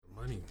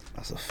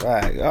That's a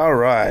fact. All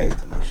right.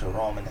 Make sure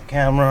Rome in the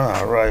camera.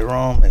 All right,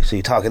 Rome. Make sure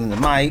you're talking in the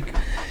mic.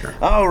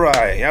 All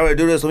right. Y'all ready to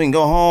do this so we can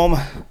go home?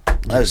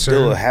 Let's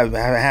do it. Haven't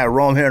had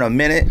Rome here in a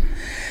minute.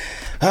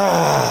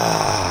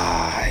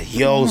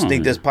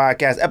 Sneak This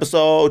Podcast,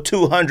 episode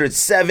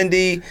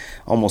 270.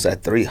 Almost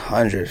at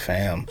 300,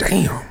 fam.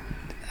 Damn.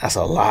 That's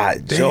a lot.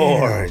 Damn.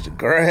 George,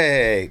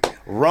 Greg,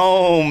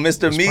 Rome,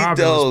 Mr.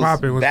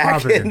 Mitos,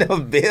 back in the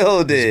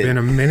building. It's been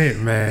a minute,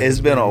 man. It's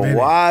been a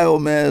while,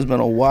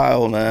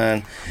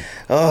 man.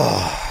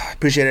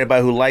 Appreciate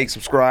everybody who likes,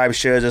 subscribes,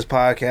 shares this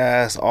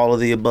podcast, all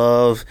of the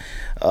above.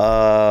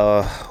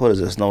 What is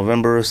this,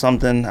 November or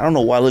something? I don't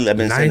know why I've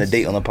been saying the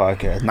date on the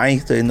podcast.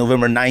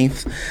 November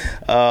 9th.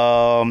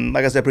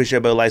 Like I said, appreciate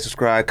everybody who likes,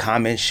 subscribe,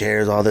 comment,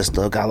 shares, all this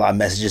stuff. Got a lot of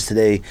messages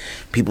today.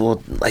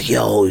 People like,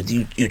 yo,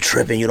 you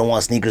tripping, you don't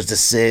want sneakers to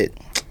sit.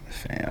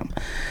 Fam,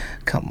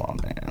 come on,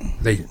 man.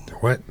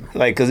 What?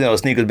 Like, because,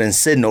 sneakers been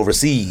sitting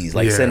overseas,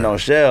 sitting on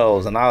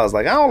shelves. And I was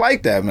like, I don't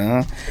like that,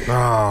 man.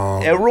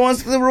 Oh. It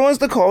ruins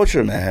the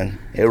culture, man.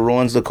 It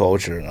ruins the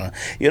culture.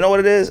 You know what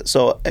it is?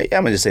 So, I'm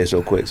going to just say it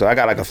real quick. So, I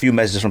got, a few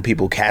messages from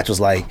people. Cats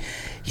was like,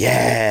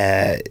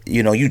 yeah,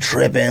 you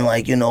tripping.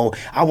 Like,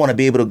 I want to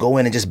be able to go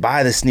in and just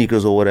buy the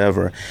sneakers or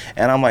whatever.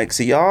 And I'm like,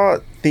 see, y'all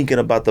thinking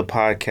about the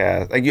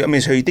podcast. Like, you're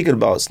thinking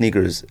about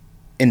sneakers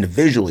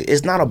individually.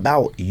 It's not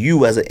about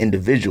you as an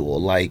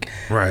individual. Like,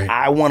 right.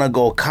 I want to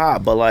go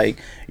cop, but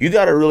you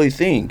got to really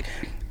think.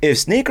 If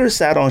sneakers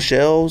sat on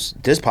shelves,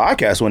 this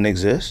podcast wouldn't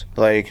exist.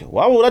 Like,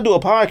 why would I do a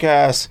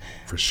podcast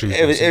for sure?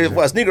 If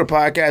a sneaker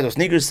podcast or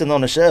sneakers sitting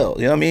on the shelf?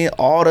 You know what I mean?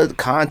 All the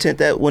content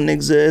that wouldn't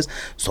exist.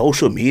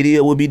 Social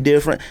media would be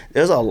different.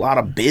 There's a lot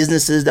of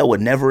businesses that would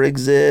never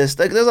exist.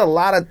 Like, there's a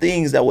lot of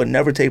things that would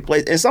never take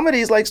place. And some of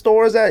these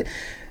stores that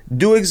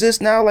do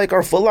exist now, like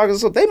our Foot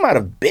Lockers, they might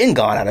have been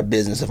gone out of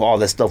business if all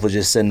that stuff was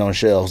just sitting on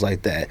shelves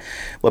like that.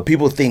 But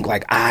people think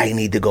I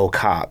need to go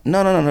cop.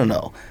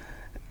 No.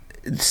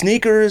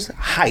 Sneakers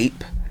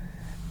hype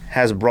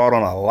has brought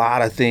on a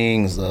lot of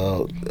things,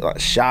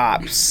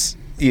 shops,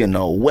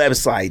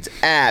 websites,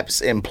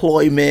 apps,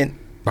 employment,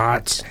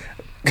 bots,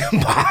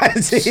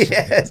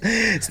 yes.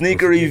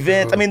 Sneaker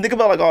events. Think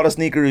about all the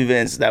sneaker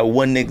events that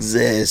wouldn't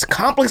exist.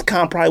 Complex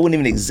Con probably wouldn't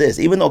even exist,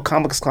 even though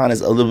Complex Con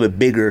is a little bit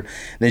bigger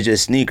than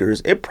just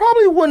sneakers. It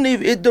probably wouldn't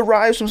even. It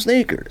derives from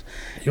sneakers.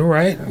 You're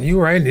right.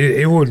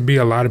 It would be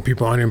a lot of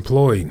people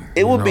unemployed.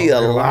 It would be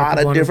a lot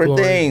of different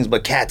things.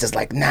 But Cats is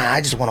like, nah, I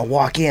just want to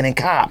walk in and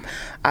cop.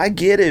 I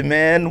get it,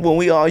 man. When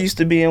we all used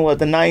to be in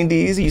the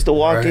 90s, you used to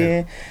walk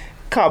in,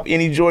 cop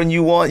any Jordan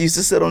you want, used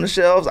to sit on the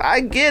shelves. I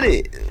get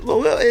it.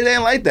 But it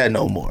ain't like that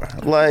no more.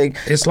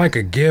 It's like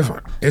a gift.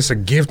 It's a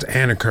gift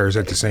and a curse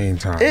at the same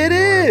time. It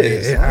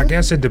is. I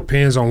guess it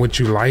depends on what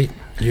you like.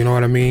 You know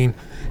what I mean?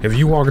 If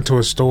you walk into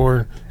a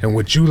store and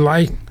what you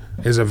like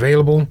is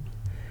available,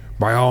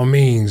 by all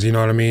means, you know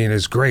what I mean,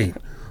 it's great.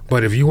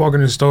 But if you walk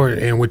in the store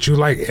and what you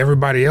like,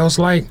 everybody else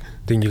like,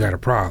 then you got a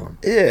problem.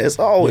 Yeah, it's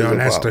always a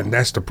problem.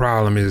 That's the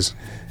problem is,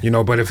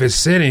 but if it's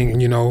sitting,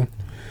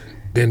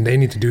 then they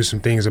need to do some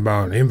things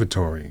about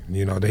inventory.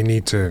 They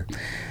need to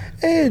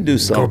do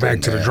something. Go back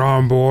to the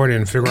drawing board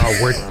and figure out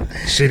what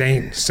shit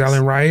ain't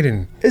selling right.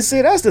 And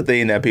see, that's the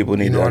thing that people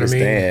need to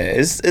understand. I mean?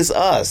 It's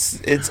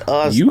us. It's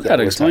us. You got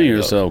to explain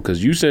yourself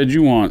because you said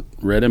you want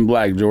red and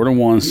black Jordan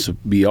 1s to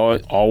be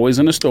always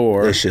in the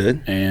store. They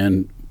should.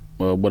 And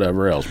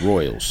whatever else,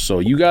 Royals. So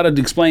you got to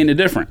explain the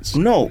difference.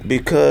 No,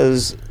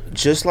 because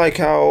just like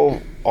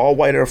how all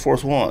white Air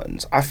Force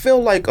Ones, I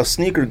feel like a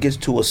sneaker gets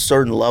to a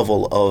certain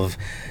level of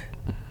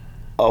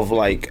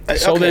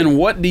So then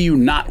what do you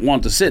not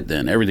want to sit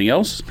then? Everything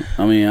else? That's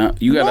what I'm saying.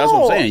 You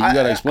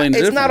got to explain the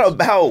difference. It's not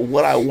about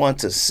what I want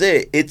to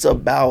sit. It's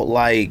about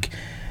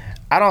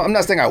I'm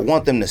not saying I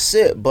want them to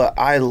sit, but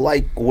I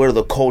like where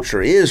the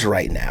culture is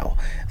right now.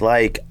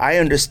 I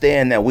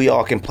understand that we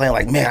all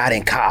complain man, I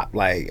didn't cop.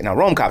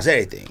 Rome cops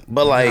everything.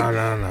 But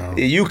no.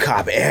 You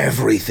cop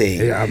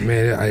everything. Yeah,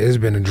 it's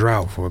been a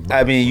drought for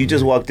a you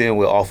just walked in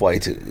with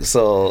Off-White too.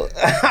 So,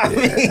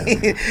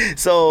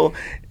 so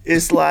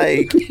it's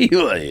like, something.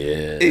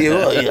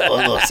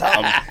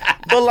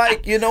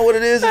 But you know what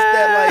it is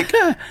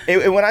that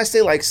and when I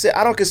say sit,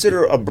 I don't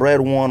consider a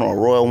Bread One or a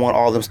Royal One,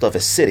 all them stuff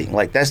as sitting.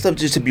 That stuff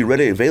just to be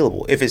readily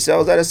available. If it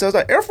sells out, it sells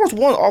out. Air Force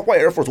One, Off-White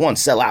Air Force One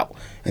sell out,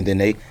 and then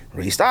they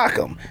restock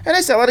them, and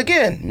they sell out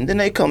again, and then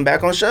they come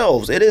back on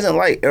shelves. It isn't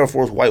like Air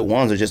Force White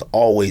Ones are just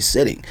always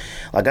sitting.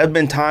 There've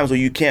been times where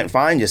you can't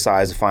find your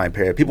size to find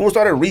pair. People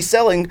started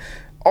reselling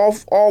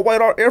all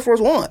white Air Force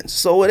Ones,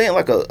 so it ain't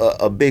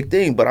a big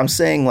thing. But I'm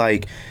saying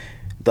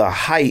the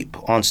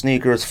hype on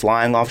sneakers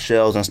flying off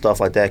shelves and stuff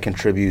like that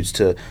contributes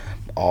to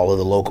all of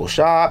the local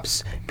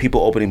shops,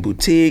 people opening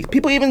boutiques,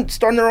 people even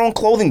starting their own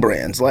clothing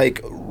brands.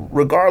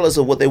 regardless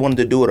of what they wanted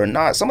to do it or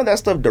not, some of that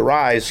stuff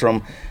derives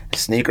from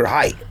sneaker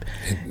hype.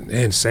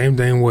 And same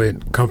thing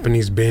with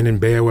companies being in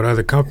bed with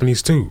other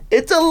companies too.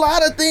 It's a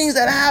lot of things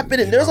that happen,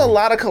 and there's a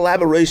lot of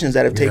collaborations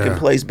that have taken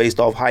place based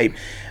off hype,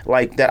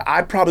 like that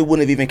I probably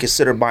wouldn't have even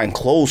considered buying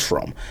clothes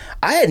from.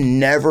 I had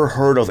never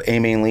heard of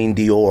Aimee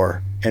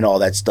Dior and all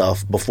that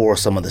stuff before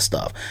some of the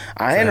stuff.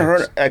 I had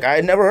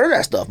never heard of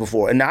that stuff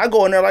before. And now I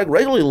go in there like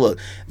regularly look.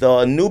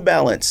 The New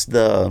Balance,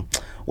 the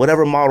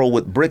whatever model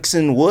with bricks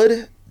and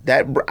wood,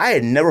 that I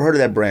had never heard of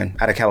that brand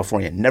out of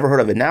California. Never heard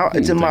of it. Now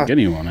it's in my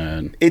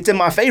it's in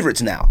my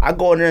favorites now. I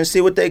go in there and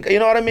see what they, you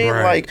know what I mean?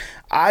 Right. Like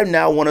I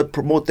now want to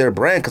promote their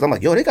brand because I'm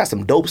like, yo, they got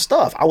some dope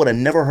stuff. I would have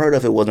never heard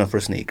of it wasn't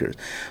for sneakers.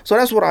 So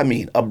that's what I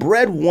mean.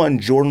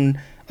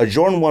 A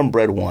Jordan 1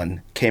 Bred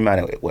 1 came out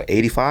in, what,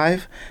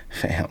 85?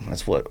 Fam,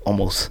 that's what,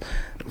 almost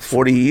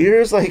 40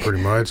 years? Like,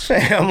 pretty much.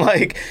 Fam,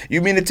 like,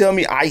 you mean to tell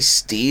me I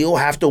still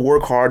have to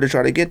work hard to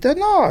try to get that?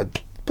 No,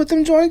 put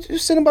them joints,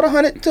 just send about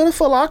 100 to the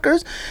Foot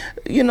Lockers.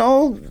 You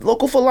know,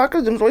 local Foot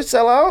Lockers, them joints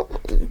sell out,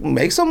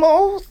 make some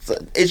more.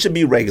 It should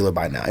be regular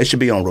by now. It should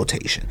be on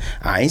rotation.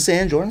 I ain't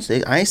saying Jordan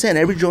 6. I ain't saying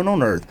every Jordan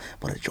on earth,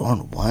 but a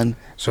Jordan 1.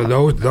 So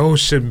those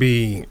should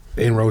be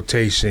in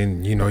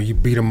rotation. You know, you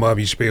beat them up,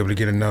 you should be able to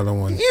get another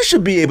one. You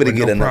should be able to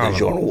get another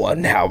Jordan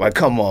 1 now, but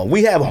come on.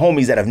 We have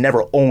homies that have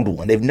never owned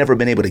one. They've never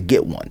been able to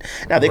get one.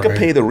 Now, they could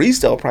pay the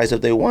resale price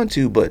if they want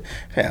to, but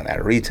fam,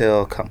 at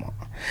retail, come on.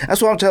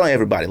 That's what I'm telling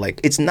everybody. Like,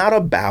 it's not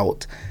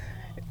about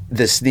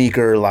the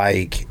sneaker,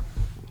 like,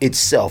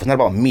 itself. It's not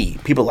about me.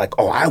 People are like,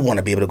 oh, I want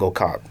to be able to go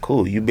cop.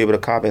 Cool, you be able to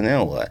cop, and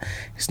then what?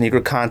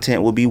 Sneaker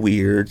content would be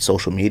weird.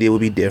 Social media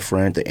would be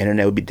different. The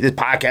internet would be... This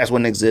podcast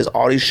wouldn't exist.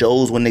 All these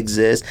shows wouldn't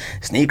exist.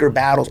 Sneaker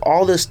battles.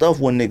 All this stuff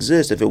wouldn't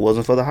exist if it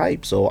wasn't for the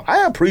hype. So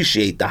I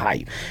appreciate the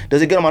hype.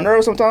 Does it get on my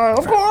nerves sometimes?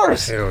 Of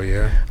course. Hell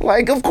yeah.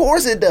 Like, of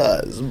course it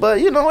does. But,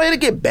 you know, it'll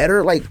get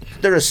better. Like,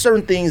 there are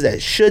certain things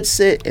that should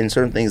sit and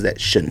certain things that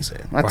shouldn't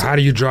sit. Well, how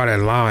do you draw that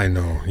line,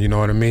 though? You know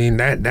what I mean?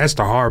 That's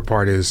the hard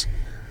part is,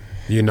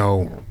 you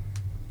know,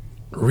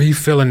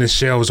 refilling the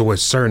shelves with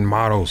certain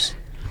models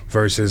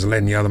versus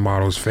letting the other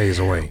models phase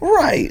away.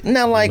 Right.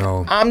 Now, like, you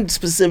know, I'm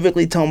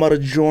specifically talking about a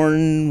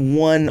Jordan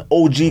 1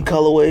 OG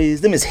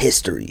colorways. Them is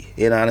history.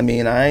 You know what I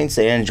mean? I ain't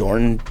saying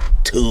Jordan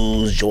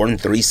 2s, Jordan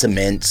 3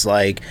 cements.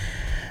 Like,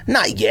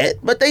 not yet,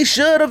 but they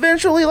should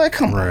eventually. Like,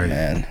 come on,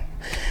 man.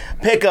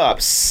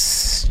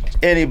 Pickups.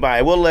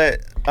 Anybody. We'll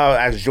let... I'll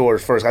ask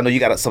George first. I know you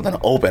got something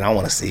open. I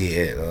want to see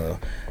it.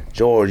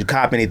 George, you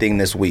cop anything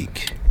this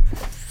week?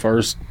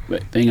 First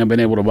thing I've been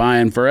able to buy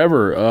in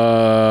forever.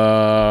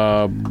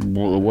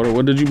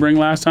 What did you bring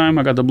last time?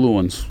 I got the blue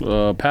ones.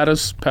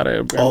 Pattas.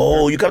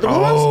 Oh, you got the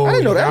blue ones? I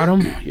didn't know that. Got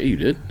them? Yeah, you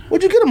did.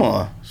 What'd you get them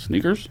on?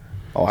 Sneakers.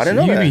 Oh, I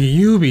didn't know that.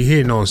 You be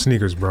hitting on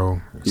sneakers,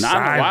 bro. Not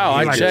in a while.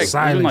 I checked. It's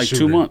been like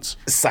 2 months.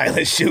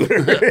 Silent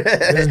shooter.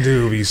 This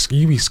dude,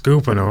 you be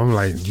scooping them. I'm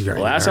like, you got.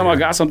 Last time I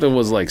got something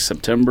was like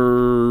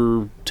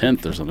September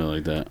 10th or something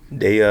like that.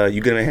 They you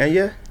get them in hand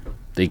yet?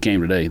 They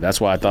came today. That's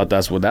why I thought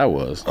that's what that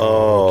was.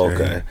 Oh,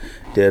 okay.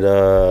 Did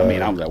I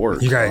mean, I was at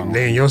work. You got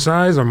they in your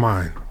size or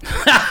mine?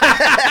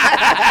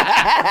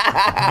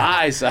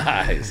 My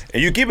size.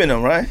 And you keeping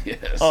them, right?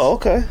 Yes. Oh,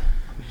 okay.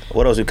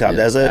 What else you cop?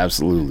 That's it?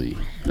 Absolutely.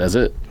 That's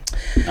it.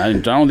 I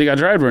don't think I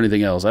tried for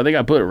anything else. I think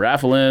I put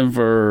raffle in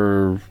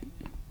for...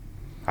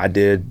 I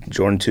did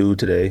Jordan 2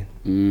 today.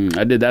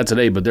 I did that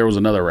today, but there was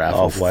another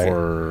raffle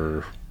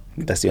for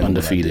that's the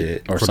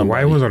undefeated. Or for the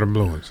white ones or the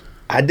blue ones?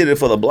 I did it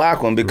for the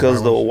black one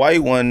because the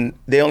white one,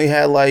 they only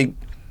had like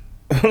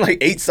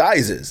 8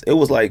 sizes. It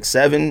was like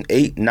 7,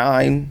 8,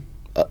 9,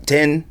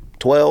 10,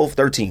 12,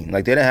 13.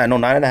 Like they didn't have no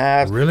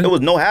 9.5. Really? There was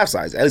no half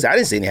size. At least I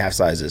didn't see any half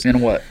sizes. In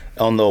what?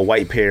 On the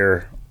white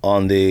pair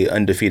on the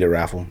undefeated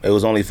raffle. It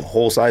was only for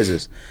whole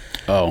sizes.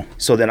 Oh.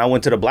 So then I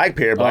went to the black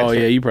pair.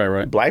 Yeah, you're probably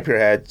right. Black pair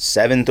had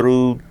 7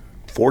 through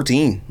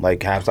 14,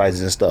 like half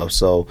sizes and stuff.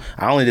 So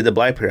I only did the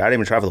black pair. I didn't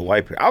even try for the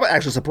white pair. I was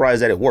actually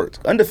surprised that it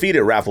worked.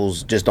 Undefeated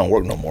raffles just don't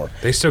work no more.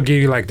 They still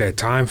give you like that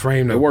time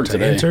frame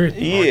to enter it?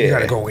 Yeah. Or you got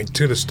to go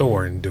into the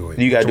store and do it.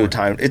 You got to do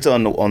time. It's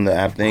on the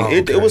app thing.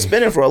 It was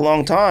spinning for a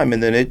long time,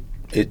 and then it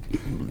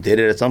did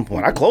it at some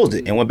point. I closed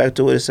it and went back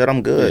to it and said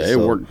I'm good. Yeah, it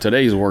worked.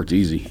 Today's worked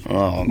easy.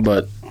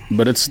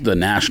 But it's the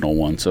national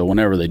one, so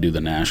whenever they do the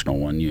national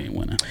one, you ain't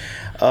winning.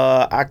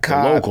 I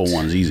copped, the local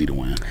one's easy to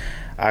win.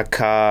 I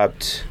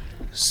copped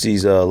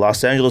these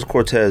Los Angeles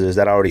Cortezes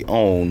that I already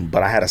own,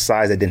 but I had a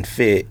size that didn't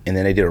fit, and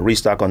then they did a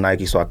restock on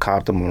Nike, so I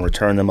copped them and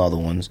returned them other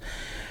ones.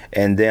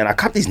 And then I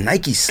copped these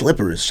Nike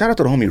slippers. Shout out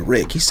to the homie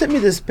Rick. He sent me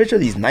this picture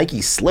of these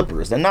Nike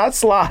slippers. They're not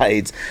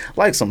slides,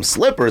 like some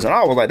slippers. And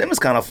I was like, them is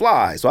kind of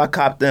fly. So I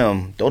copped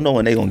them. Don't know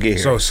when they gonna get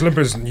here. So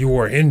slippers you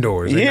wore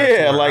indoors?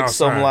 Yeah, like outside.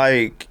 Some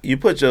like you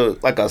put your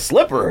like a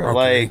slipper. Okay.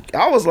 Like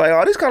I was like,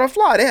 oh, these kind of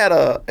fly.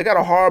 They got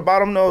a hard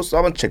bottom though, so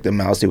I'm gonna check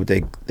them out, see what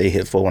they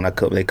hit for when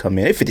they come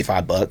in. They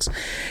 $55,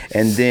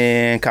 and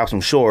then cop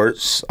some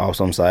shorts off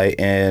some site,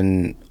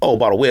 and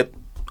bought a whip.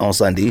 on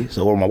Sunday.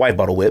 So my wife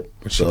bought a whip.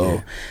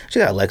 So she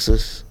got a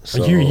Lexus.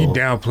 So you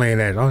downplaying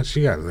that? Oh,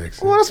 she got a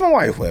Lexus. Well, that's my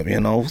wife whip, you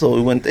know. So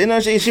we went. You know,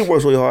 she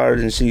works really hard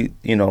and she,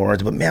 you know,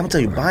 earns. But man, I'm gonna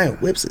tell you, buying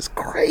whips is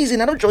crazy.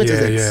 Now them joints is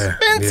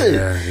expensive.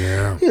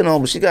 Yeah. You know,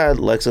 but she got a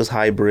Lexus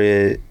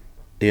hybrid.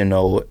 You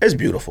know, it's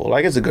beautiful.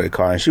 Like, it's a great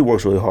car, and she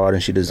works really hard,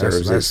 and she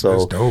deserves it. So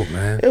that's dope,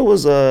 man. It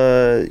was,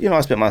 you know,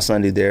 I spent my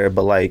Sunday there,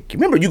 but like,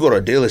 remember, you go to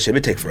a dealership,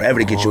 it takes forever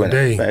to get you in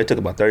there. Man, it took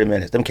about 30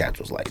 minutes. Them cats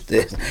was like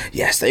this.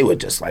 Yes, they were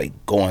just like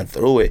going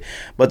through it,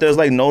 but there's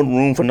like no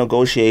room for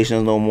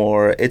negotiations no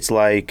more. It's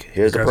like,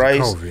 here's the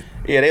price.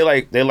 Yeah,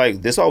 they're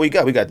like, this all we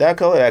got. We got that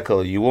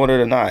color. You want it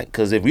or not?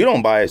 Because if you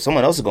don't buy it,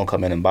 someone else is gonna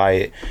come in and buy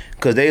it.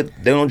 Because they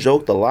don't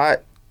joke. The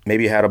lot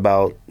maybe had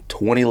about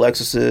 20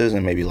 Lexuses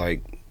and maybe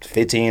like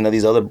 15 of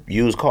these other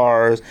used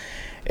cars,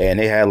 and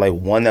they had like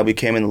one that we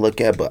came in to look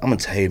at. But I'm gonna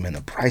tell you, man,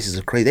 the prices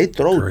are crazy. They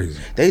throw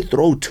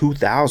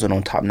 $2,000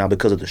 on top now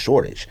because of the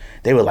shortage.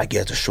 They were like,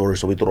 yeah, it's a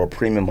shortage, so we throw a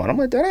premium on. I'm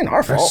like, that ain't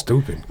our fault. That's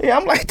stupid. Yeah,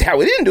 I'm like, that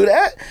we didn't do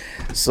that.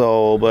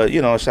 So, but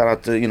you know, shout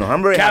out to, you know,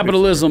 I'm very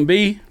capitalism,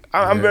 B.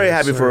 I'm very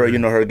happy for her, you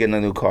know, her getting a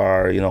new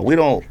car. You know, we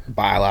don't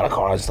buy a lot of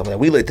cars and stuff like that.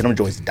 We let them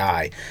joints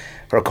die.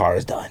 Her car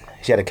is done.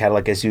 She had a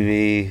Cadillac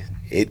SUV.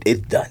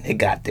 It's done. It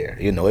got there.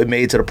 You know, it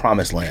made it to the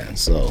promised land.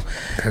 So,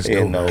 that's you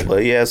dope, know, man.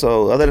 but yeah,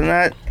 so other than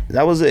that,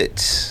 that was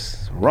it.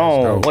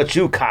 Rome, what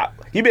you cop?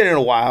 You been in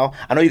a while.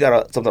 I know you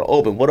got something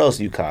open. What else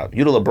you cop?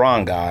 You the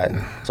LeBron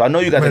guy. So I know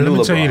you got the new LeBron. Let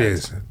me tell you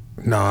this.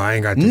 No, I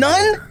ain't got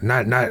none?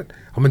 Not. I'm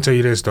going to tell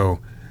you this, though.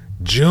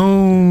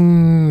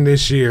 June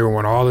this year,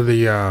 when all of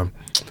the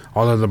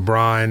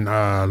LeBron,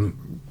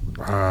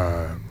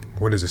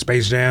 what is it,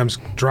 Space Jams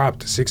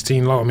dropped to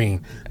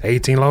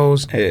 18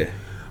 lows. Yeah.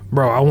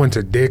 Bro, I went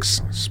to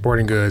Dick's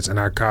Sporting Goods and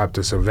I copped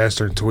a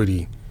Sylvester and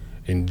Tweety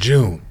in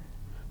June.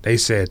 They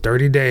said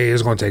 30 days.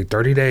 It's going to take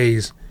 30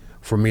 days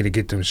for me to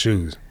get them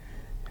shoes.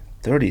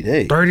 30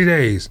 days? 30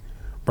 days.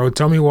 Bro,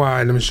 tell me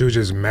why them shoes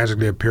just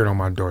magically appeared on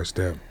my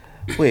doorstep.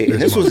 Wait,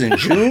 and this was in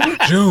June?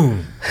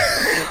 June.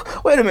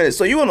 Wait a minute.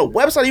 So you on the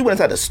website or you went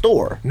inside the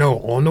store?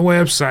 No, on the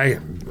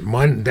website.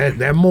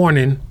 That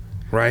morning,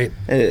 right?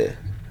 Yeah.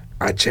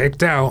 I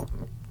checked out.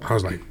 I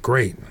was like,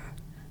 great.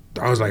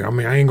 I was like, I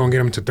ain't going to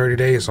get them to 30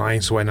 days, so I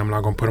ain't sweating. I'm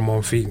not going to put them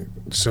on feet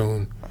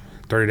soon.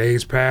 30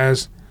 days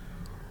passed.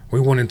 We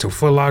went into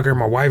Foot Locker.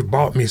 My wife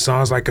bought me some.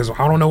 I was like, because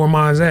I don't know where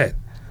mine's at.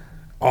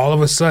 All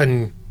of a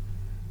sudden,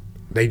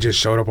 they just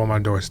showed up on my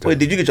doorstep. Wait,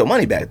 did you get your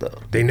money back, though?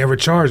 They never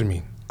charged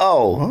me.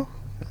 Oh,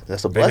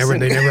 that's a blessing.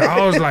 They never.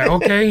 I was like,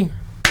 okay.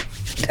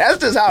 That's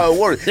just how it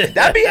works.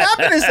 That be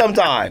happening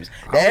sometimes.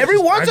 Every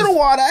once in a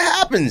while, that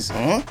happens.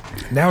 Huh?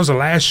 That was the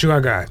last shoe I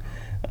got.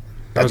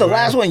 That's the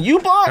last one you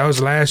bought? That was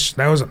no.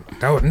 That was the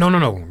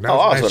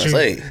last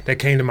shoe that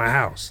came to my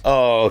house.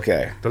 Oh,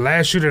 okay. The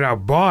last shoe that I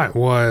bought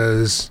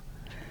was,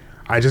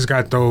 I just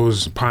got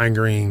those pine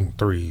green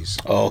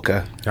 3s. Oh,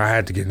 okay. I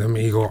had to get them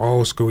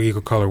old school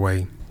Eagle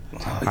colorway.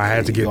 I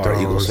had to get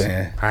those.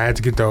 I had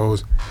to get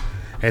those,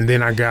 and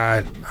then I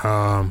got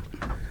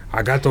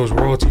those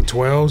Royalty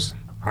 12s.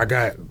 I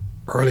got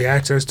early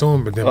access to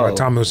them, but then by the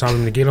time it was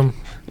time to get them,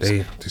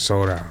 they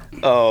sold out.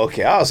 Oh,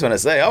 okay. I was gonna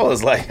say, I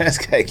was like, this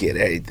guy get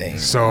everything.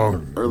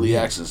 So early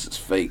access is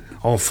fake.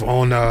 On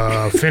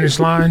Finish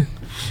Line,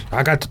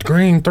 I got the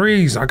green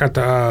 3s. I got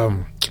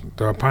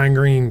the pine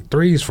green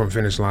 3s from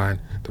Finish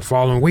Line. The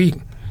following week,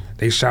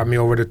 they shot me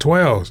over the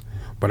 12s,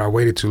 but I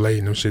waited too late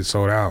and them shit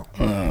sold out.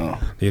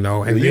 You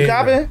know, and you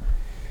copping?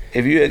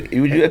 If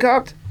you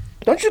copped,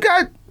 don't you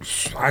got?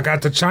 I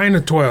got the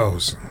China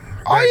 12s.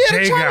 Oh yeah,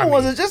 the China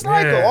ones are just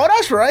like them. Oh,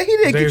 that's right. He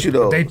didn't get you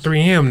those. They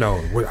 3M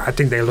though. I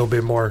think they a little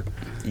bit more.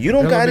 You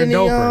don't got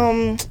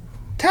any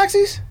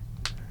taxis?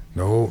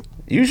 No.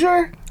 You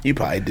sure? You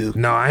probably do.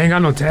 No, I ain't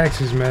got no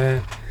taxis,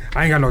 man.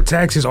 I ain't got no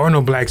taxis or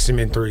no black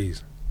cement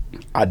 3s.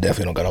 I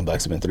definitely don't got no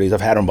black cement 3s. I've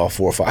had them about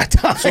 4 or 5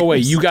 times. So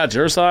wait, you got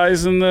your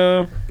size in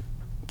the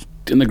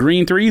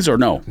green 3s or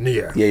no?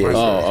 Yeah.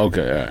 Oh,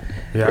 okay. All right.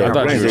 Yeah, I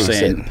thought you were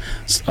saying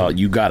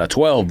you got a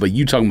 12, but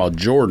you talking about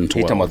Jordan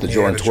 12. You talking about the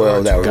Jordan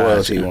 12, that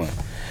royalty one.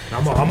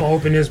 I'm gonna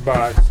open this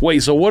box.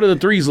 Wait, so what do the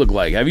 3s look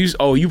like? Have you?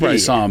 Oh, you probably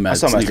saw them at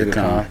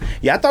SneakerCon.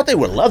 Yeah, I thought they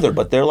were leather,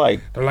 but they're like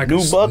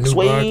nubuck,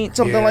 suede,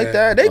 something like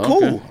that. They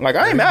cool. Like,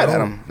 I ain't mad at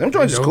them. Them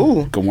joints is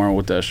cool. Can wear them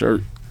with that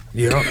shirt.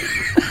 Yeah.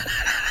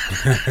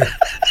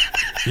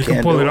 You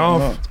can pull it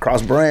off.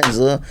 Cross brands,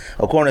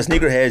 according to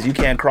sneakerheads, you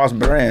can't cross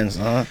brands,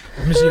 Let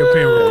me see your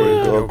pen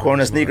real quick.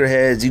 According to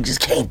sneakerheads, you just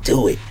can't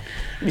do it.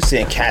 You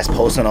seeing cats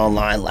posting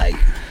online like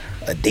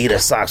Adidas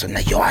socks, and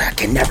yo, I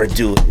can never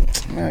do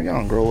it. Man, y'all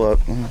don't grow up.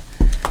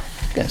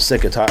 Getting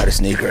sick and tired of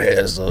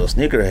sneakerheads.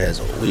 Sneakerheads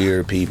are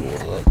weird people.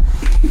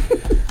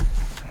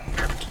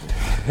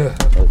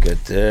 Look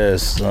at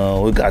this.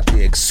 We got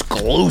the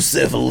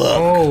exclusive look.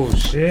 Oh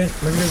shit!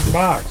 Look at this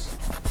box.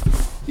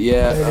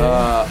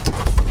 Yeah.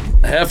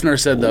 Hefner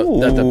said that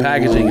the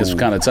packaging is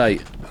kind of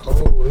tight.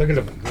 Oh, look at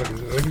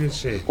this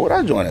shit. Oh,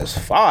 that joint is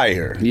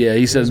fire. Yeah,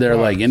 he said they're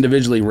like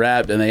individually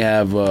wrapped and they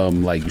have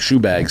like shoe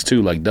bags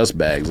too, like dust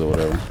bags or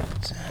whatever.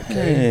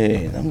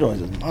 Hey, them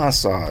joints is my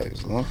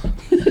size. Huh?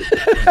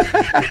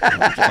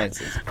 Them joints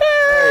is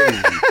crazy.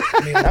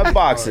 crazy. That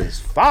box is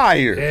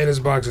fire. Yeah, this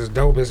box is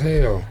dope as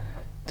hell.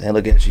 Then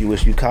look at you.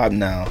 Wish you cop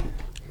now.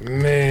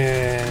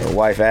 Man. The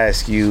wife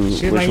asks you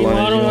She's which like, you one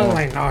want you one?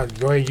 want. Like, no,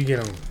 go ahead, you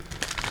get them.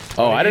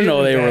 Oh, I didn't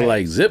know they were that.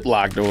 like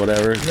ziplocked or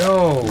whatever.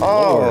 Yo.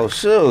 Oh,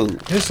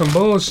 shoot. It's some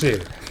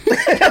bullshit.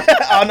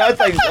 Oh, no, it's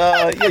like,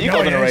 yeah, you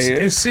open it right here.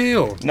 It's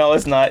sealed. No,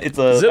 it's not. It's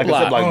a like a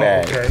Ziploc. Ziploc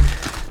bag. Okay.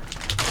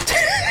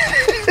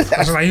 I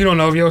was like, you don't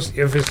know if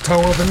it's toe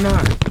up or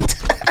not.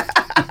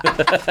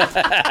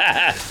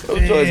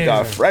 Those joints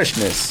got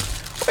freshness.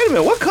 Wait a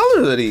minute, what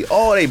colors are these?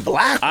 Oh, they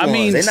black ones. I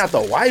mean, they're not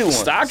the white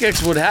ones.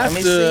 StockX would have Let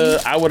me to.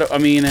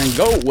 see. And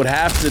Goat would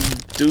have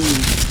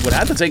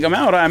to take them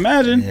out. I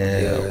imagine.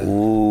 Yeah.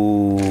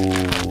 Ooh.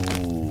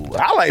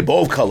 I like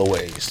both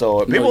colorways.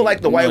 So people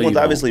like the white ones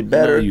obviously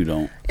better. No, you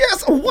don't.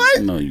 Yes.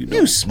 What? No, you don't.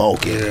 You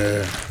smoke it.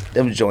 Yeah.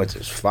 Them joints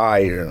is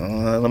fire.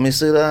 Let me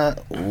see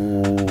that.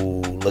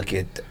 Ooh, look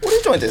at that. Well,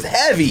 these joints is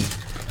heavy.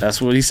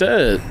 That's what he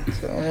said.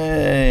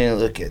 Hey,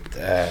 look at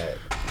that.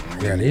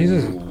 Yeah, these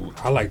is.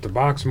 I like the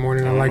box more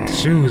than I like the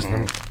shoes.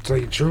 I'm tell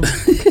you the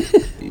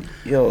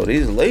truth. Yo,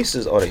 these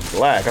laces, they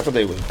black. I thought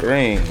they was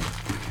green.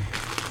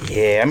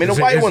 Yeah, I mean, the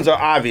white ones are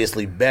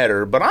obviously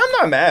better, but I'm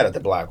not mad at the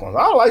black ones.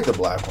 I like the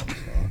black ones.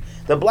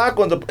 The black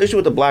ones, the issue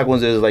with the black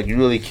ones is, like, you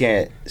really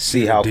can't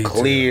see how detail.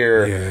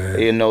 clear,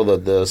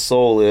 the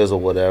sole is or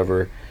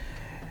whatever.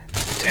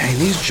 Dang,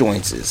 these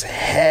joints is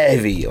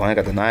heavy. Oh, I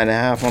got the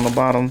 9.5 on the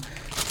bottom.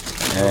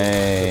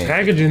 Dang.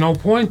 Packaging on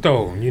point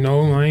though. You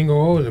know, I ain't gonna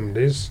hold them.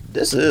 This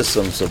is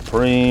some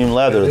Supreme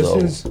leather, this though.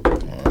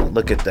 is.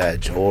 Look at that,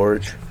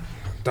 George.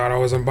 Thought I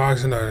was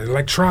unboxing an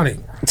electronic.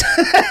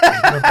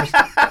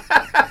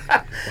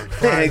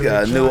 They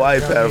got a new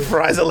iPad,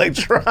 Fry's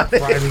Electronic.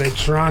 Fried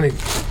electronic.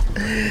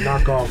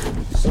 Knock off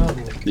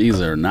something.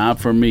 These are not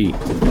for me.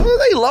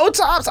 They low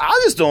tops. I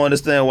just don't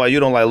understand why you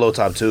don't like low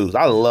top twos.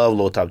 I love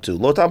low top twos.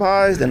 Low top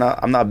highs, then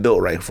I'm not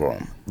built right for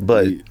them.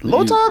 But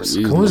low tops.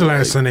 These When was the look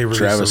last time they released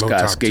Travis a low Scott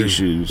top skate two?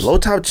 shoes? Low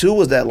top two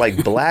was that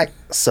like black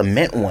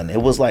cement one.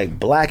 It was like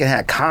black and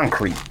had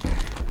concrete.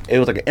 It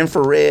was like an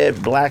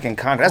infrared black and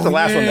concrete. That's the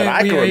last one that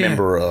I can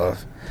remember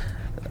of.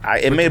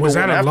 It may Was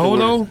that a low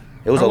though?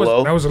 It was a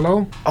low. That was a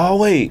low. Oh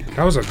wait,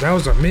 That was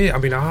a mid. I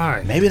mean a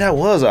high. maybe that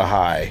was a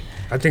high.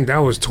 I think that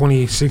was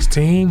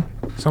 2016,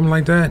 something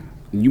like that.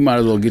 You might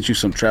as well get you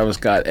some Travis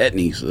Scott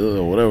Etnies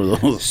or whatever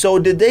those. So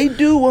did they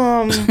do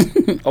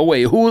Oh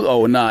wait, who?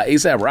 Oh nah,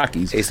 ASAP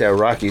Rockies. ASAP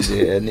Rockies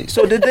did?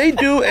 So did they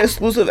do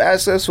exclusive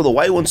access for the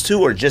white ones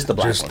too, or just the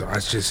black ones? I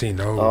just seen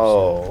those.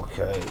 Oh,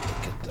 okay. Look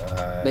at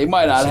that. They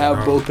might not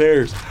have both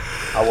pairs.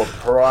 I would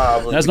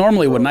probably. That's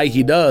normally what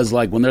Nike does.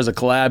 Like when there's a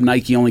collab,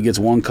 Nike only gets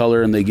one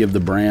color and they give the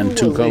brand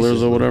two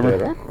colors or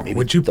whatever.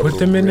 Would you put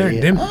them in there?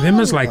 Them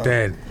is like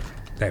that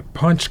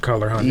punch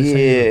color, huh? Yeah,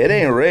 it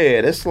ain't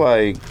red. It's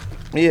like,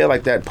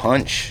 like that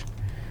punch.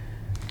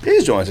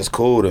 These joints is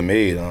cool to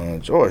me, though.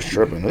 George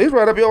tripping. These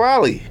right up your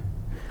alley.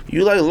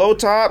 You like low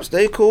tops?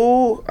 They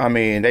cool. I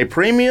mean, they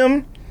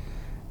premium.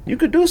 You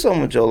could do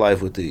something with your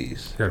life with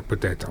these. Gotta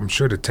put that. I'm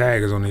sure the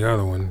tag is on the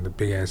other one. The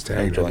big ass tag.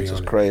 Them joints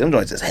is crazy. Them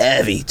joints is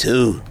heavy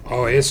too.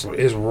 Oh, it's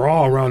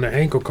raw around the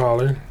ankle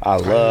collar. I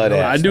love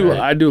that. I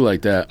do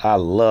like that. I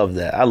love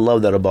that. I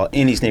love that about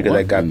any sneaker What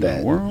that got in the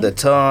that. world? The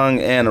tongue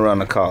and around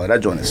the collar.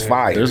 That joint is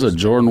fire. There's a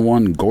Jordan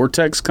 1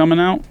 Gore-Tex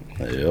coming out.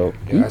 Yep.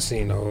 Yeah, I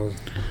seen those.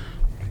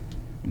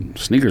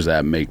 Sneakers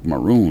that make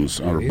maroons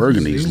or these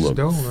burgundies is look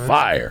dope, man.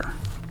 fire.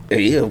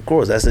 Yeah, of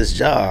course. That's his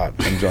job.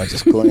 Them joints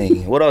is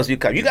clean. What else you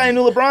got? You got any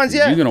new LeBrons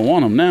yet? You're gonna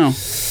want them now.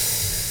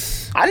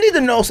 I need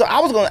to know. So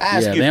I was going to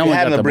ask Yeah, you they if you only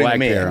had got him to the bring black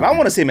him in. pair. I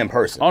want to see him in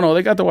person. Oh no,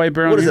 they got the white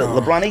pair. What is it? on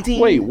here. LeBron 18?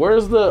 Wait,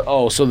 where's the?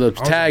 Oh, so the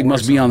tag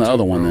must be on the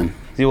other one then.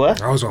 See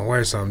what? I was gonna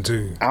wear something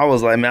too. I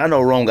was like, man, I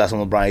know Rome got some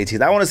LeBron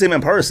 18s. I want to see him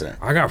in person.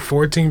 I got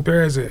 14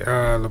 pairs of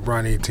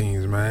LeBron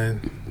 18s,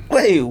 man.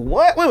 Wait,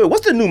 what? Wait,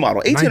 what's the new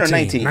model? 18 or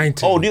 19?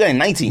 19. Oh, you got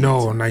 19?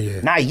 No, not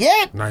yet. Not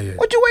yet? Not yet.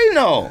 What you waiting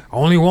on? I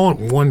only want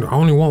one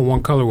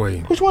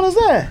colorway. Which one is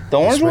that? The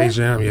orange one? Space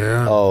Jam,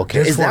 yeah. Oh,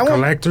 okay. It's Is for that one?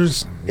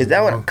 collectors. Is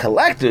that one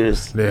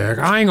collectors? Yeah,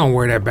 I ain't gonna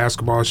wear that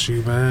basketball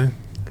shoe, man.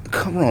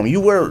 Come on,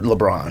 you wear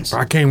LeBrons.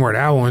 I can't wear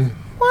that one.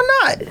 Why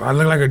not? I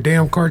look like a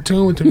damn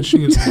cartoon with them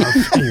shoes on my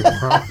feet,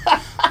 bro.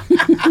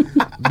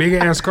 Big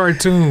ass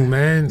cartoon,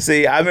 man.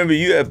 See, I remember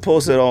you had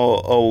posted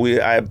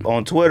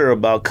on Twitter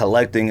about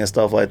collecting and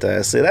stuff like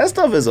that. See, that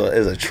stuff is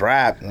a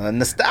trap.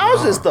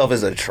 Nostalgia stuff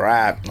is a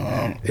trap.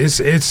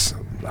 It's.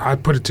 I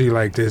put it to you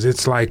like this.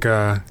 It's like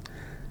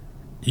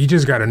you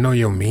just got to know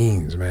your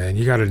means, man.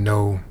 You got to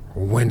know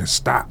when to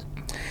stop.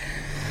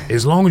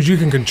 As long as you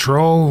can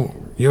control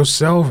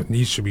yourself,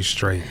 you should be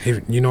straight.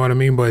 You know what I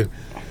mean? But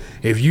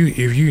if you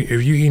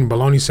eating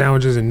bologna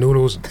sandwiches and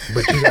noodles,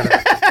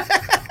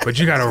 but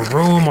you got a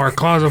room or a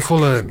closet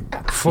full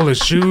of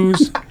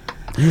shoes,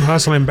 You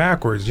hustling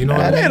backwards, you know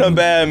what I That mean? ain't a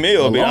bad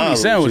meal, be Bologna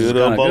honest sandwich with is you. The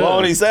kinda good.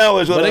 bologna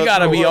sandwich with But it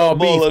gotta be all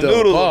bowl beef, of though.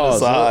 noodles on the Pause.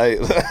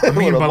 side.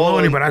 I'm eating With a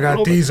bologna, bowl but I of got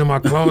noodles. these in my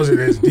closet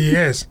as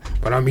DS.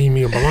 But I'm eating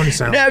me a bologna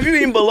sandwich. Now, if you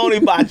eating bologna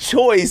by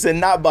choice and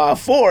not by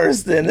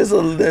force, then you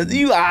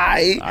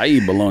aight. I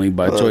eat bologna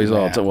by choice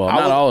all the time. Well,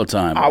 not all the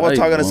time. I was eat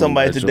talking to bologna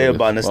somebody by today choice.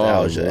 about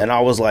nostalgia, and I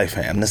was like,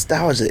 fam,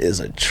 nostalgia is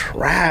a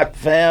trap,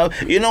 fam.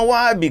 You know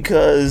why?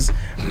 Because,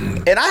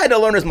 and I had to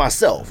learn this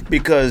myself,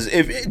 because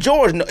if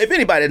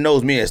anybody that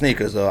knows me in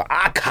sneakers,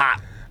 I cop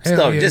Hell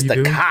stuff yeah, just you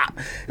to do. cop.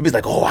 It was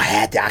like, oh, I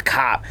had that, I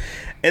cop.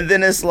 And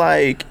then it's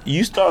like,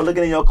 you start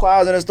looking in your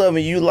closet and stuff,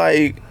 and you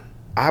like,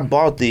 I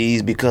bought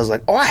these because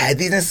like, oh, I had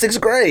these in 6th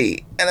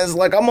grade. And it's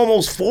like, I'm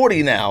almost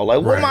 40 now.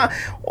 Like, what am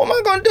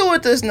I going to do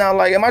with this now?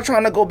 Like, am I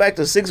trying to go back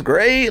to 6th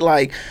grade?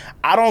 Like,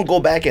 I don't go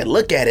back and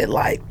look at it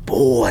like,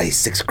 boy,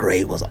 6th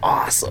grade was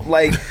awesome.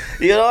 Like,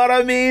 you know what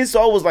I mean?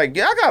 So I was like,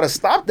 yeah, I got to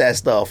stop that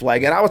stuff.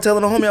 Like, and I was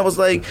telling the homie, I was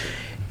like,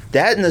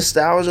 that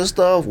nostalgia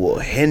stuff will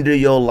hinder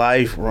your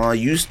life, Ron.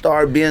 You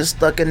start being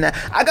stuck in that.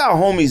 I got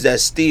homies that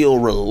still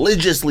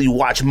religiously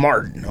watch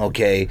Martin,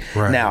 okay?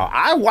 Right. Now,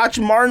 I watch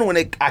Martin when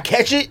I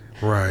catch it,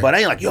 Right. but I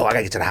ain't like, yo, I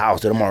gotta get to the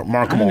house. Martin,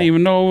 I come on. didn't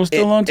even know it was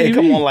still on TV. It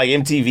come on like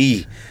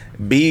MTV,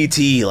 BET,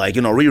 like,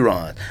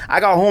 reruns. I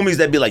got homies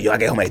that be like, yo, I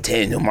get home at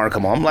 10. Yo, Martin,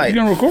 come on. I'm like,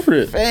 You can record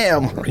it.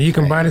 fam. You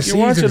can buy the You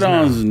watch seasons it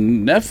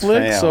on now.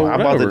 Netflix Fam, or I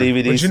whatever. bought the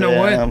DVD. But you know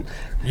what?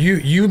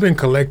 You've been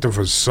collecting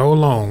for so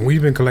long.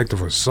 We've been collecting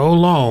for so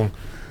long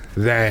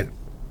that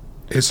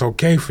it's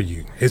okay for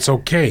you. It's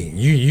okay.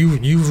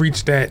 You've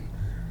reached that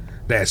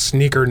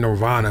sneaker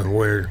nirvana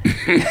where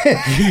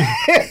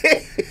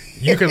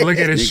you can look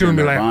at a shoe and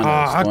be like, Nirvana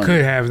is I funny.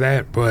 could have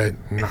that, but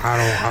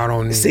I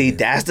don't need See, it.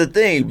 that's the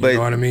thing. But You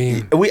know what I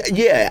mean? You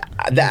there.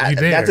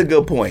 That's a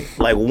good point.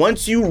 Like,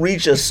 once you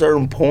reach a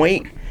certain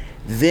point,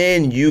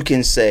 then you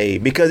can say,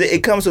 because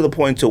it comes to the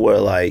point to where,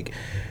 like,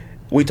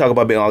 we talk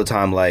about being all the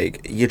time,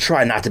 like, you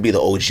try not to be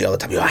the OG all the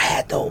time. Yo, I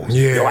had those.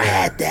 Yeah. Yo, I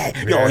had that.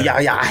 Yo,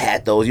 yeah, I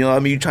had those. You know what I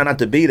mean? You try not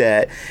to be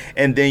that.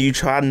 And then you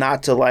try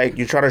not to, like,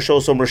 you try to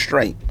show some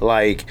restraint.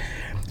 Like,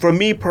 for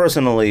me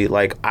personally,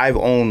 like, I've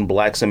owned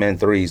black cement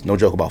 3s, no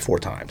joke, about 4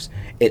 times.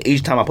 And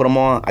each time I put them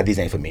on, these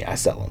ain't for me. I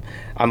sell them.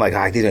 I'm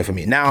like, these ain't for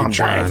me. Now I'm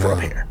dying for a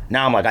pair.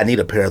 Now I'm like, I need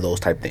a pair of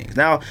those type things.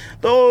 Now,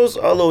 those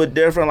are a little bit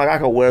different. Like, I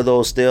could wear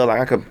those still.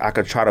 Like, I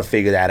could try to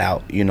figure that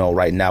out,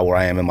 right now where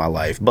I am in my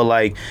life. But,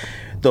 like,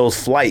 those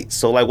flights.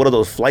 So, like, what are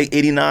those Flight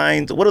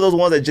 89s? What are those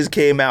ones that just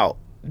came out?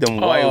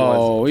 Them white ones.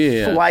 Oh,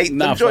 yeah. Flight.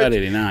 Not Flight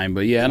 89,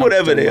 but yeah. I know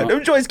Whatever what they you're are. talking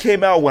Them joints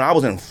came out when I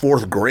was in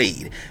 4th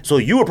grade. So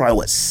you were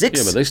probably, 6?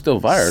 Yeah, but they still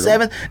fire, though.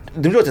 7?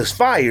 Them joints is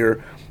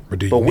fire. But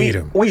do you need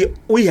them?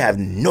 We have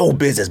no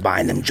business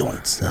buying them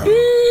joints.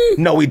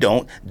 No, we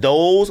don't.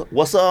 Those,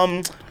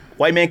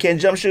 White Man Can't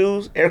Jump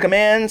shoes? Air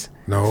Commands?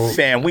 No.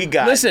 Fam, we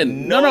got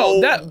Listen,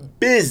 no, that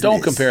business.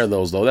 Don't compare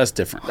those though. That's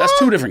different. That's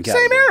two different Same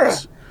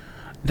categories. era.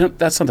 No,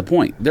 that's not the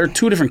point. They're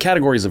 2 different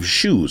categories of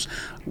shoes.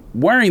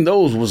 Wearing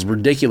those was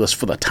ridiculous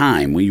for the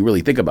time when you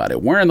really think about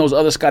it. Wearing those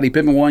other Scottie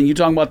Pippen one, you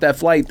talking about that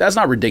Flight, that's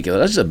not ridiculous.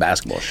 That's just a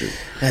basketball shoe.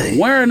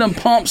 Wearing them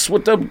pumps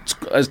with them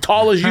as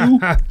tall as you,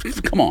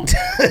 come on.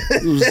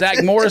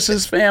 Zach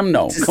Morris's, fam,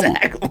 no. Come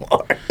Zach on.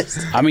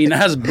 Morris. I mean,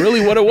 that's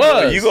really what it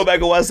was. You go back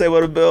and watch Say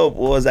What a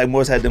Bill, Zach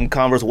Morris had them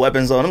Converse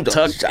weapons on them.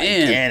 Tucked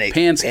in.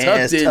 Pants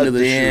tucked into the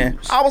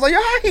shoes. I was like, yo,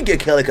 how he get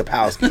Kelly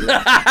Kapowski?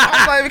 I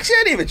was like, she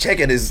ain't even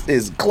checking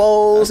his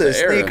clothes, That's his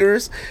the era.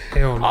 sneakers.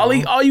 Hell no.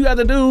 All you got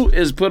to do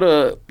is put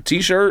a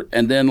t-shirt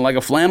and then like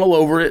a flannel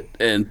over it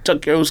and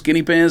tuck your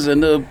skinny pants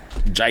into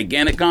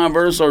gigantic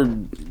Converse or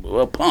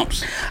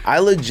pumps. I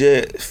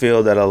legit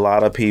feel that a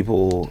lot of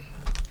people,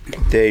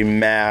 they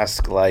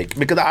mask, like,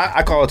 because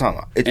I call it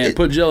time. And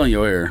put gel in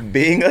your hair.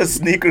 Being a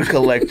sneaker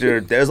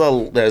collector, there's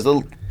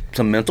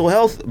some mental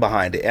health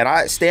behind it, and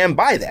I stand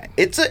by that.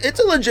 It's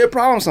a legit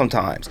problem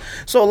sometimes.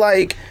 So,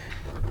 like,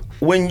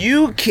 when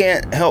you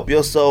can't help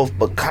yourself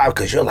but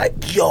because you're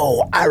like,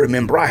 yo, I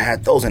remember I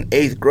had those in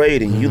 8th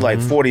grade and you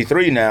like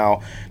 43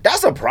 now,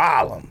 that's a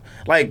problem.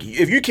 Like,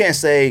 if you can't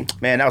say,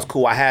 man, that was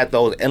cool, I had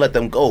those, and let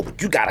them go,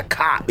 but you got to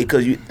cop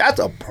because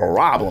that's a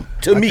problem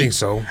to me. I think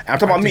so. And I'm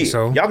talking about me.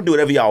 So. Y'all can do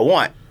whatever y'all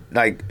want.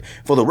 Like,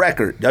 for the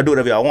record, y'all do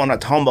whatever y'all want. I'm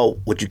not talking about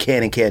what you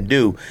can and can't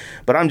do.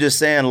 But I'm just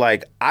saying,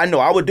 like, I know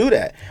I would do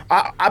that.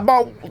 I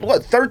bought,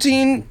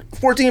 13,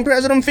 14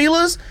 pairs of them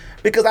Filas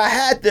because I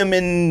had them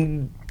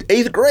in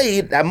 8th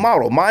grade, that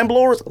model. Mind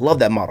Blowers, love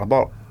that model. I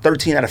bought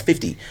 13 out of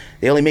 50.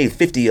 They only made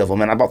 50 of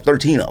them, and I bought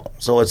 13 of them.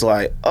 So it's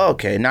like,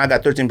 okay, now I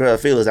got 13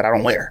 pairs of Filas that I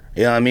don't wear.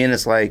 You know what I mean?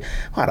 It's like,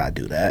 why'd I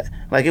do that?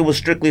 Like, it was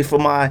strictly for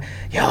I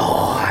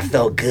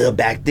felt good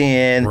back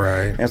then.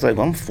 Right. And it's like,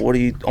 I'm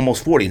 40,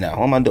 almost 40 now.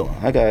 What am I doing?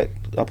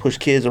 I push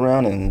kids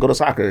around and go to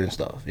soccer and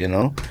stuff,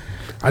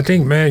 I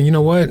think, man, you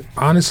know what?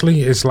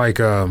 Honestly, it's like,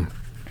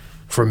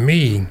 for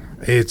me,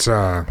 it's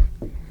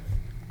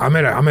I'm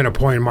at a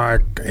point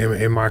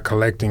in my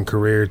collecting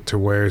career to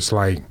where it's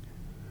like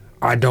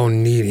I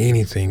don't need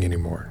anything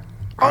anymore.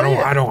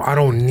 I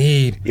don't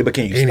need. Yeah, but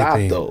can you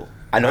anything. stop though?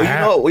 I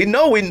know we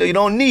know you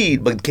don't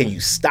need, but can you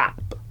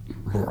stop?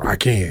 I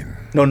can.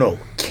 No.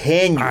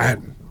 Can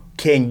you?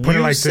 Can put it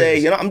you like say,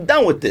 this. you know, I'm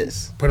done with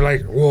this? Put it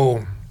like,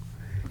 well,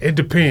 it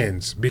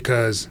depends,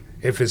 because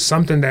if it's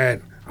something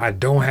that I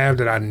don't have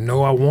that I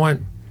know I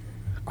want,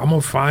 I'm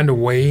gonna find a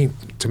way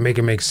to make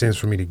it make sense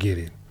for me to get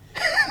it.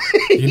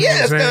 You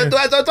know That's what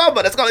I'm talking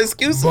about. That's called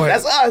excuses.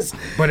 That's us.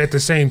 But at the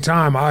same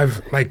time,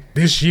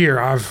 this year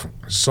I've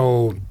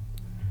sold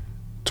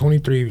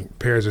 23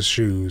 pairs of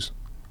shoes,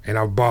 and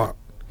I've bought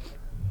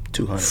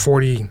 200.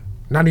 40,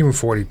 not even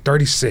 40,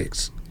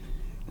 36,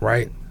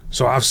 right?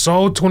 So I've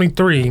sold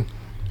 23,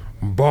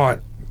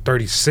 bought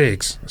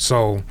 36.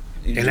 So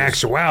in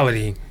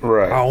actuality,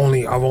 right.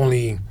 I've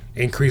only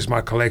increased my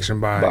collection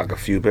by like a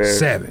few pairs.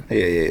 7.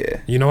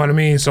 Yeah. You know what I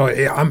mean? So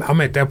I'm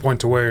at that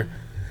point to where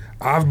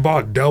I've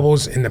bought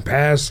doubles in the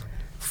past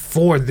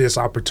for this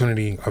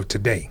opportunity of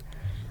today.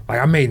 Like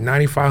I made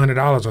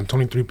 $9,500 on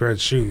 23 pairs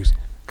of shoes.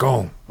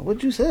 Gone.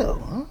 What'd you sell?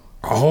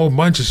 Huh? A whole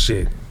bunch of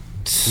shit.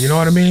 You know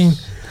what I mean?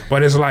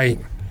 But it's like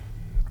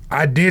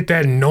I did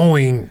that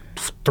knowing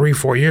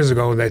 3-4 years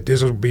ago that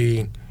this would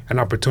be an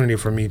opportunity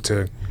for me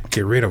to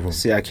get rid of them.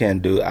 See, I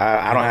can't do.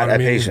 I don't have that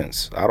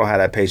patience. I don't have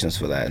that patience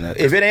for that. No.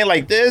 If it ain't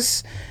like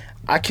this,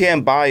 I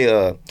can't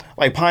buy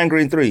like pine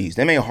green threes.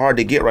 Them ain't hard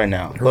to get right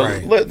now.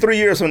 But Right. 3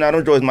 years from now,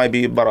 them joints might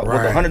be about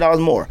 $100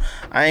 more.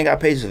 I ain't got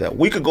patience for that.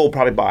 We could go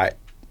probably buy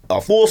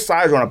a full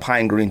size run of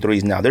pine green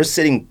threes now. They're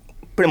sitting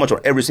pretty much on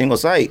every single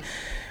site.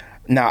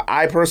 Now,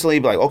 I personally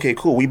be like, okay,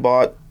 cool. We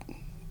bought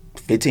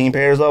 15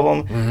 pairs of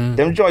them. Mm-hmm.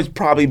 Them joints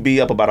probably be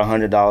up about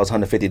 $100,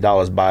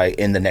 $150 by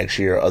in the next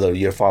year or the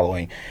year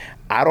following.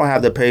 I don't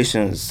have the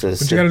patience to.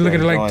 But you got to look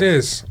at it like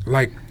this: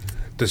 like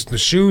the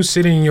shoes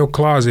sitting in your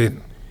closet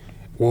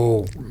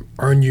will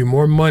earn you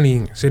more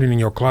money sitting in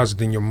your closet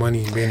than your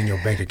money being in your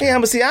bank account. Yeah,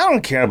 but see, I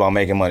don't care about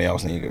making money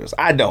off sneakers.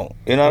 I don't.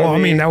 You know what I mean?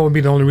 I mean, that would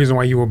be the only reason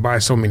why you would buy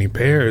so many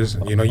pairs.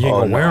 You know, you ain't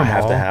gonna wear them all. I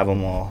have to have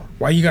them all.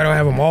 Why you gotta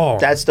have them all?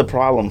 That's the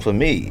problem for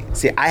me.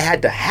 See, I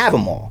had to have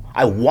them all.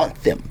 I want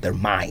them. They're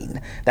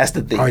mine. That's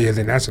the thing. Oh yeah,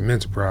 then that's a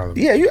mental problem.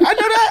 Yeah, I know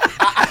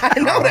that. I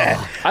know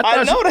that.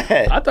 I know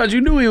that. I thought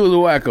you knew he was a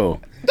wacko.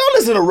 Don't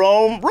listen to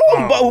Rome.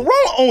 Rome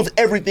owns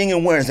everything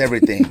and wears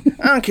everything.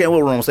 I don't care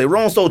what Rome say.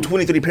 Rome sold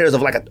 23 pairs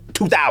of like a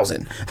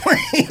 2,000. I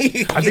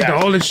think the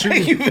oldest shoe.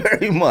 Thank you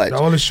very much. The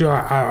oldest shoe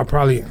I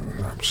probably,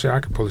 shit, I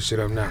could pull this shit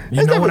up now.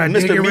 You know what I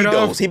did Mr. get rid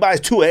of? He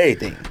buys 2 of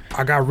everything.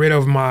 I got rid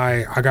of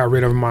my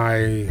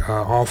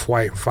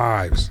off-white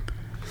 5s.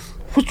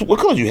 What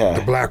color you have?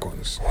 The black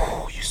ones.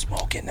 Oh, you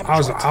smoking them?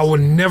 I would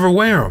never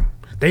wear them.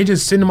 They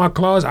just sit in my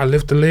closet. I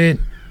lift the lid.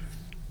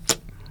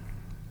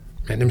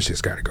 Man, them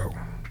shits gotta go.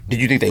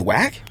 Did you think they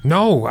whack?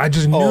 No, I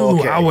just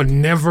knew I would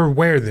never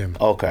wear them.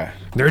 Okay.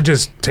 They're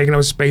just taking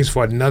up space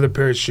for another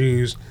pair of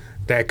shoes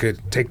that could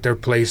take their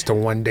place to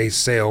one day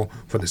sell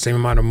for the same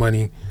amount of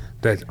money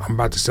that I'm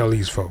about to sell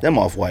these for. Them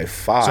off-white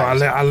 5. So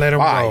I let them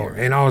go,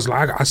 and I was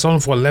like, I sold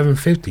them for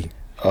 $11.50.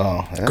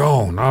 Oh, yeah.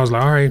 Gone. I was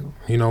like, all right,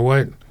 you know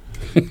what?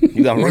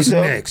 You got What's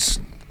retail?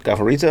 next? Got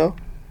for retail?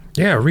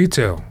 Yeah,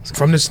 retail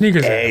from the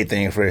sneakers.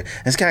 Everything for it.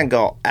 It's kind of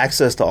got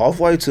access to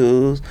off-white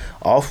 2s,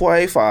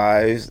 off-white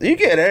 5s. You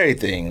get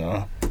everything.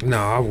 No,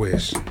 I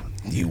wish.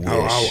 You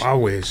wish. I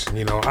wish.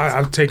 You know,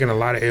 I've taken a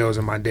lot of L's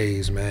in my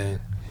days,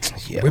 man.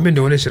 Yeah. We've been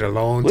doing this shit a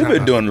long time. We've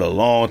been doing it a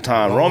long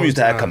time. Rome used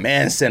to have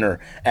command center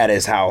at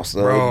his house.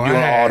 Bro,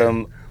 doing all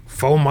them.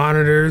 4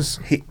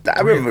 monitors.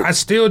 I remember. I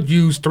still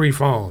use 3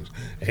 phones,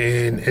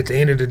 and at the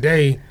end of the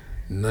day,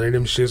 none of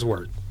them shits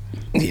work.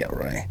 Yeah,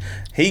 right.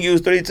 He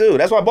used 3 too.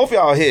 That's why both of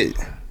y'all hit.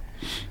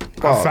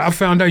 I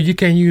found out you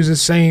can't use the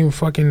same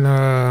fucking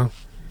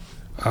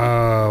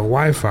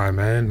Wi-Fi,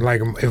 man.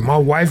 Like, if my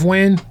wife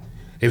win,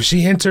 if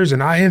she enters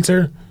and I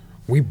enter,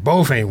 we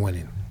both ain't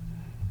winning.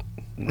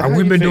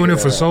 We've been doing it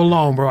for so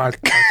long, bro. I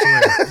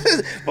swear.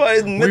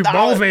 But we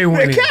both ain't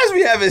winning. Cats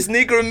be having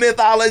sneaker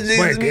mythologies.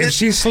 But if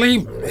she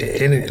sleep,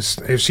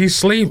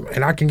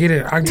 and I can get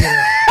it, I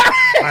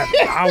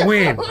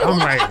win. I'm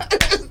like,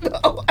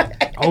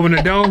 open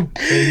the door.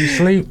 Can you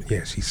sleep?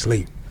 Yeah, she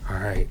sleep. All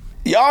right.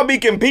 Y'all be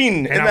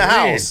competing in the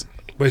house.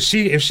 But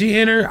if she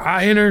enter,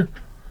 I enter.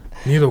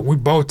 We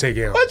both take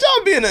it. But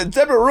y'all be in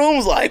separate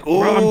rooms like,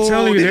 ooh. Bro, I'm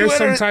telling you, there's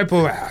some type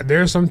of. I mean,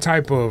 there's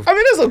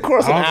of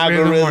course some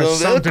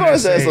algorithms. Of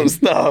course, there's some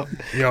stuff.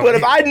 But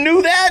if I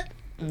knew that,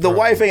 the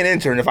wife ain't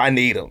entering if I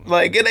need them.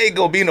 Like, it ain't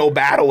gonna be no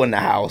battle in the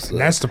house.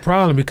 That's the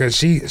problem, because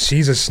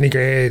she's a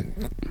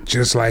sneakerhead,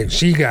 just like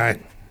she got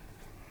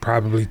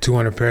probably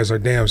 200 pairs her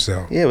damn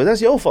self. Yeah, but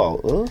that's your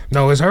fault.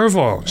 No, it's her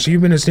fault. She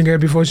been a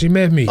sneakerhead before she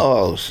met me.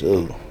 Oh,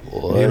 shoot.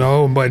 Boy. You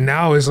know, but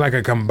now it's like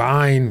a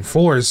combined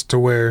force to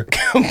where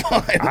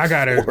I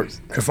gotta.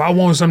 If I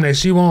want something that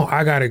she want,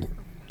 I gotta.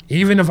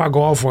 Even if I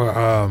go off for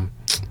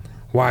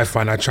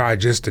Wi-Fi and I try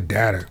just the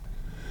data,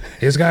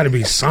 it's got to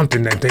be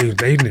something that they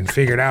didn't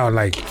figured out.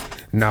 Like,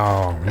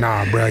 nah,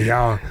 bro,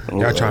 y'all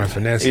trying to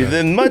finesse her.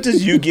 As much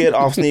as you get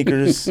off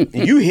sneakers,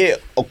 you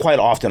hit quite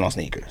often on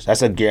sneakers.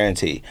 That's a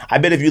guarantee. I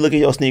bet if you look at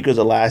your sneakers,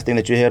 the last thing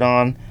that you hit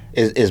on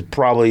is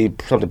probably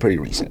something pretty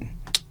recent.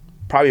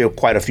 probably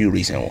quite a few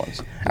recent ones.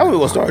 That's what we're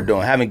gonna start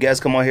doing. Having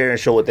guests come on here and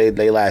show what they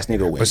last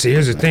sneaker win. But see,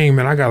 here's the thing,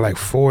 man. I got like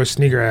 4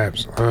 sneaker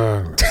apps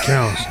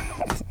accounts.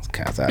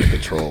 Counts out of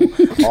control.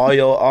 all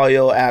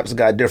your apps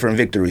got different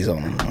victories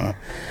on them. Huh?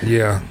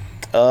 Yeah.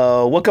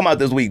 What come out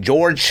this week,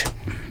 George?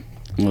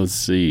 Let's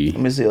see. Let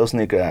me see your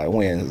sneaker app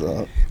wins.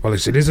 Well,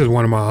 see, this is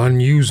one of my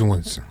unused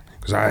ones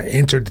because I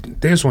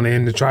entered this one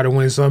in to try to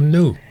win something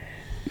new.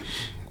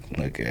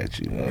 Look at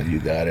you. You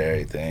got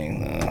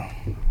everything.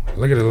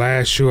 Look at the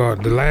last shoe.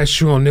 The last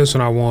shoe on this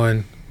one I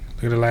won.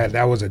 Look at the last.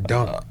 That was a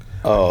dunk.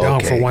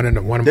 Dunk for one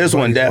of my This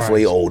one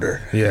definitely wives.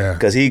 older. Yeah.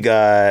 Because he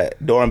got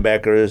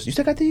Dornbeckers. You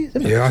still got these?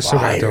 Yeah, I still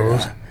got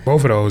those.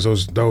 Both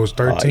of those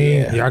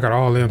 13. Yeah, I got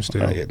all them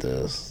still. Look at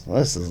this.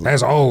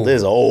 That's old. This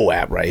is an old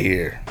app right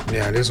here.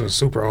 Yeah, this one's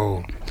super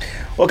old.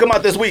 What come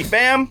out this week,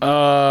 fam?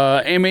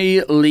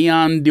 Amy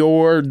Leon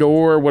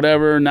Door,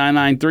 whatever,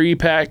 993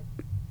 pack.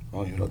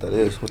 Oh, you know what that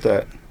is? What's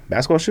that?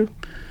 Basketball shoe?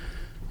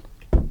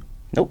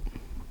 Nope.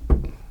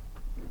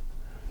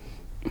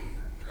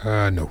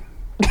 No.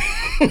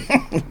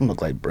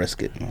 Look like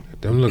brisket.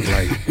 Them look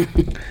like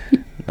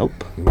Nope.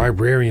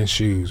 librarian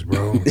shoes,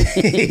 bro.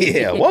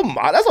 Yeah,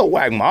 that's a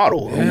whack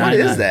model. What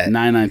is that?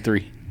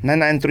 993.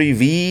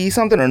 993V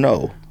something or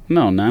no?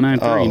 No,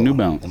 993 New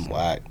Balance. Them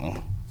whack.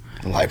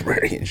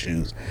 Librarian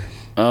shoes.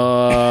 You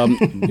know,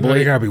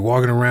 they gotta be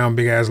walking around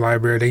big ass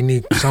library. They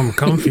need something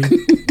comfy.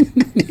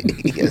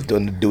 He's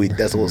doing the Dewey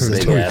Decimal Sign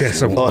Dewey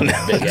Decimal. on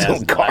Big ass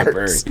them cards.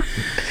 library.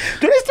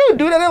 Do they still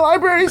do that in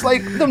libraries?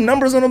 Like the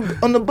numbers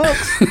on the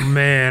books?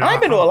 Man, I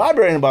ain't been to a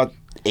library in about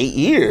 8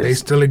 years. they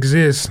still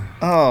exist.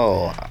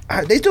 Oh,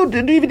 they still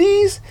do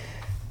DVDs?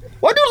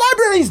 What do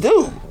libraries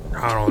do?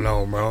 I don't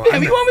know, bro.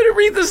 If you want me to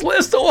read this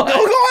list or what? No,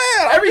 go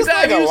ahead. Every I'm just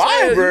time like you a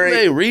say, library.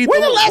 hey, read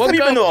When the the- last what time you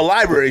been come- to a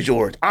library,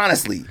 George?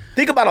 Honestly,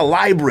 think about a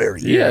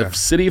library. Yeah,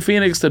 City of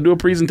Phoenix to do a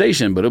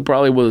presentation, but it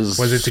probably was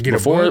it to get a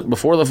book?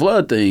 before the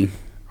flood thing.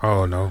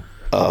 Oh no.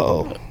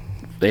 Oh,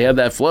 They had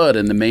that flood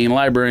in the main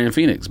library in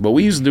Phoenix. But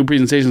we used to do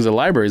presentations at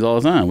libraries all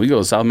the time. We go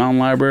to South Mountain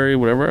Library,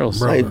 whatever else.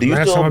 Bro, Hey, do you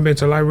last still- time I've been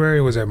to a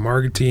library was at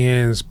Margaret T.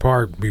 Ann's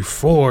Park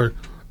before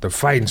the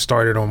fighting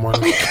started on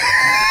Martin.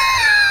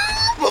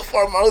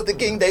 before Martin Luther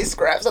King Day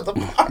scraps at the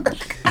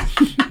park.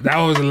 That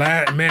was the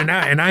last, man.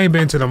 I ain't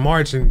been to the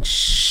march in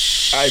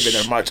I ain't been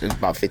there much in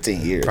about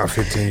 15 years. about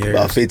 15 years.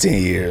 About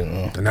 15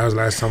 years. And that was the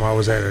last time I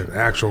was at an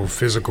actual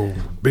physical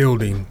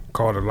building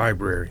called a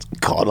library.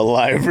 Called a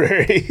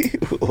library.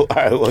 All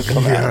right, what come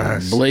out?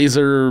 Yes.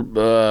 Blazer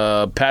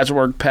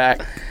patchwork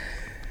pack.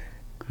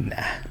 Nah,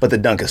 but the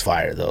dunk is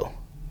fire though.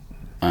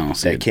 I don't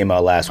see That it. came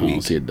out last I week.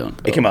 don't see it dunk.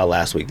 It came out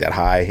last week. That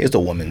high. It's the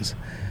women's.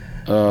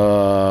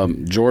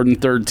 Jordan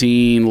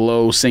 13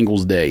 low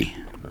singles day.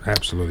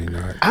 Absolutely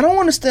not. I don't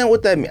understand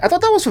what that means. I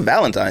thought that was for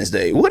Valentine's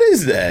Day. What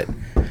is that?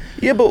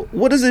 Yeah, but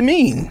what does it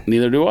mean?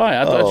 Neither do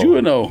I. I thought Oh, you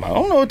would know. I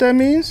don't know what that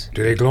means.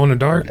 Do they glow in the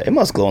dark? It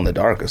must glow in the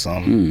dark or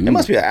something. It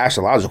must be an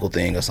astrological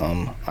thing or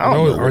something. I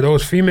don't know. Are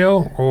those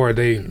female or are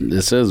they?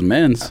 It says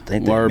men's.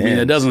 think they're Or, I mean, it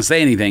men's. doesn't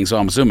say anything, so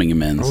I'm assuming it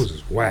men's. Those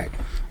is whack.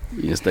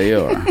 Yes, they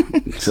are.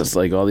 Just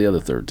like all the other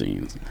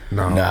 13s.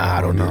 No, Nah,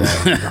 I don't do no.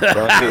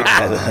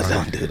 that.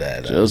 Don't do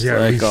that. Just Yeah,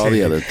 like he all the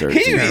said- other He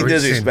 13s. be Yeah, we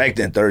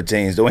disrespecting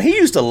 13s, though. He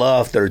used to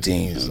love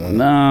 13s.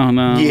 No.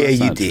 Yeah, that's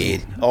you not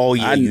did. true. Oh,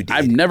 yeah, you did.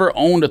 I've never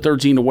owned a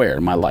 13 to wear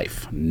in my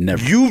life.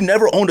 Never. You've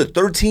never owned a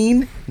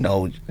 13?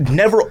 No,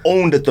 never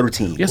owned a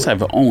 13. Yes,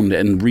 I've owned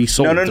and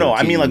resold. No.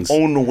 I mean, like, 13s.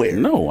 own to wear.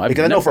 No, I've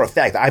because I know never- for a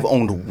fact I've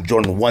owned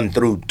Jordan 1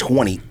 through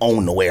 20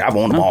 own to wear. I've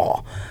owned them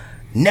all.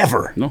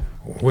 Never. No.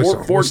 What's-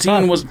 Four-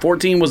 what's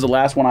 14 was the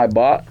last one I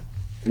bought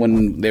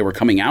when they were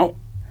coming out.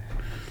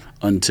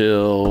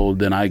 Until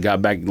then, I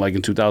got back like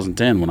in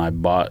 2010 when I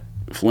bought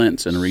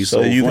Flints and So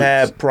resold. you've Flints.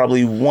 had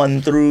probably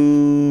 1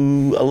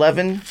 through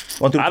 11?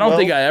 1 through 12? I don't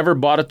think I ever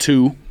bought a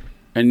 2,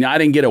 and I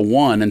didn't get a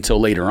 1 until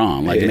later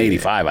on. Like in Yeah.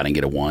 '85, I didn't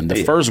get a 1.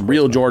 The first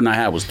real Jordan I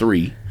had was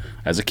 3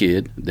 as a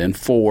kid, then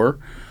 4.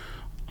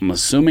 I'm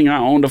assuming I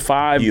owned a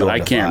 5, You but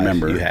owned I a can't 5.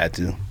 remember. You had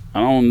to. I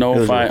don't know It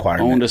was if a I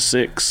requirement. owned a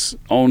 6.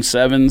 Owned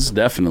 7s,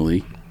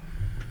 definitely.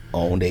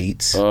 Owned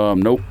 8s.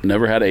 Nope,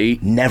 never had an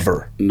 8.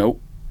 Never.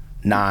 Nope.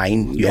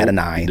 9. You had a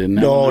 9. Didn't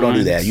have No, a don't do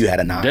 9. that. You had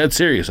a 9. Dead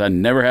serious. I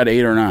never had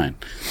 8 or 9.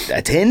 A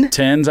 10?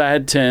 10s, I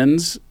had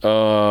 10s.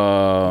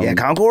 Yeah,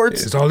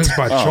 Concords? Is all this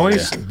by Oh,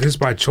 choice? This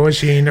by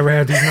choice? You ain't never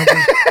had these numbers?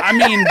 I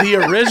mean, the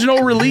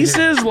original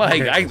releases,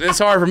 like, it's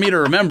hard for me to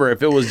remember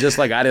if it was just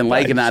like I didn't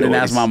like it and I didn't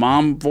ask my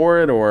mom for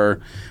it, or.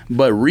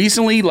 But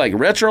recently, like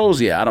retros,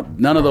 yeah,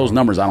 none of those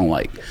numbers I don't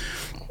like.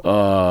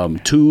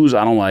 2s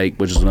I don't like,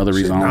 which is another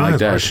reason I don't like Nines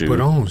that hard to shoe.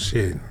 put on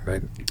shit.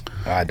 Like,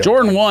 I don't.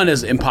 Jordan 1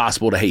 is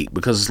impossible to hate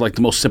because it's like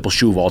the most simple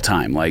shoe of all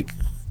time. Like,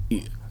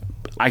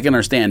 I can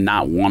understand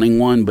not wanting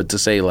one, but to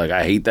say like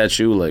I hate that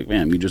shoe, like,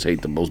 man, you just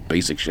hate the most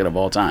basic shit of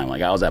all time.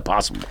 Like, how is that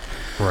possible?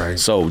 right.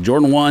 So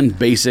Jordan 1,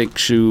 basic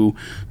shoe.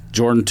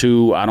 Jordan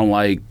 2, I don't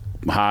like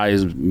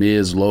highs,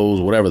 mids,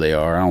 lows, whatever they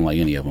are. I don't like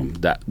any of them.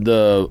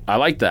 I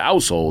like the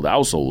outsole. The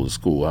outsole is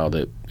cool how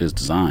that is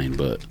designed,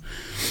 but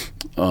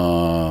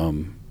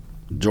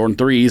Jordan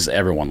 3s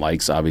everyone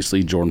likes.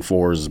 Obviously, Jordan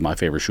 4s is my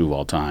favorite shoe of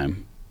all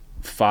time.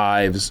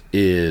 5s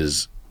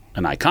is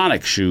an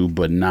iconic shoe,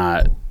 but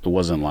it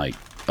wasn't like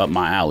up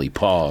my alley.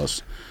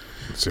 Pause.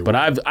 But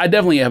I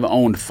definitely have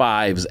owned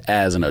 5s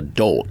as an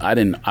adult. I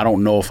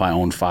don't know if I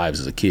owned 5s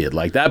as a kid.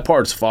 Like, that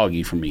part's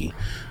foggy for me.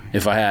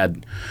 If I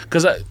had,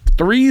 because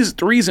threes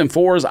and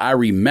 4s I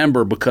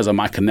remember because of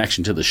my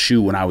connection to the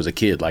shoe when I was a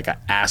kid, like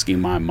asking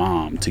my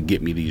mom to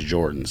get me these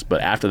Jordans.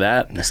 But after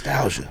that,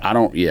 nostalgia. I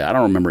don't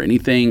remember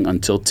anything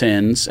until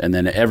 10s, and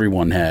then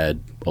everyone had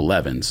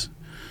 11s.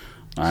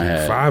 I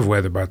had 5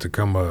 weather about to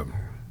come up.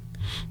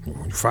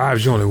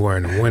 5s you only wear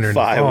in the winter and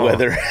 5 the fall.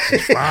 weather.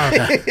 5,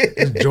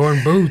 it's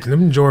Jordan boots.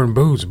 Them Jordan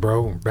boots,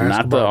 bro.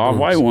 Not the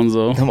off-white ones,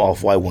 though. Them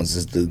off-white ones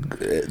is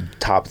the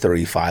top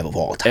 35 of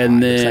all time.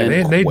 And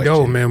then they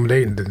dope, man.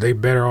 They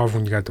better off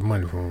when you got the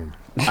money for them.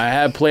 I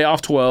had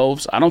playoff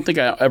 12s. I don't think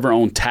I ever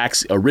owned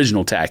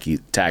original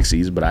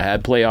taxis, but I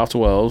had playoff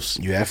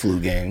 12s. You had flu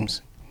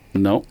games.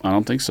 No, I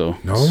don't think so.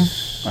 No?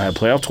 I had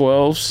playoff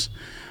 12s.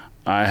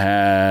 I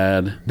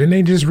had... Didn't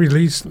they just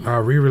re-release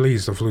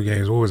the flu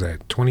games? What was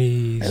that,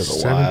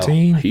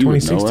 2017, He would know.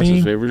 That's his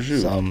 2016? favorite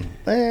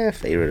shoe.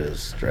 Favorite is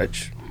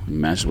stretch.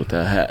 Matches with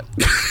that hat.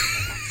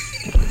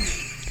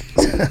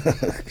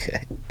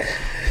 Okay.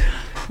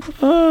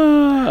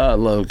 I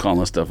love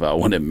calling stuff out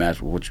when it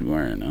matches with what you're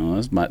wearing.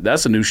 Oh,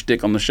 that's a new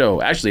shtick on the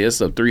show. Actually, it's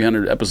a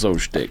 300 episode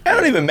shtick. I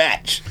don't even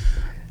match.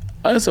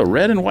 It's a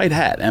red and white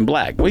hat and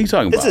black. What are you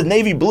talking about? This is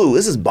navy blue.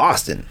 This is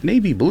Boston.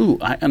 Navy blue.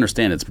 I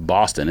understand it's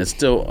Boston. It's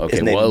still okay.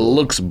 It's Well, it blue.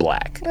 looks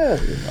black. Yeah,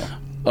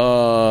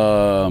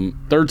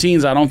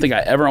 13s. I don't think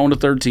I ever owned a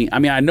 13. I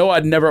mean, I know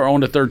I'd never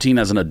owned a 13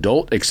 as an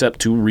adult except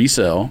to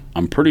resell.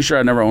 I'm pretty sure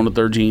I never owned a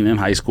 13 in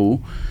high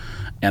school,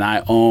 and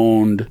I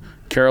owned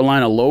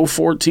Carolina low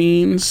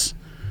 14s,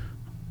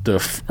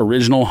 the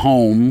original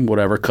home,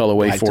 whatever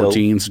colorway Black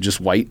 14s,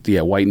 just white,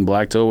 white and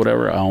black toe,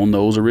 whatever. I owned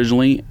those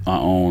originally. I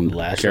owned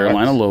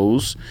Carolina shots.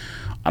 lows.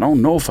 I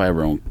don't know if I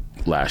ever owned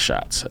last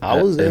shots I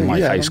was in there, like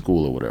yeah. high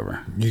school or whatever.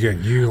 I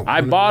You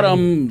bought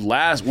them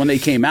when they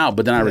came out,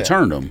 but then I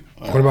returned them.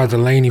 What about the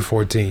Laney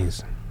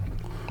 14s?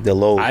 The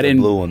low, the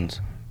blue ones.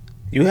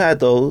 You had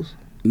those.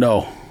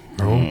 No.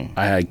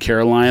 I had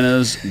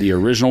Carolinas, the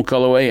original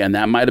colorway, and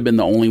that might have been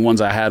the only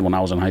ones I had when I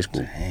was in high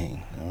school. Dang.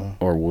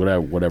 Or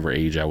whatever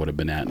age I would have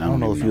been at. I don't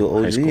know if you're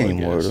high OG school, I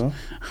anymore, guess. though.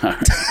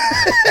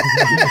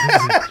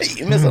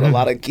 You're missing a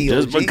lot of key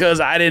Just OG. because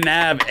I didn't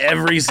have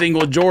every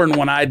single Jordan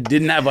when I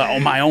didn't have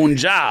my own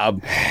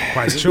job.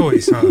 By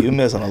choice, huh? You're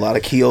missing a lot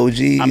of key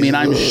OGs. I mean,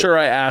 I'm sure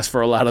I asked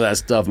for a lot of that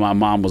stuff. My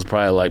mom was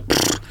probably like,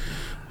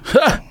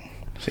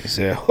 She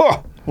said,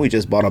 we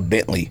just bought a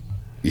Bentley.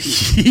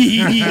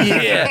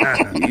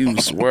 yeah. You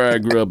swear I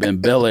grew up in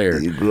Bel Air.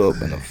 You grew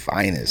up in the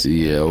finest.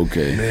 Yeah,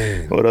 okay.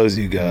 Man. What else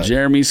you got?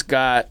 Jeremy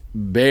Scott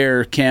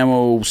Bear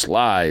Camo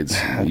Slides.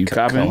 You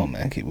copying? Come on,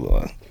 man. Keep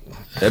going.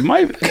 It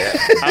might.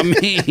 I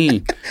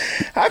mean,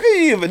 How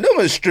can you even? Them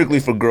is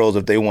strictly for girls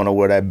if they want to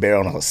wear that bear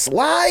on a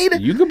slide.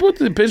 you can put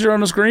the picture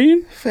on the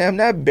screen. Fam,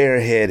 that bear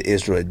head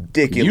is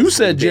ridiculous. You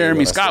said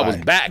Jeremy Scott was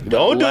back.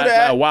 Don't do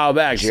that. A while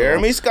back. so-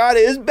 Jeremy Scott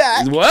is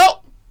back. Well,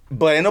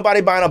 But ain't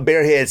nobody buying a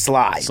bare head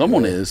slide.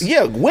 someone is.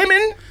 Yeah,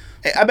 women.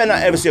 I bet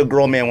not ever see a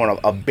grown man wearing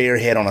a bare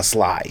head on a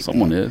slide.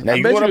 Someone is. Now, I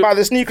you bet want to buy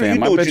the sneaker, Fam,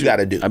 you I do what bet you got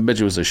to do. I bet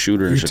you was a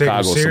shooter in You take him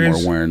Chicago somewhere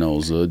serious? wearing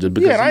those. Just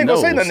because Yeah, and I ain't he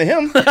gonna say knows.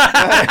 nothing to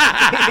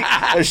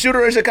him. A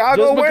shooter in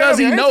Chicago. Just because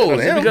he wearing them, I ain't knows.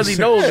 saying Just because he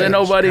knows, Yeah, ain't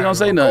nobody gonna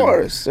say Of nothing.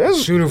 course.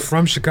 That's- Shooter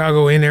from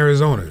Chicago in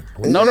Arizona.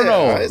 No,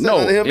 it's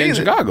not him in either.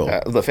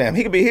 Chicago. The fam,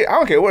 he could be here. I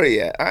don't care where he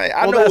at.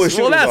 I know where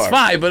shooters that's are.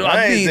 fine, but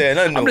I ain't saying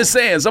nothing. I'm just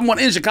saying, someone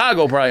in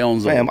Chicago probably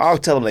owns them. Fam, I'll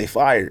tell them they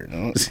fired.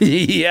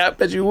 Yeah, I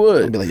bet you I'll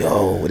would. be like,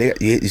 yo,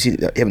 you see, you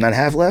have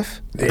 9.5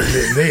 left?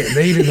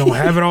 They either don't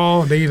have it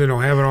all. They either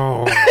don't have it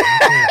all. Or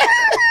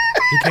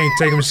you can't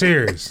take them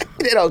serious.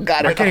 They don't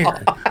got I it.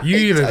 can't. all. You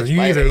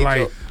either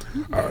like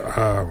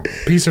a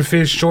piece of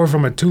fish short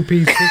from a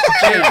 2-piece fish.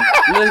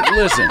 Hey,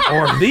 listen,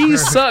 Or-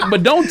 these suck,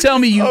 but don't tell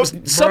me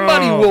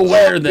somebody bro. will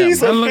wear them.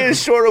 Piece of fish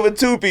short of a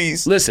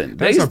 2-piece. Listen,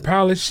 That's a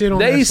pile of shit on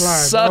they that slide,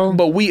 suck, bro.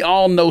 but we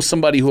all know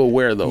somebody who will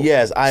wear those.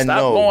 Yes, I Stop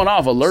know. going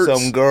off alerts.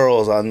 Some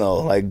girls I know.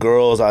 Like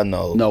girls I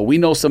know. No, we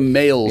know some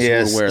males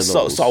Yes, who will wear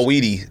those.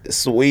 Sweetie.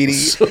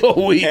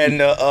 Sweetie. And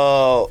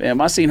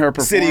Damn, I seen her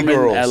City performing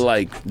girls. at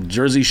like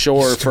Jersey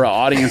Shore for an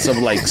audience of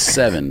like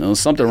 7. There was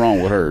something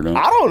wrong with her. No?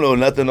 I don't know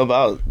nothing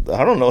about.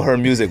 I don't know her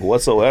music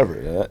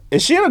whatsoever.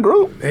 Is she in a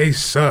group? They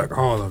suck,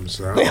 all of them.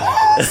 So.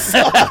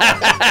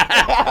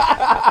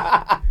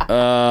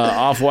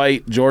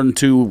 Off-white Jordan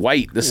 2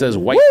 white. This says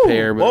white Woo!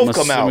 pair, but Both I'm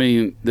come out.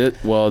 assuming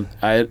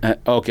that.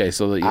 Okay,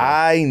 so yeah.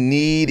 I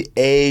need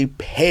a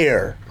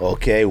pair.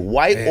 Okay,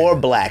 white or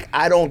black.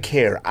 I don't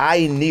care.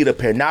 I need a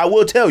pair. Now I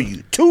will tell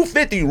you,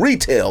 $250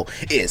 retail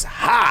is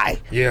high.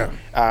 Yeah.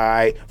 All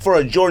right, for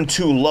a Jordan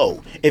 2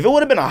 low. If it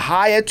would have been a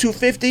high at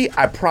 $250,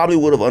 I probably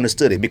would have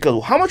understood it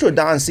because how much were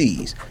Don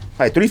C's?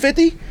 Like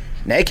 $350?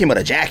 Now it came with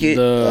a jacket,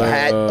 a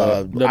hat,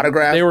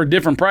 autograph. They were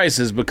different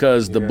prices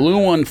because the blue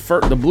one,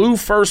 the blue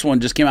first one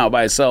just came out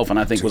by itself, and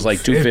I think was like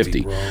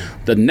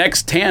 $250. The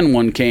next tan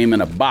one came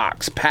in a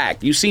box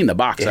packed. You seen the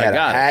box? I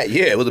got it.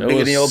 Yeah, it was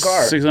bigger than your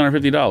car.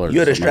 $650. You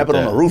had to strap it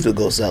on the roof to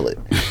go sell it.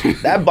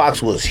 That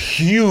box was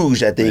huge.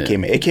 That thing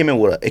came in. It came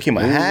with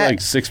a hat, like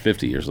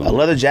 $650 or something. a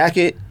leather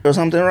jacket or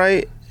something,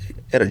 right?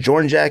 It had a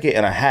Jordan jacket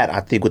and a hat, I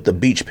think, with the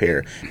beach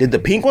pair. Did the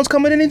pink ones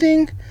come in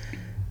anything?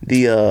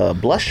 The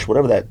blush,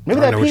 whatever that.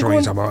 Remember that pink one?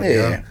 You're talking about.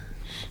 Yeah.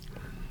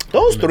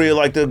 Those three are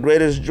like the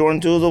greatest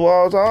Jordan 2s of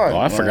all time. Oh,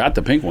 I forgot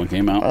the pink one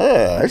came out.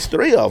 There's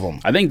three of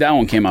them. I think that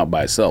one came out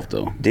by itself,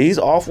 though. These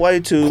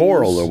off-white 2s.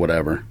 Coral or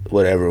whatever.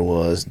 Whatever it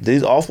was.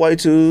 These off-white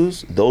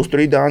 2s, those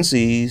three Don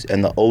C's,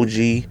 and the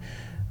OG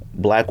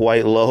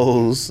black-white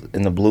lows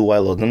and the blue-white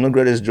lows. Them are the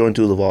greatest Jordan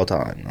 2s of all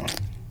time.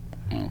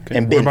 Okay.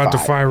 And What Ben about the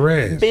 5. Fire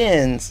Reds?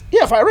 Ben's.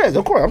 Yeah, Fire Reds,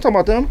 of course. I'm talking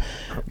about them.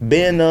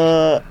 Ben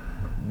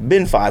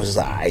 5s was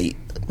alright.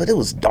 But it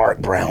was dark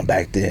brown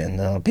back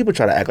then. People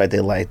try to act like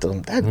they liked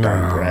them. That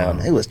dark brown,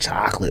 it was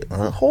chocolate.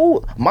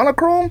 Whole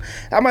monochrome.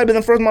 That might have been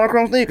the first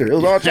monochrome sneaker. It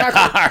was all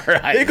chocolate.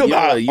 Right. Think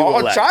about it. All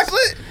relax.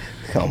 chocolate.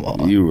 Come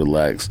on. You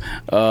relax.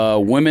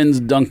 Women's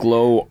Dunk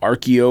Low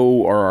Archeo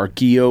or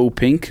Archeo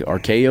Pink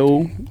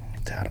Archeo.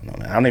 I don't know,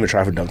 man. I don't even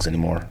try for dunks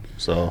anymore.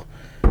 So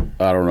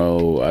I don't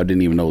know. I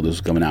didn't even know this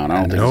was coming out.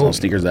 I don't think it's on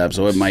Sneakers app,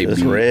 so it might it's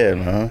be red,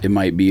 huh? It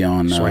might be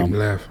on. Swipe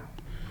left.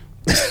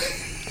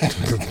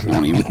 I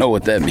don't even know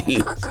what that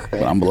means,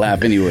 but I'm gonna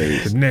laugh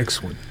anyways. The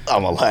next one.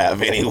 I'm gonna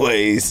laugh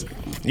anyways.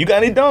 You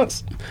got any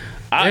dunks?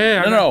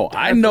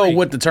 I know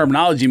what the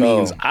terminology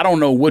means. I don't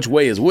know which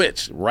way is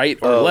which, right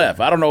or left.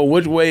 I don't know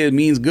which way it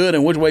means good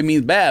and which way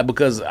means bad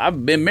because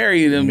I've been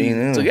married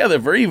and together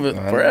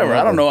forever.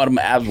 I don't know how the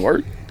apps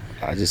work.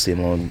 I just see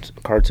them on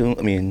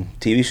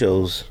TV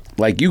shows.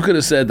 Like you could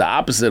have said the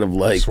opposite of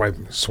like Swipe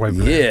left.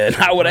 yeah, and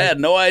I would have had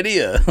no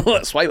idea.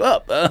 Swipe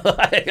up. All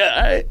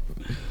right.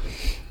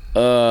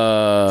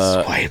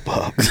 Swipe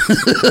up.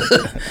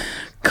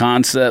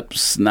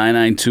 Concepts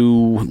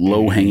 992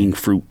 low hanging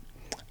fruit.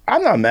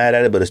 I'm not mad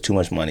at it, but it's too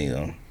much money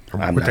though.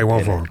 What they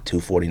want for?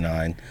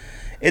 $249.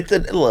 It's a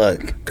look.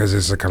 Because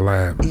it's a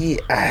collab.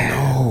 Yeah,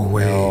 No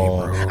way,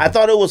 bro. I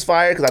thought it was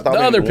fire because I thought The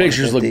maybe other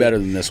pictures look 150. better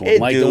than this one.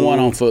 It Like do. the one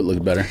on foot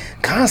looks better.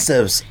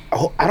 Concepts.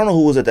 I don't know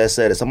who was it that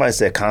said it. Somebody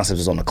said Concepts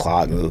is on the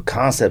clock.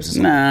 Concepts is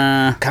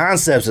Nah.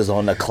 Concepts is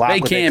on the clock. They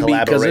with can't their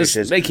be because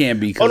collaborations. they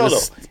can't be Oh no,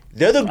 because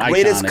they're the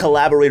greatest iconic.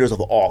 collaborators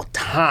of all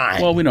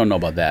time. Well, we don't know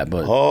about that,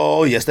 but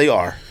Oh yes, they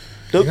are.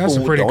 got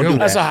some pretty Don't good do ones.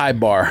 that's that. a high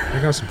bar.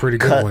 They got some pretty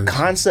good ones.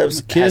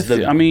 Concepts Kith, has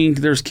the I mean,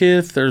 there's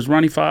Kith, there's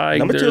Ronnie Fieg,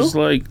 Number there's two.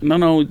 like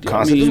no.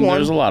 Concepts I mean, is one.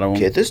 there's a lot of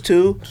them. Kith is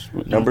 2.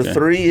 Number Okay.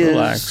 3 is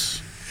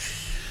Relax.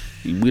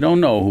 We don't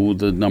know who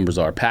the numbers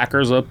are.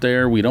 Packers up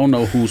there. We don't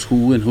know who's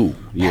who and who.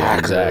 Yeah, Packer.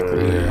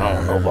 exactly. I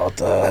don't know about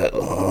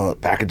that.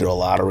 Packer did a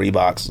lot of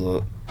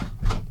Reeboks.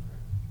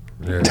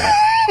 Yeah.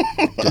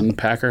 Didn't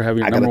Packer have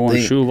your I gotta number one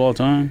think. shoe of all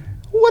time?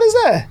 What is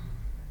that?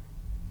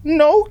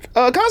 No,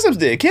 Concepts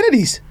did.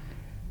 Kennedy's.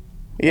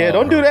 Yeah,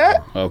 don't do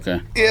that.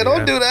 Okay. Yeah, don't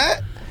Yeah. do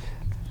that.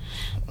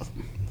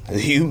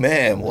 You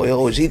man, boy,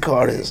 OG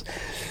Carter's.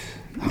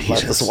 I'm about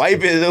to swipe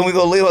it, then we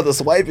gonna leave out to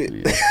swipe it.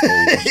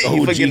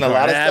 You forgetting a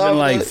lot of That happened stuff.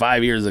 like look.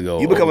 5 years ago.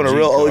 You becoming a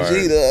real card. OG.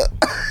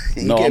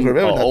 You No, can't I'm remember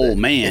an nothing. old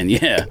man.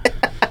 Yeah.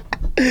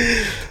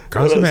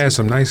 Concept has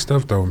some nice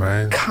stuff, though,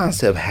 man.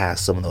 Concept has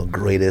some of the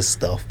greatest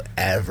stuff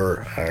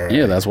ever.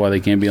 Yeah, that's why they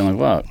can't be on the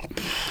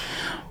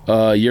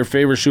clock. Your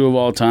favorite shoe of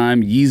all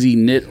time, Yeezy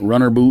Knit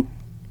Runner Boot,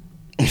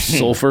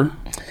 Sulfur.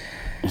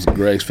 It's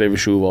Greg's favorite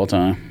shoe of all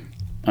time.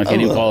 I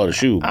can't even call it a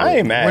shoe. but- I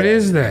ain't mad. What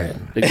is that?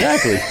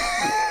 Exactly.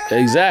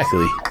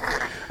 Exactly.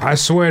 I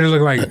swear they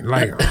look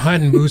like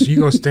hunting boots. You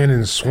go stand in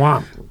the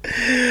swamp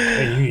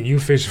and you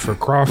fishing for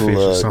crawfish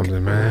or Look.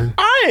 something, man.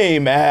 I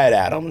ain't mad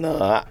at him.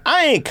 No,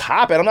 I ain't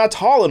copping. I'm not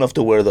tall enough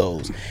to wear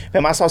those.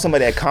 Man, I saw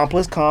somebody at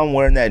Complex.com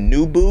wearing that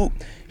new boot.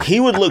 He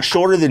would look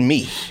shorter than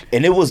me,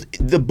 and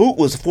the boot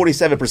was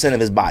 47% of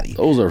his body.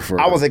 Those are for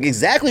I was like,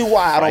 exactly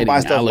why I don't buy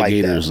fighting stuff like that.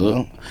 alligators. you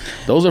know?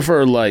 Those are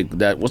for like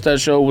that. What's that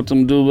show with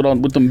them dude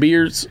with them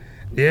beards?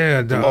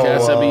 Yeah,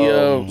 Cats that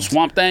be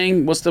Swamp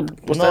Thing. What's that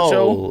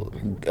show?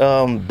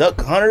 Duck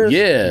Hunters.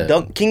 Yeah.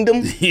 Duck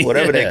Kingdom.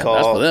 Whatever they Yeah, call.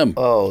 that's for them.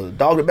 Oh,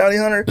 Dog the Bounty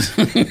Hunter.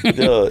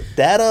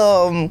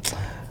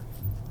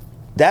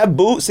 That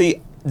boot.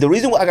 See, the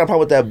reason why I got a problem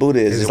with that boot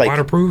is is it's it like.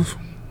 waterproof?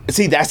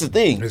 See, that's the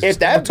thing. Is it If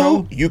that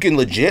steel-toe? boot, you can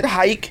legit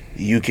hike,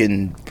 you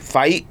can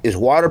fight, it's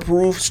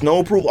waterproof,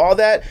 snowproof, all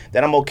that,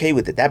 then I'm okay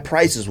with it. That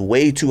price is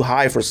way too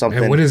high for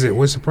something. And what is it?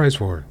 What's the price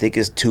for it? I think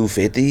it's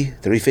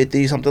 $250,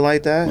 $350, something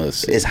like that. Let's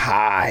see. It's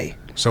high.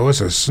 So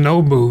it's a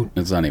snow boot.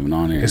 It's not even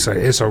on here.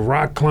 It's a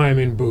rock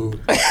climbing boot.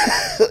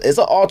 It's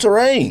an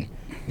all-terrain.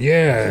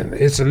 Yeah,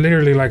 it's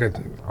literally like a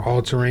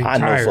all-terrain I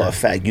know tire. for a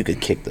fact you could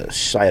kick the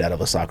shit out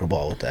of a soccer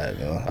ball with that.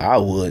 I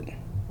would.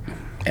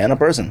 And a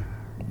person.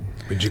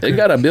 But you They could-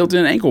 got a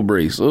built-in ankle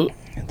brace. Look.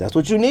 That's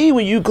what you need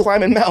when you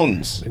climbing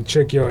mountains. And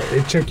check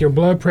your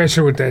blood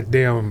pressure with that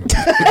damn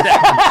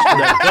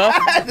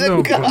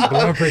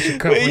blood pressure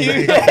cup.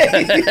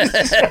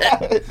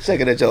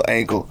 Checking at your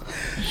ankle.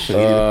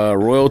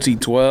 Royalty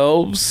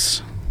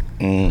 12s.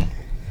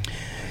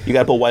 You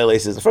gotta put white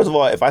laces. First of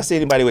all, if I see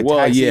anybody with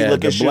taxi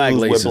looking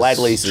shoes with black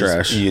laces,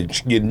 trash. you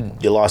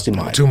lost your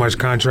mind. Too much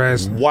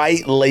contrast.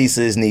 White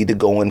laces need to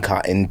go in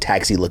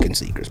taxi looking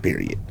sneakers.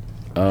 Period.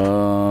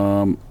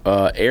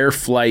 Air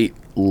Flight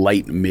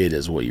Light Mid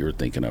is what you were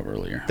thinking of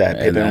earlier.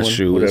 That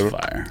shoe is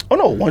fire. Oh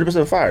no,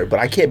 100% fire. But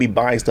I can't be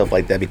buying stuff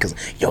like that because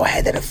I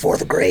had that in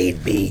 4th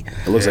grade. B.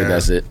 It looks like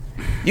that's it.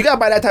 You gotta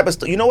buy that type of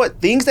stuff. You know what?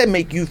 Things that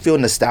make you feel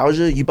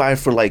nostalgia, you buy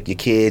for like your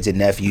kids, your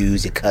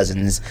nephews, your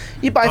cousins.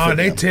 You buy for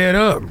they them. tear it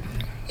up.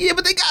 Yeah,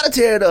 but they gotta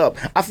tear it up.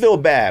 I feel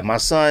bad. My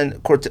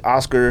son,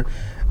 Oscar,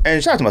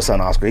 and shout out to my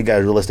son Oscar. He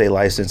got a real estate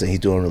license and he's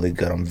doing really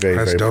good. I'm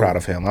very, very proud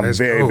of him. I'm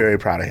very, very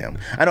proud of him.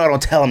 I know I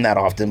don't tell him that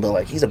often, but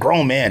like he's a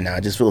grown man now.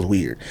 It just feels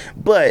weird.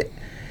 But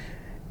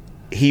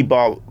he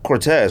bought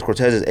Cortez.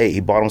 Cortez is 8.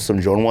 He bought him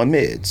some Jordan 1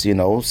 mids,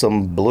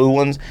 some blue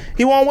ones.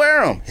 He won't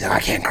wear them. He's like, I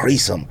can't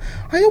crease them.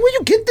 I'm like, where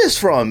you get this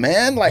from,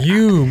 man? Like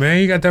you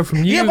got that from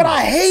you. Yeah, but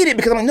I hate it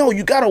because I'm like, no,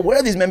 you gotta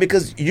wear these, man,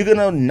 because you're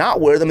gonna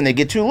not wear them and they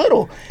get too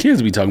little.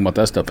 Kids be talking about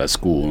that stuff at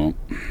school.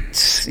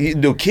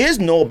 The kids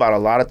know about a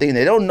lot of things.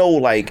 They don't know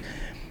like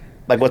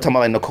we're talking about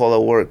like Nicole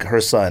at work,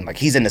 her son. Like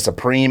he's in the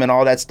Supreme and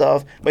all that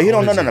stuff, but he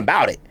don't know nothing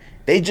about it.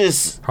 They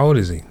just. How old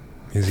is he?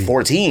 Is he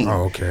 14?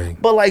 Oh, okay.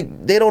 But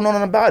like they don't know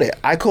nothing about it.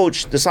 I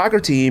coach the soccer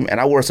team and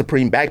I wear a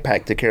Supreme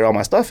backpack to carry all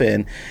my stuff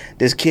in.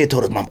 This kid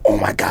told his mom, "Oh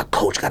my God,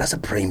 coach got a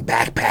Supreme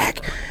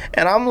backpack,"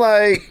 and I'm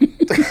like,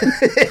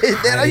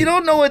 Dad, you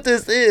don't know what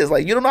this is.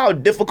 Like you don't know how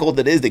difficult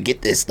it is to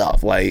get this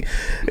stuff. Like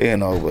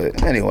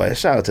But anyway,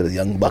 shout out to the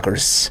young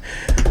buckers.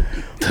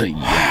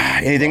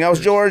 Anything else,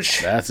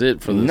 George? That's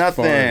it for the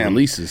nothing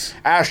releases.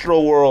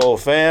 Astro World,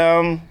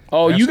 fam.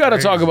 Oh, you got to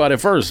talk about it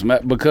first,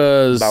 Matt,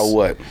 because about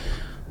what?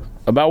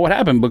 About what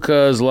happened,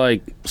 because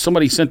like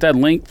somebody sent that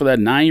link for that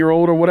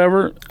 9-year-old or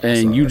whatever,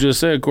 and you just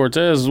said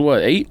Cortez is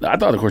what, 8? I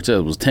thought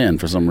Cortez was 10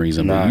 for some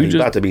reason. Nah, but he's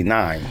about to be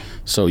 9.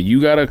 So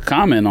you got to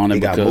comment on it.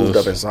 He because got moved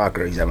up in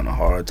soccer. He's having a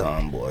hard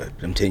time, boy.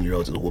 Them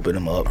 10-year-olds is whooping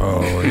him up.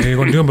 Oh, they ain't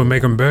gonna do him but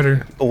make him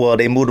better. Well,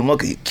 they moved him up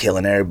because he's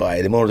killing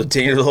everybody. They moved him to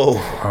 10 years old.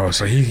 Oh,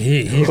 so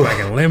he's like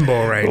in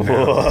limbo right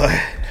now.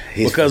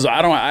 Because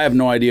I have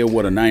no idea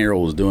what a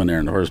 9-year-old was doing there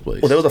in the first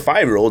place. Well, there was a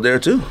 5-year-old there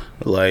too.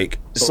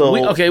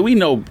 We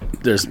know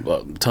there's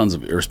tons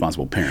of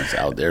irresponsible parents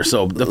out there.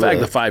 So the fact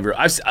the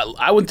 5-year-old,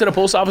 I went to the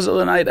post office the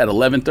other night at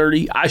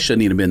 11:30. I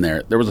shouldn't even have been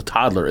there. There was a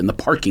toddler in the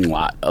parking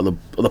lot of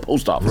the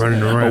post office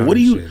running around. What are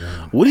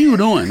you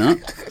doing, huh?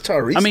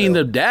 I mean,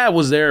 the dad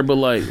was there, but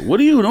like,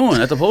 what are you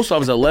doing at the post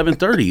office at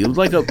 11:30? It was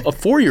like a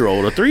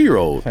 4-year-old, a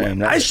 3-year-old.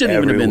 I shouldn't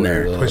even have been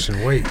there.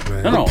 Pushing weight,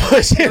 man. No.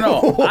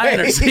 I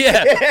understand.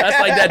 Yeah, that's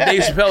like that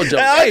Dave Chappelle joke.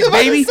 Hey,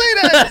 baby. Say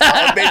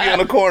that. Baby on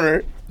the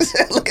corner.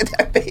 Look at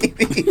that baby.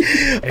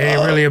 It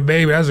ain't really a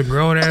baby. That's a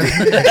grown ass.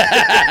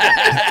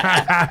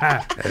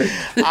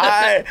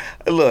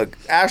 Look,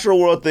 Astro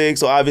World thing.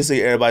 So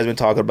obviously everybody's been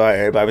talking about it.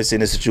 Everybody's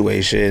seen the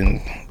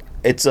situation.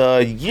 It's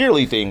a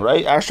yearly thing,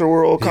 right? Astro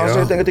World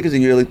concert thing. I think it's a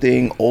yearly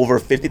thing. Over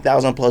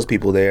 50,000 plus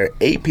people there.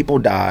 8 people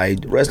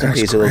died. Rest in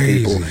peace to those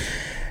people.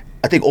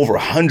 I think over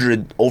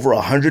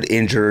 100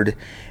 injured.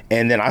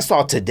 And then I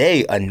saw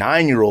today a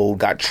 9-year-old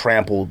got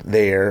trampled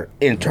there.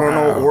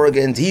 Internal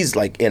organs. He's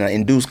like in an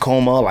induced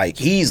coma. Like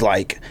he's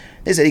like,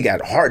 they said he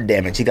got heart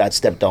damage. He got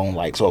stepped on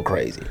like so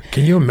crazy.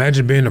 Can you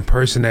imagine being a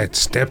person that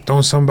stepped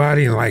on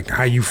somebody and like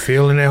how you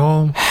feeling at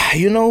home?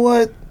 You know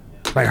what?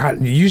 Like how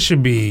you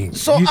should be.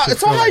 So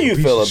how you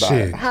feel about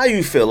it? How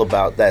you feel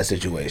about that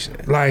situation?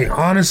 Like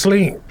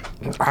honestly,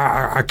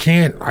 I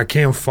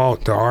can't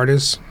fault the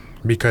artist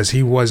because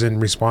he wasn't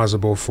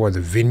responsible for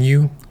the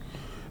venue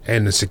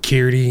and the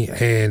security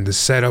and the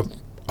setup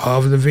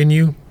of the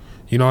venue.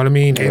 You know what I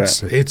mean?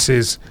 Right. It's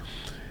his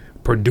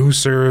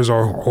producers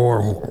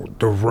or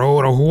the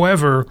road or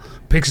whoever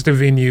picks the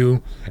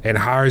venue and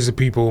hires the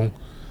people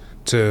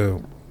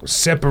to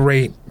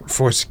separate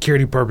for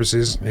security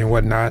purposes and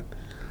whatnot.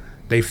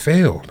 They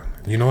failed.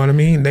 You know what I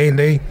mean?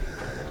 They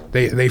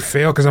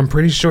failed because I'm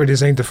pretty sure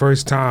this ain't the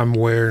first time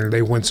where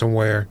they went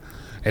somewhere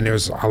and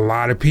there's a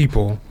lot of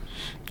people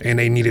and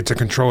they needed to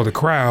control the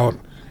crowd.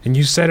 And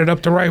you set it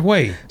up the right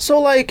way. So,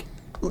 like,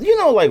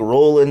 like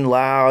Rolling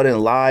Loud and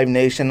Live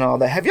Nation and all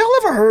that. Have y'all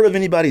ever heard of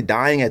anybody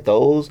dying at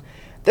those?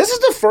 This is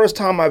the first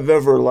time I've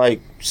ever, like,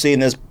 seen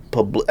this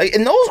public.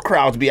 And those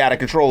crowds be out of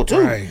control,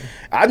 too. Right.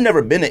 I've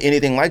never been to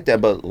anything like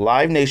that, but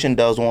Live Nation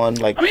does one.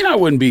 Like, I mean, I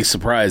wouldn't be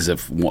surprised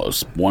if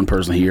one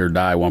person here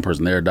died, one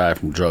person there died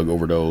from drug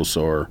overdose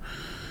or...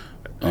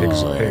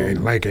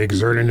 like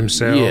exerting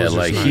themselves. Yeah,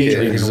 like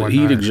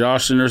heat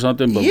exhaustion or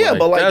something. But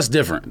but that's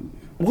different.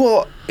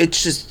 Well, it's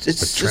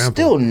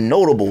still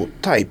notable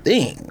type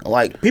thing.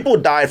 Like people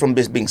die from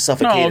just being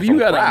suffocated. No, if you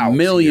got a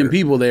million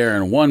people there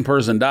and one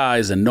person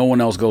dies and no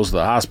one else goes to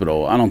the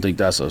hospital, I don't think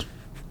that's a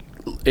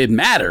it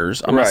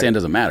matters. I'm not saying it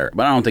doesn't matter,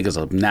 but I don't think it's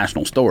a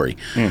national story.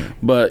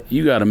 But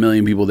you got 1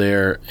 million people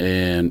there,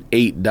 and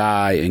 8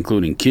 die,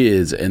 including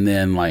kids. And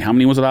then, like, how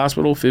many went to the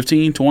hospital?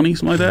 15, 20,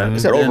 something like that? They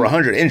said over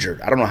 100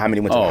 injured. I don't know how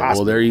many went to the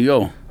hospital. Well, there you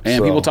go.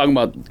 And people talking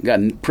about got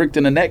pricked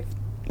in the neck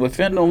with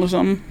fentanyl or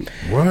something.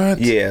 What?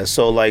 Yeah,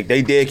 so, like,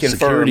 they did confirm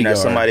Security that guard.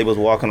 somebody was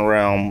walking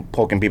around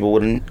poking people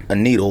with a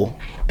needle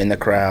in the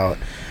crowd.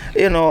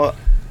 You know,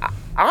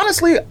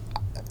 honestly,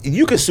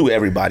 you could sue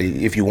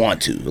everybody if you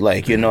want to.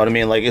 Like, you know what I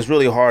mean? Like, it's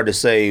really hard to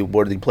say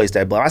where they place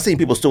that blame. I seen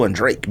people suing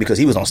Drake because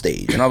he was on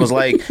stage. And I was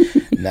like,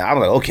 I'm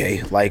like,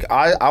 okay. Like,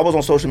 I was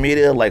on social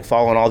media, like,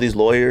 following all these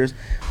lawyers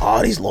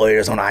on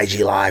IG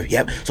Live.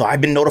 Yep. So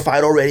I've been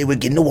notified already. We're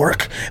getting to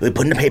work. We're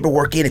putting the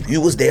paperwork in. If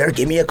you was there,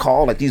 give me a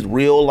call. Like, these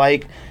real,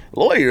 like,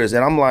 lawyers.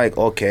 And I'm like,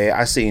 okay,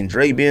 I seen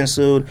Drake being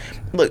sued.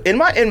 Look,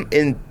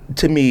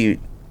 to me,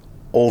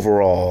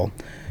 overall,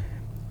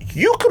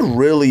 you could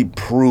really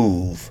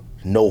prove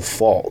no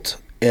fault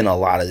in a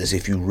lot of this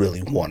if you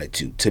really wanted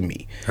to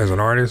me. As an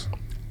artist?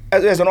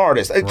 As an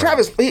artist.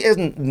 Travis, he has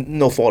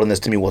no fault in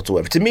this to me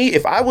whatsoever. To me,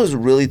 if I was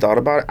really thought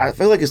about it, I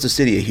feel like it's the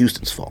city of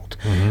Houston's fault.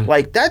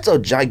 Like, that's a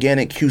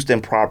gigantic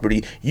Houston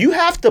property. You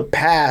have to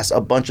pass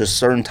a bunch of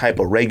certain type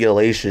of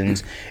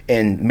regulations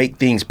and make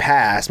things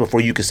pass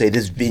before you can say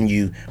this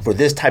venue for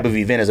this type of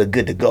event is a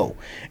good to go.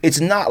 It's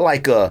not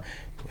like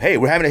hey,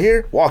 we're having it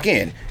here, walk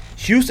in.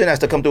 Houston has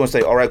to come through and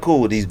say, all right,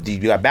 cool, you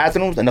got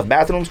bathrooms, enough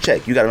bathrooms,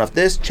 check. You got enough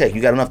this, check. You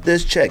got enough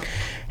this, check.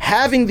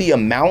 Having the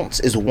amounts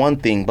is one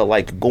thing, but,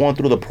 like, going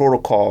through the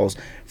protocols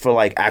for,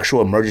 like, actual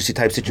emergency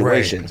type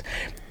situations.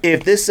 Right.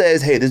 If this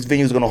says, hey, this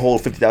venue is going to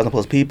hold 50,000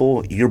 plus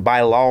people, you're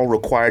by law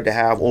required to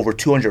have over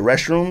 200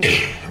 restrooms.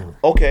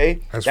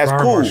 Okay, that's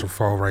cool. Marshal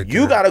fault right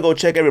there. You got to go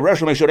check every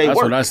restroom, make sure they work.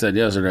 That's what I said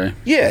yesterday.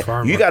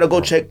 Yeah, you got to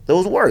go check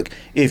those work.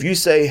 If you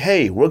say,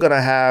 hey, we're going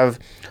to have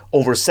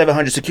over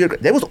 700 security,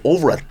 there was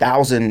over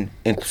 1,000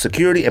 in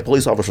security and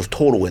police officers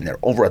total in there,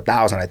 over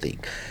 1,000, I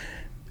think.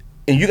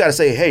 And you got to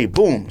say, hey,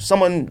 boom,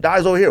 someone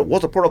dies over here.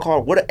 What's the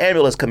protocol? Where the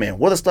ambulance come in?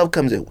 Where the stuff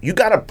comes in? You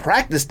got to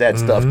practice that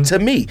stuff. To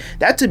me,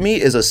 that to me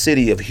is a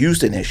city of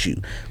Houston issue,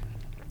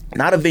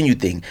 not a venue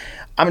thing.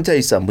 I'm gonna tell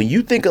you something. When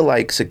you think of,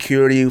 like,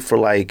 security for,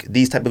 like,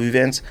 these type of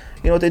events,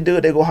 you know what they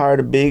do? They go hire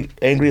the big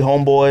angry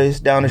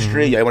homeboys down the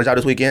street. Yeah, you want to try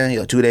this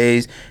weekend? 2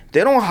 days.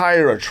 They don't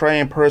hire a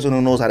trained person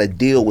who knows how to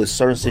deal with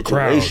certain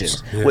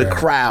situations, with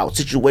crowd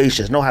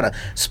situations, know how to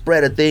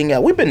spread a thing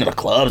out. We've been to the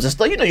clubs and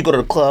stuff. You know, you go to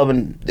the club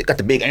and they got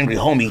the big angry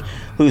homie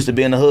who used to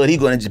be in the hood. He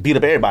going to just beat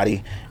up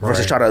everybody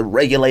versus try to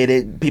regulate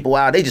it, people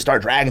out. They just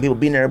start dragging people,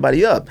 beating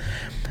everybody up.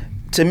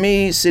 To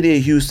me, city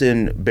of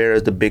Houston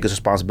bears the biggest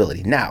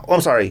responsibility. Now, I'm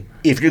sorry,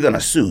 if you're going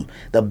to sue,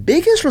 the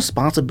biggest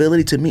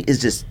responsibility to me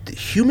is just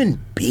human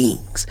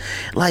beings.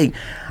 Like,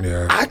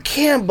 I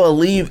can't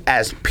believe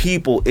as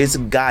people it's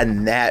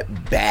gotten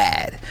that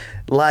bad.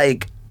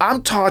 Like, you're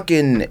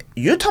talking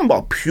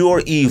about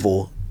pure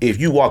evil if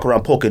you walk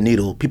around poking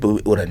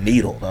people with a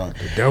needle. The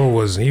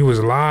devil he was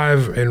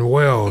alive and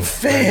well.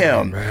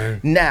 Fam. Man.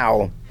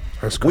 Now,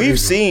 we've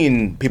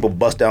seen people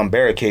bust down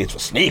barricades for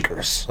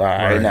sneakers. All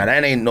right. Now,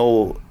 that ain't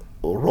no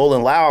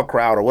Rolling Loud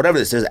crowd or whatever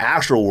this is,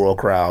 actual world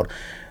crowd.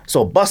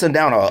 So busting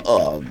down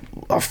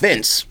a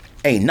fence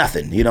ain't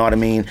nothing. You know what I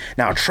mean?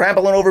 Now,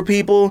 trampling over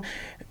people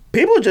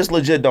just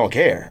legit don't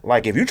care.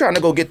 Like, if you're trying to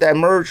go get that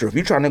merch or if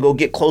you're trying to go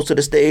get close to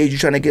the stage, you're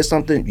trying to get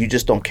something, you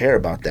just don't care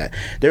about that.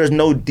 There's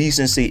no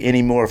decency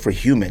anymore for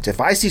humans.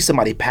 If I see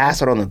somebody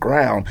pass out on the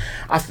ground,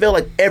 I feel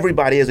like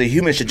everybody as a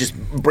human should just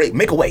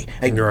make a way.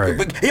 Like,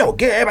 yo,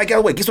 everybody get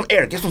away, get some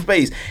air, get some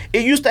space.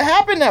 It used to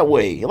happen that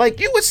way. Like,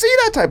 you would see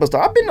that type of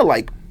stuff. I've been to,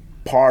 like,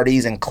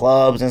 parties and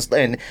clubs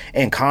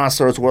and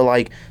concerts where,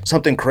 like,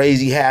 something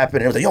crazy happened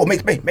and it was like, yo,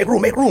 make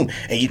room,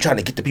 and you trying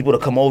to get the people to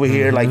come over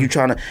here, like, you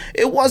trying to,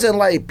 it wasn't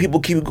like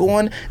people keep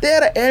going. They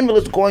had an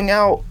ambulance going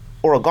out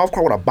or a golf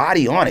cart with a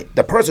body on it.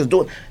 The person's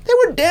they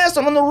were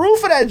dancing on the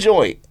roof of that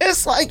joint.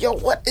 It's like, yo,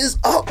 what is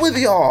up with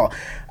y'all?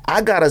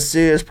 I got a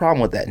serious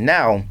problem with that.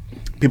 Now,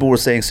 people were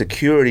saying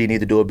security need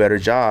to do a better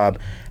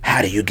job.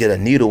 How do you get a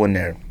needle in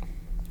there?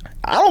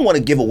 I don't want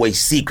to give away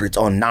secrets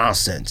on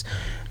nonsense,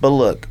 but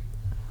look,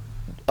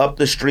 up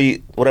the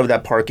street, whatever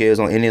that park is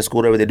on Indian School,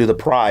 whatever, they do the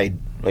pride,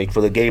 like for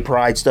the gay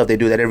pride stuff, they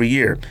do that every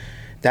year.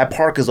 That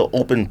park is an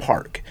open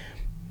park.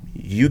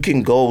 You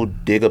can go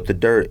dig up the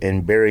dirt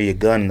and bury your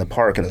gun in the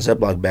park in a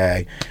Ziploc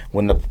bag.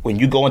 When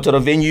you go into the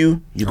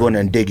venue, you go in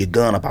there and dig your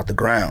gun up out the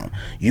ground.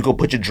 You go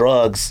put your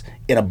drugs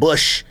in a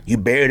bush. You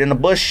bury it in a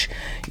bush.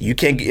 You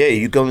can't.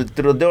 You go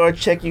through the door,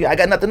 check. I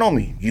got nothing on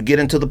me. You get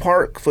into the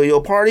park for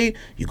your party.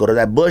 You go to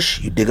that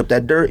bush. You dig up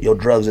that dirt. Your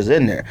drugs is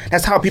in there.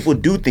 That's how people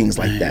do things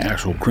like that.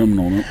 Actual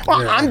criminal.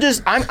 Well,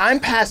 I'm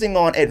passing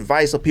on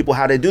advice of people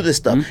how to do this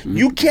stuff. Mm-hmm.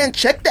 You can't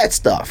check that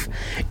stuff.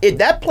 If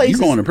that place, you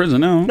going to prison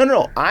now?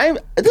 No.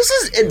 This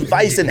is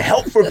advice and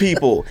help for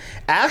people.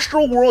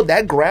 Astral World,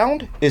 that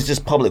ground is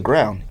just public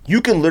ground.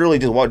 You can literally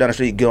just walk down the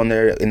street, get on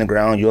there in the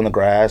ground, you're on the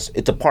grass.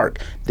 It's a park.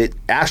 The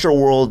Astral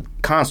World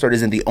concert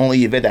isn't the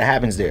only event that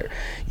happens there.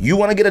 You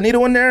want to get a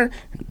needle in there,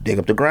 dig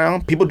up the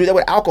ground. People do that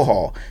with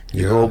alcohol.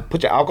 You go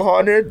put your alcohol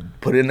in there,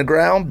 put it in the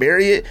ground,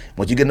 bury it.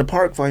 Once you get in the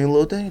park, find your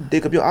little thing,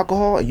 dig up your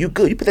alcohol, and you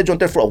good. You put that joint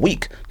there for a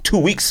week, 2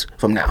 weeks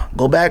from now.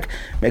 Go back,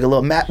 make a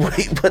little map where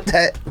you put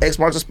that X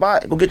marks the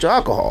spot, go get your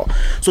alcohol.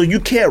 So you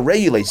can't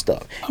regulate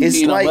stuff.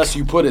 It's like, unless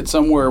you put it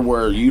somewhere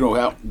where you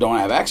don't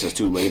have access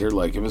to later,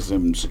 like if it's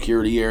in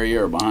security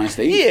area or behind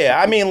stage.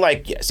 Yeah, I mean,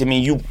 like, yes. I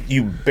mean,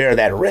 you bear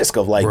that risk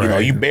of, like,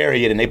 you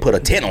bury it and they put a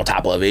tent on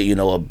top of it,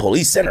 a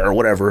police center or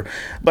whatever.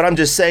 But I'm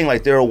just saying,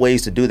 like, there are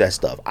ways to do that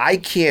stuff. I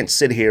can't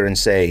sit here and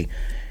say,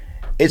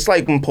 it's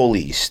like when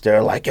police,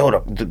 they're like, yo,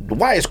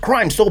 why is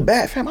crime so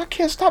bad? Fam, I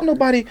can't stop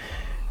nobody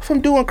from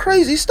doing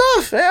crazy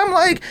stuff, fam.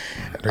 Like,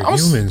 they're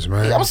humans,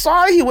 man. I'm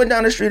sorry he went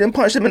down the street and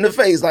punched him in the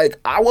face. Like,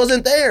 I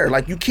wasn't there.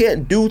 Like, you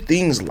can't do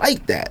things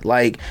like that.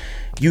 Like,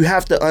 you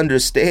have to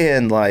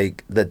understand,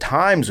 like, the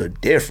times are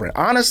different.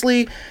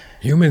 Honestly,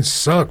 humans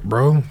suck,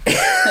 bro.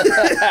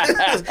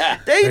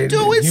 they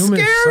do. It's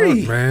humans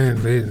scary, suck,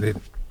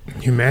 man.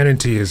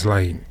 Humanity is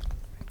like,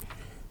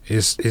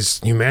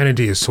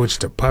 humanity is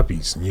switched to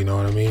puppies. You know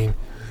what I mean?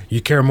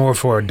 You care more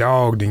for a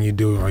dog than you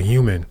do a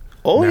human.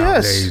 Oh,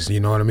 nowadays, yes. You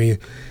know what I mean?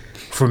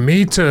 For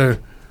me to,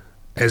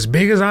 as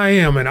big as I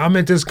am, and I'm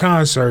at this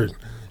concert,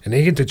 and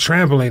they get to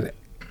trampling,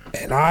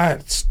 and I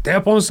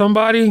step on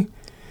somebody,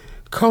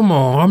 come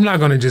on, I'm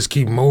not gonna just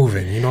keep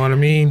moving. You know what I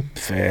mean?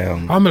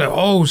 Fam. I'm like,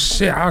 oh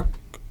shit,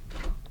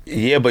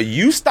 yeah, but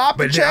you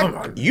stop and check,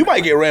 you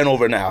might get ran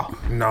over now.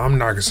 No, I'm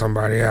knocking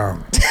somebody out.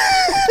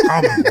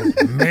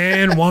 I'm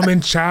man,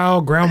 woman,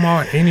 child,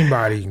 grandma,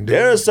 anybody. Dude.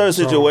 There are certain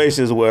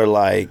situations where,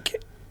 like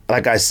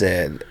I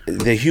said,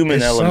 the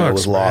human element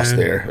was lost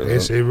there.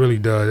 It really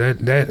does.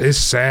 That it's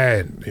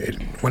sad.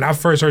 When I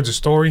first heard the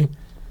story,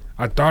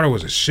 I thought it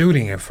was a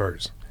shooting at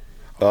first.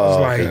 I was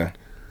like,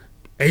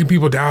 8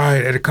 people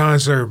died at a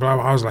concert. Blah,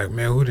 blah. I was like,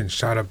 man, who didn't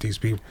shot up these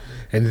people?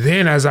 And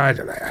then as I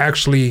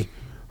actually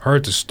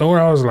heard the story,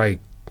 I was like,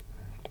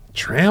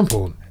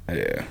 trampled.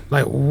 Yeah.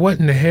 Like, what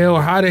in the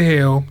hell? How the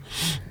hell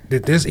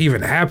did this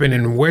even happen?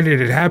 And where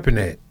did it happen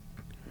at?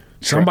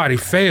 Somebody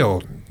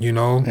failed,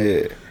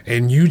 Yeah.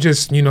 And you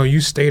just,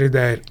 you stated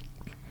that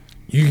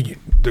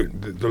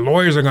the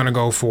lawyers are going to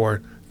go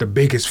for the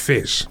biggest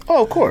fish.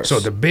 Oh, of course. So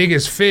the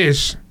biggest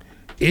fish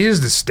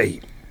is the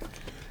state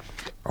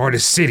or the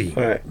city.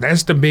 Right.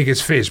 That's the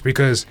biggest fish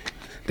because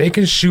they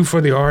can shoot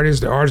for the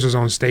artist. The artist was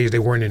on stage. They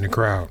weren't in the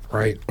crowd,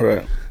 right?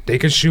 Right. They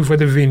can shoot for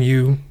the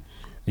venue.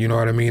 You know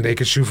what I mean? They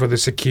can shoot for the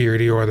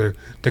security or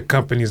the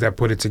companies that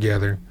put it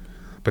together.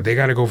 But they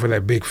got to go for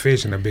that big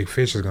fish, and the big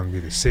fish is going to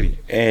be the city.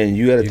 And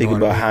you got to think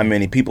about how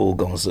many people are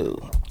going to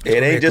sue.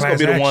 It ain't just going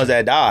to be the ones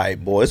that die,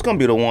 boy. It's going to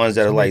be the ones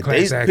that are like,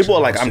 people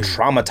are like, I'm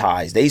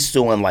traumatized. They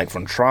suing like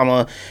from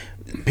trauma.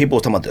 People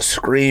were talking about the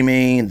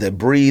screaming, the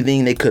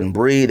breathing. They couldn't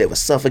breathe. They were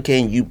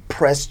suffocating. You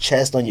pressed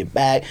chest on your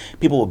back.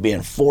 People were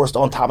being forced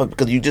on top of it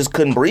because you just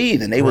couldn't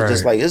breathe. And they was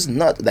just like, it's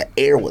nuts. The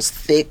air was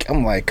thick.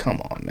 I'm like, come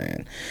on,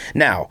 man.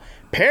 Now,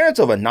 parents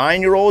of a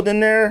 9-year-old in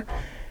there,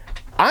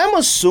 I'm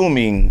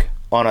assuming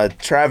on a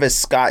Travis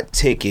Scott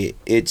ticket,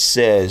 it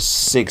says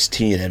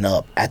 16 and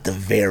up at the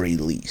very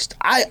least.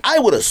 I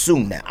would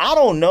assume that. I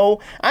don't know.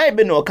 I ain't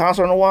been to a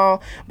concert in a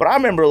while, but I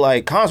remember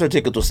like concert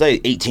tickets will say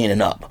 18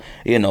 and up,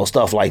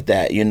 stuff like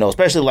that,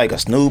 especially like a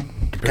Snoop,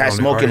 cat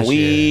smoking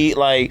weed,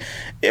 like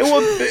it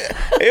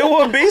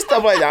would be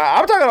stuff like that.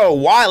 I'm talking a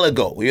while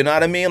ago, you know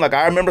what I mean? Like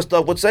I remember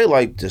stuff would say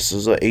like, this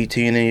is a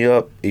 18 and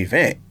up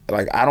event.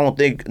 Like, I don't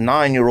think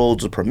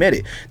 9-year-olds are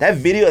permitted. That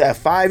video, that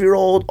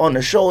 5-year-old on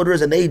the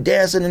shoulders and they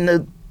dancing in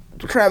the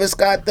Travis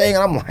Scott thing,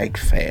 and I'm like,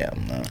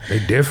 fam. No.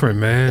 They different,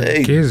 man.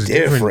 Kids is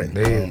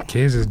different.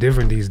 Kids is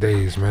different these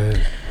days, man.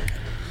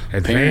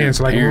 Advanced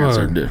like parents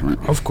are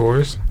different. Of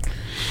course.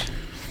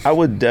 I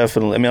would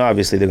definitely. I mean,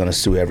 obviously they're gonna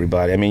sue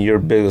everybody. I mean, your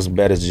biggest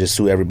bet is to just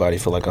sue everybody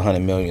for like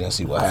 $100 million and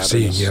see what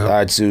happens.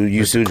 I'd sue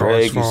you, sue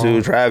Drake, you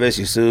sue Travis,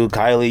 you sue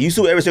Kylie, you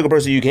sue every single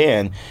person you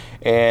can,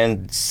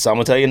 and some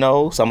will tell you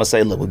no, some will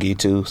say look, we'll give you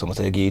two, some will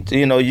say give you two.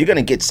 You're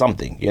gonna get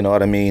something. You know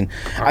what I mean?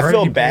 I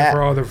feel bad. He paid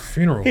for all their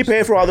funerals. He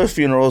paid for all their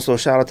funerals, so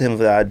shout out to him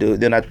for that.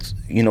 Then that's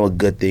a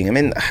good thing. I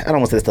mean, I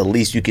don't want to say that's the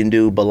least you can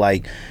do, but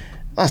like.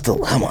 That's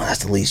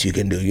the least you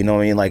can do. You know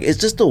what I mean? Like, it's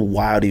just a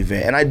wild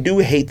event. And I do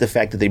hate the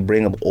fact that they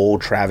bring up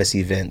old Travis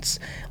events,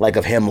 like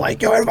of him,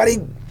 like, yo, everybody,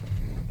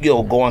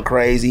 going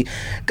crazy.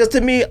 Because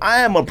to me,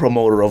 I am a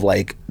promoter of,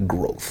 like,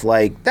 growth.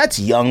 Like, that's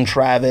young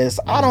Travis.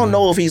 I don't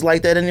know if he's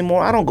like that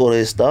anymore. I don't go to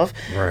his stuff.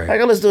 Right.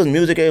 Like, I listen to his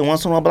music every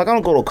once in a while, but like, I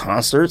don't go to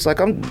concerts. Like,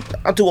 I'm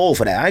too old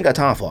for that. I ain't got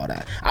time for all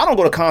that. I don't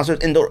go to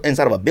concerts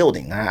inside of a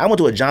building. I went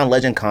to a John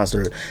Legend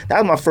concert. That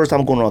was my first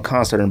time going to a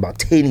concert in about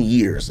 10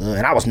 years.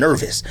 And I was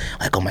nervous.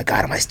 Like, oh my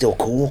God, am I still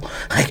cool?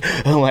 Like,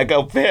 oh my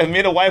God, man, me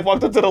and the wife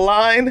walked up to the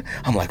line.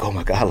 I'm like, oh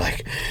my God,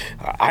 like,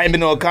 I ain't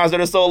been to a concert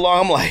in so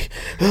long. I'm like,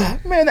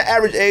 man, the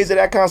average age of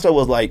that concert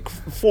was like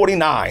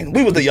 49.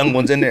 We was the young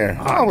ones in there.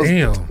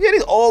 Damn. Yeah,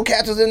 these old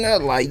cats was in there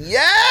like,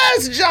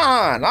 yes,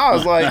 John. I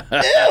was like,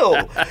 ew.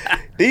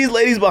 These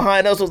ladies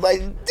behind us was like,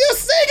 just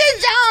sing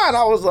it, John.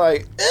 I was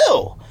like,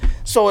 ew.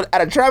 So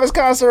at a Travis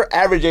concert,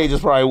 average age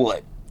is probably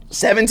what,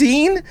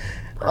 17?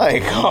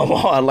 Like, come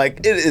on.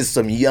 Like, it is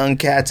some young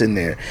cats in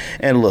there.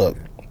 And look,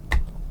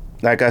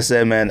 like I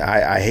said, man,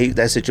 I hate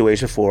that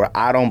situation for her.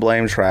 I don't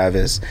blame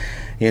Travis.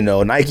 You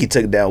know, Nike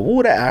took down,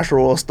 that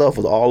Astro World stuff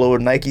was all over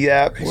Nike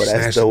app. Well,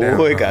 that's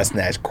it got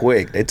snatched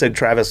quick. They took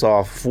Travis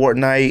off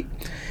Fortnite.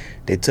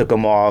 They took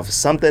him off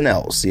something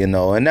else, you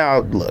know. And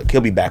now, look,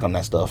 he'll be back on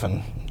that stuff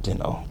in, you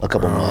know, a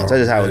couple months.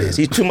 That's just how it is.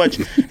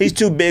 He's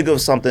too big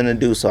of something to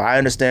do. So I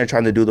understand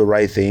trying to do the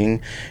right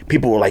thing.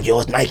 People were like, yo,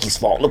 it's Nike's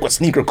fault. Look what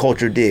sneaker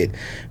culture did.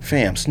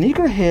 Fam,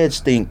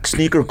 sneakerheads think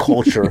sneaker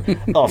culture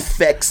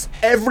affects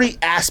every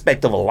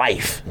aspect of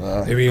life.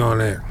 They be on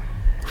that.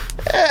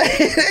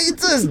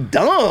 It's just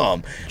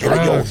dumb. They're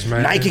like, yo,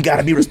 man. Nike got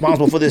to be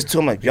responsible for this too.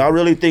 I'm like, y'all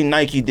really think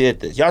Nike did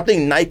this? Y'all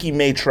think Nike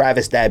made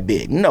Travis that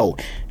big? No.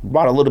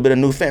 Brought a little bit of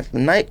new fans.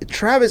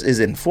 Travis is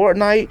in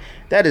Fortnite.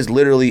 That is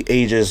literally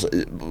ages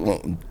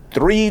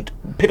 3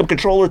 pickup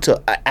controller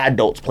to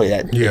adults play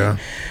that. Yeah.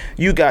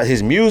 You got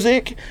his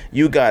music,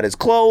 you got his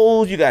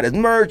clothes, you got his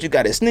merch, you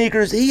got his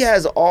sneakers. He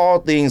has all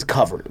things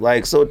covered.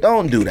 Like, so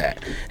don't do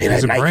that.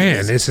 It's a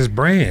brand. It's his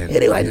brand. Yeah,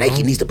 they like,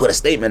 Nike needs to put a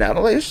statement out.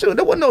 I'm like, shoot,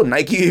 there wasn't no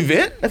Nike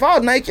event. If I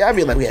was Nike, I'd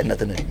be like, we had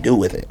nothing to do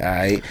with it. All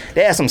right.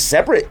 They had some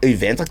separate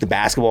events like the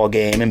basketball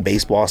game and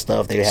baseball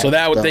stuff. So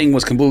that thing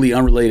was completely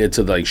unrelated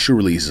to like shoe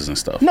releases and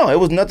stuff. No, it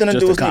was nothing to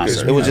Just do a with sneakers.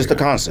 concert. It was just a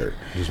concert.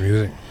 Just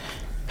music.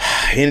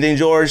 Anything,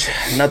 George?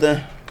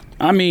 Nothing?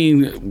 I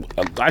mean,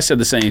 I said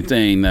the same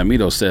thing that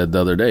Mito said the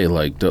other day.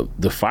 Like,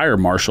 the fire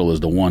marshal is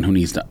the one who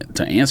needs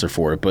to answer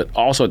for it. But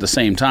also at the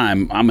same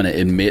time, I'm going to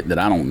admit that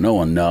I don't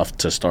know enough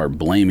to start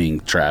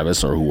blaming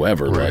Travis or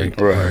whoever.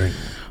 Right.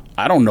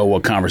 I don't know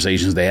what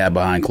conversations they had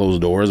behind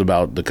closed doors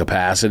about the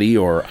capacity,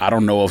 or I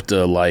don't know if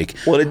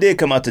Well, it did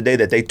come out today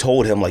that they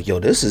told him like, "Yo,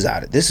 this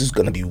is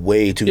going to be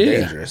way too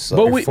dangerous."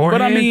 So.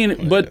 But I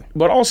mean, but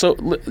also,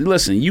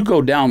 listen, you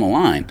go down the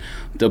line,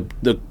 the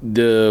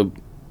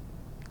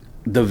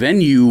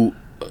venue,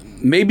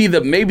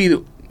 maybe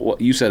well,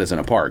 you said it's in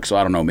a park, so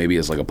I don't know. Maybe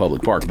it's like a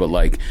public park, but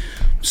like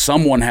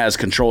someone has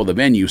control of the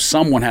venue,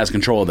 someone has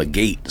control of the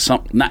gate.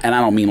 And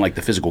I don't mean like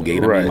the physical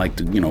gate. I mean like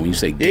when you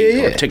say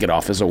gate or ticket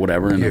office or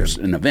whatever, and there's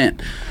an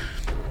event.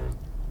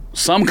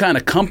 Some kind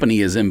of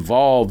company is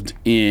involved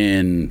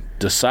in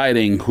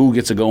deciding who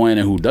gets to go in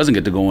and who doesn't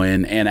get to go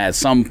in, and at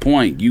some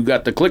point you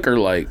got the clicker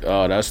like,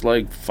 oh, that's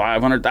like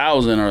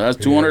 500,000 or that's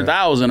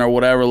 200,000 or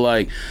whatever.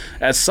 Like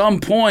at some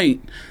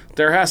point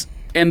there has.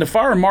 And the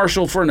fire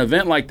marshal for an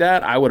event like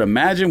that, I would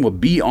imagine, would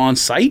be on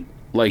site.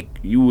 Like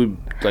you would,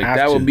 like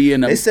that would be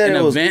an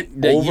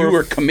event that you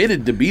were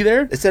committed to be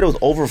there. It said it was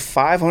over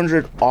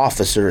 500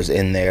 officers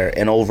in there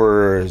and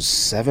over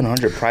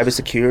 700 private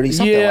security.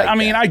 I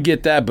mean, I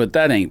get that, but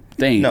they ain't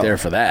there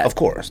for that. Of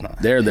course not.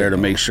 They're there to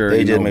make sure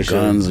they no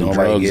guns and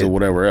drugs or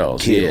whatever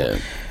else. Killed.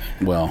 Yeah.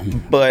 Well,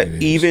 but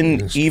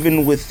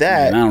even with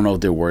that, I don't know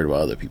if they're worried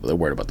about other people. They're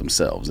worried about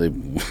themselves. They're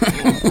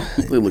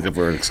looking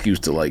for an excuse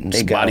to like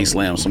body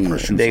slam someone or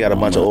shoot. They got a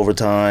bunch of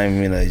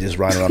overtime. You know, they just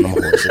riding around them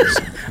horses.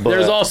 But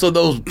there's also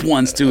those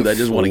ones too that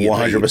just want to get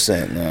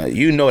 100%.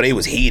 You know, they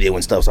was heated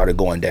when stuff started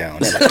going down.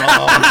 They're like,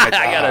 oh my God,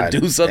 I gotta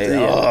do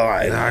something.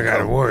 I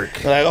gotta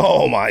work. Like,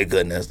 oh my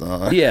goodness.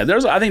 Yeah,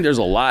 I think there's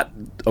a lot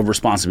of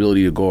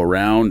responsibility to go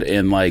around,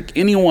 and like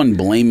anyone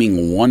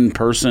blaming one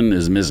person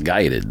is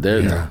misguided.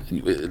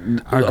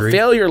 A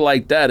failure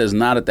like that is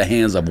not at the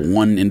hands of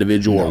one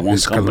individual or one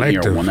company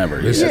or whatever.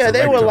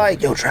 They were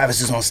like, yo, Travis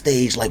is on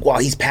stage like while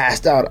he's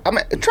passed out. I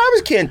mean,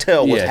 Travis can't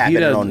tell what's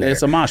happening on there.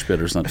 It's a mosh pit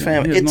or something.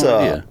 Fam, it's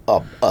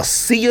a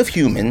sea of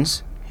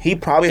humans. He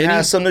probably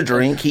has something to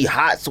drink. He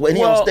hot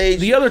sweating on stage.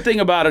 The other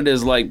thing about it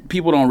is like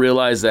people don't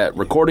realize that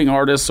recording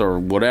artists or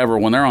whatever,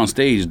 when they're on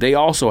stage, they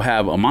also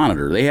have a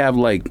monitor. They have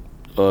like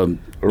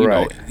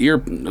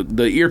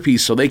the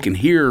earpiece so they can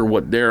hear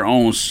what their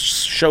own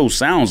show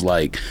sounds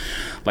like.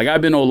 Like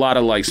I've been to a lot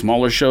of like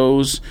smaller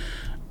shows,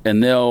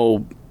 and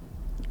they'll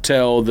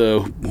tell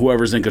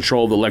whoever's in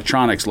control of the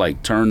electronics,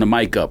 like turn the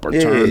mic up or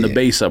turn the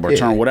bass up or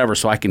turn whatever,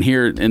 so I can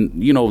hear it.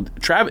 And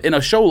Travis, in a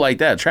show like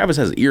that, Travis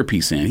has an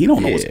earpiece in. He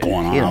don't know what's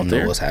going on out there. He don't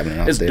know what's happening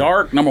out there. It's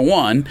dark. Number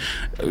one,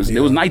 it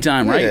was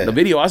nighttime, right? Yeah. The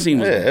video I seen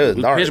was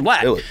pitch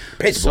black. It was pitch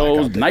black.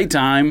 So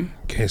nighttime.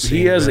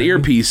 He has the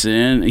earpiece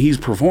in. He's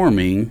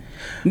performing.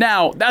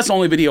 Now, that's the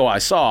only video I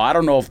saw. I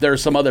don't know if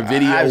there's some other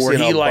video where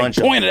he like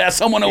pointed at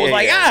someone and was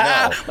like,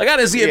 like I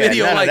didn't see a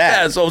video like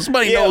that. So if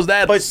somebody knows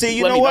that, but see,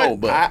 you know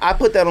what? I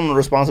put that on the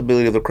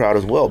responsibility of the crowd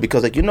as well,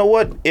 because like, you know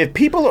what? If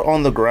people are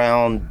on the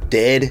ground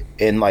dead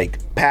and like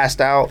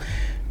passed out,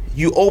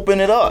 you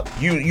open it up.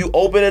 You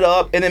open it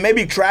up, and then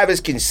maybe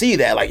Travis can see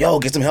that, like, yo,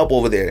 get some help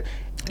over there.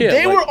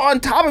 they were on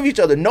top of each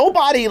other.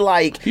 Nobody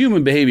like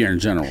human behavior in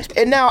general.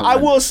 And now I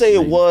will say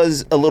it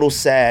was a little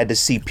sad to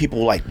see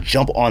people like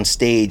jump on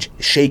stage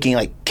shaking,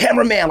 like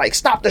cameraman, like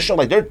stop the show.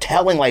 Like they're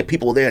telling like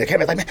people there, the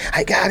camera's like, man,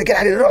 I gotta get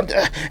out of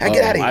here. I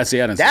get out of here. I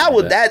see. I didn't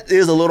that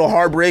is a little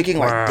heartbreaking.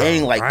 Like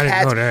dang, like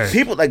cats,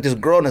 people like this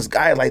girl and this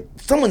guy, like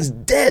someone's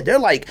dead. They're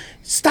like,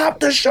 stop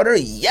the show. They're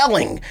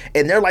yelling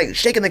and they're like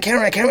shaking the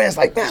camera. And the cameraman's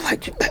like, man,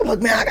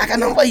 look, man, I got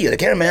nothing for you. The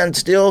cameraman's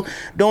still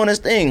doing his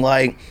thing,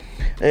 like.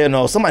 You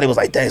know, somebody was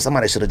like, dang,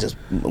 somebody should have just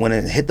went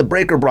and hit the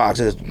breaker box.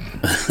 Just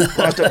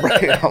punched the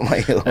breaker. I'm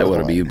like, that would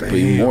have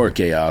been more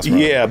chaos, bro.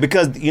 Yeah,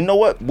 because you know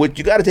what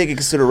you got to take in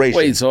consideration.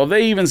 Wait, so have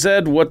they even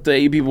said what the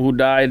 8 people who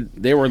died,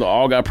 they were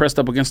all got pressed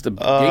up against the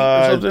gate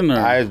or something? Or?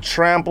 I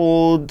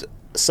trampled,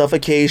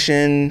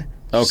 suffocation,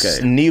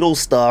 needle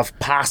stuff,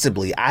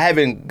 possibly. I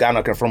haven't gotten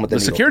a confirm with the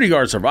needle. Security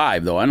guard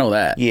survived, though. I know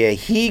that. Yeah,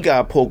 he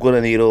got poked with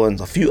a needle, and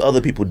a few other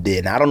people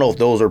did. Now, I don't know if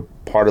those are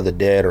part of the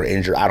dead or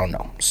injured. I don't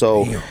know.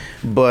 So,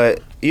 but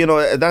you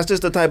know, that's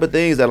just the type of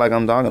things that like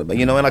I'm talking about.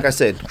 You know, and like I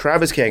said,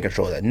 Travis can't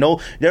control that.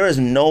 No, there is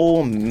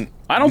no.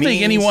 I don't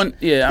think anyone.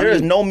 Yeah, there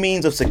is no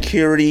means of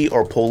security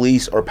or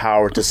police or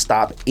power to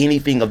stop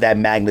anything of that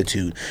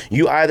magnitude.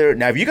 You either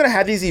now, if you're gonna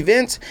have these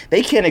events,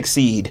 they can't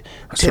exceed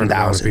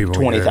 10,000,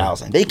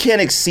 20,000. They can't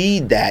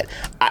exceed that.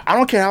 I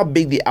don't care how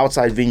big the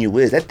outside venue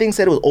is. That thing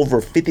said it was over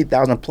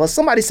 50,000 plus.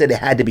 Somebody said it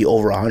had to be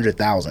over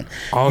 100,000.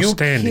 All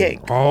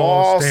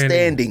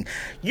standing.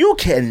 You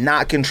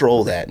cannot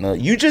control that. No,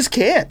 you just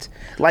can't.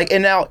 Like,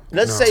 and now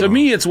let's say to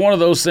me, it's one of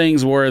those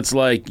things where it's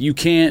like you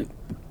cannot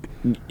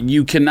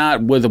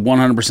with a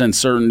 100%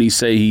 certainty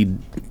say he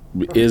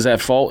is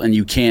at fault, and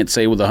you can't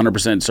say with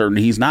 100%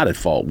 certainty he's not at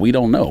fault. We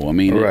don't know. I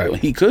mean,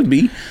 he could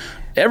be.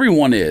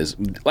 Everyone is.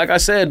 Like I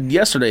said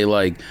yesterday,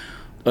 like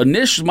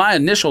my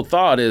initial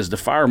thought is the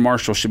fire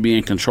marshal should be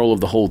in control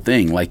of the whole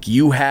thing. Like,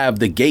 you have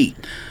the gate.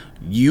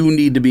 You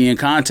need to be in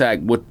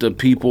contact with the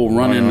people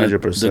running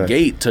the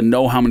gate to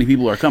know how many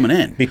people are coming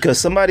in. Because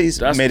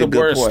somebody's made a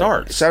good point.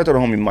 Starts. Shout out to the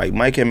homie Mike.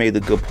 Mike had made the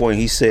good point.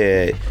 He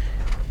said,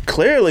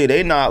 clearly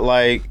they not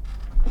like,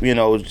 you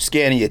know,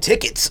 scanning your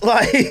tickets.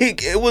 Like,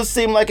 it would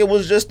seem like it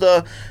was just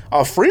a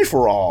free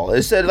for all.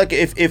 It said like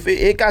if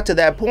it got to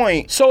that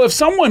point. So if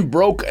someone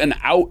broke an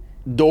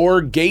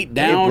outdoor gate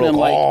down and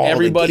like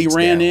everybody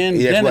ran in,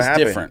 then it's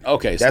different.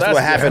 Okay, so that's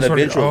what happened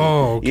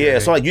eventually. Yeah,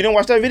 so like you didn't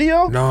watch that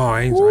video? No,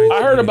 I ain't.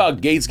 I heard about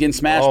gates getting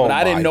smashed, but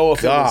I didn't know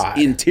if it was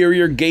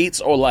interior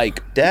gates or like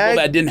people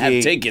that didn't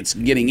have tickets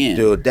getting in.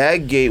 Dude,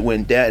 that gate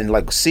went down, and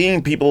like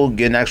seeing people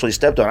getting actually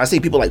stepped on. I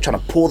see people like trying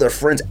to pull their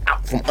friends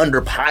out from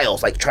under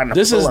piles, like trying to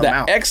pull them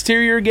out. This is the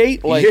exterior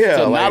gate, like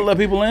to not let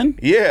people in.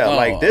 Yeah,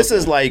 like this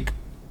is like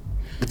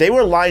they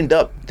were lined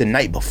up the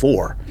night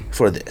before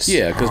for this.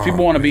 Yeah, because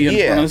people want to be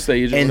in front of the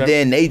stage. And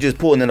then they just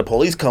pull, and then the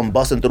police come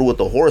busting through with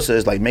the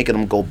horses, like making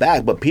them go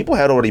back. But people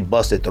had already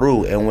busted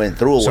through and went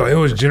through. So it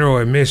was general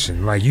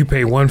admission. Like you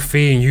pay one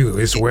fee and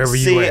it's wherever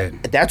you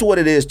at. That's what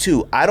it is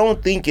too. I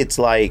don't think it's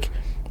like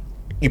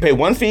you pay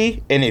one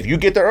fee, and if you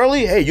get there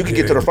early, hey, you can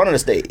get to the front of the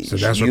stage. So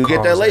that's you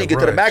get there late, you get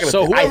to the back of the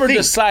stage. So whoever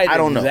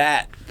decided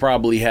that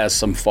probably has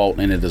some fault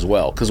in it as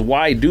well. Because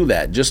why do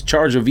that? Just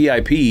charge a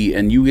VIP,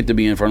 and you get to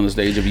be in front of the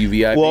stage if you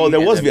VIP. Well,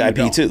 there was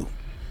VIP too.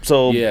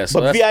 So,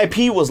 but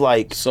VIP was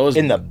like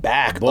in the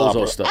back.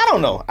 Bozo stuff. I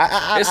don't know.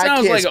 It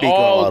sounds like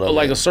all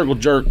like a circle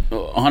jerk,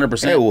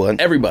 100%. It would.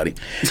 Everybody.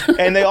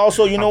 And they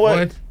also, you know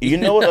what? You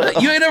know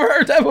what? You ain't never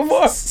heard that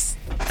before.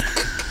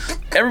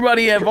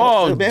 Everybody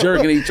involved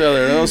jerking each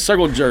other.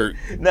 Circle jerk.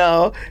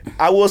 No,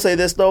 I will say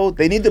this though.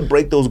 They need to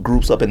break those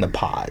groups up into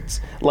pods.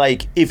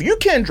 Like, if you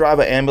can't drive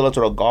an ambulance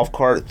or a golf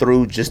cart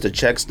through just to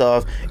check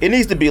stuff, it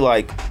needs to be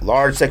like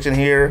large section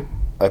here,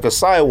 like a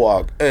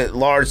sidewalk,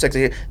 large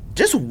section here.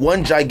 Just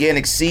one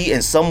gigantic sea,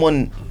 and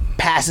someone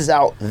passes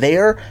out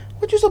there.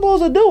 What you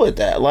supposed to do with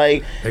that?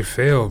 Like, they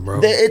failed, bro.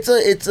 It's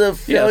a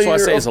failure. That's why I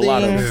say it's a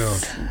lot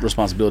of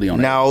responsibility on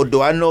it. Now,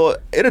 do I know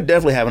it'll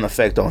definitely have an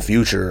effect on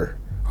future?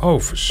 Oh,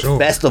 for sure.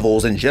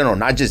 Festivals in general,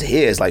 not just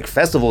his, like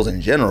festivals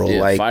in general.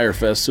 Yeah, like Fire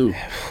Fest too.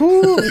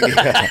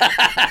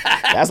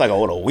 That's like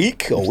a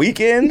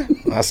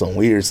weekend. That's some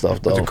weird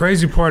stuff though. But the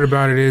crazy part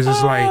about it is,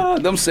 it's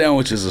like them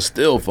sandwiches are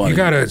still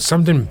funny.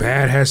 Something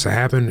bad has to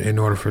happen in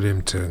order for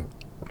them to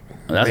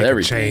make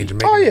a change.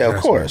 Of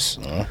course.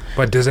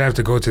 But does it have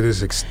to go to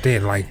this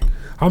extent? Like,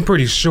 I'm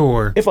pretty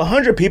sure if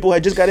 100 people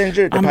had just got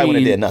injured, they probably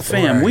wouldn't have did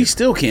nothing. Fam, we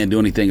still can't do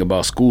anything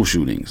about school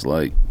shootings.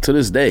 Like, to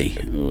this day,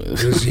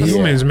 it's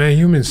humans, man.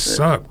 Humans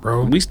suck,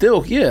 bro. We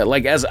still,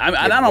 like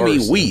I don't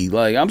mean we.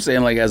 Like, I'm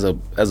saying, like as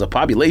a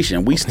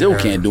population, we still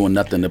can't do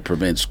nothing to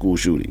prevent school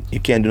shooting.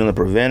 You can't do nothing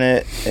to prevent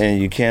it, and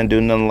you can't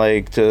do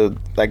nothing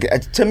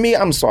to me.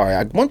 I'm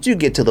sorry. Once you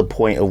get to the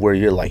point of where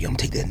you're like, I'm gonna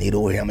take that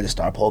needle away, I'm gonna just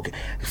start poking.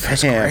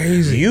 That's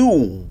crazy.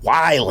 You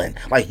wildin'.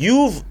 Like,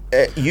 you've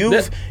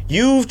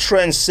you've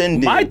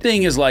transcended. My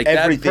thing is like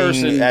that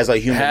person as a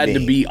human had being.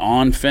 to be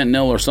on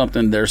fentanyl or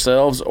something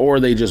themselves, or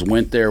they just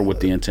went there with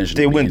the intention.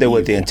 They went there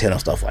with the evil. intent of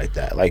stuff like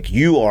that. Like,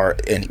 you are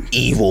an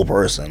evil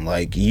person.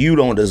 Like, you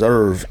don't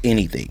deserve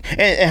anything.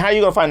 And how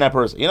you gonna find that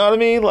person? You know what I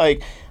mean?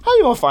 Like, how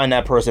you gonna find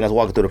that person that's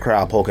walking through the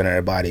crowd poking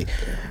everybody?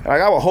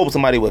 Like, I would hope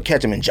somebody would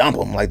catch him and jump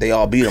him, like they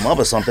all beat him up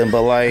or something.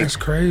 But like, That's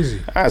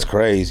crazy. That's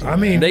crazy. I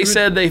mean, They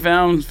said they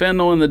found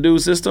fentanyl in the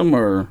dude's system,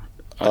 or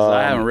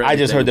I haven't read. I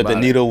just heard that the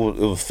about it. needle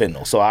was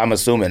fentanyl, so I'm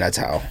assuming that's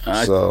how.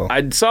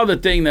 I saw the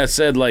thing that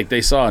said like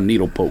they saw a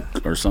needle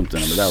poke or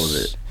something, but that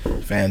was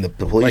it. Man, the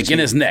police Like in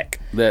his neck,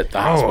 that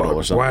the hospital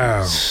or something.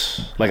 Wow.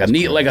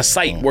 Like a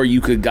site where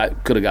you could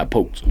have got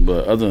poked,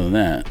 but other than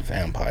that,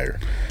 vampire.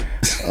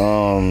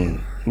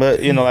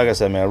 But like I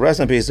said, man, rest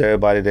in peace to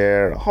everybody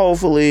there.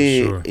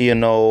 Hopefully, Sure.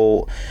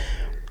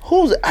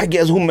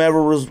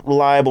 Whomever was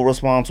reliable,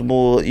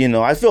 responsible,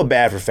 I feel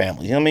bad for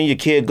families. I mean, your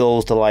kid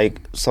goes to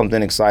like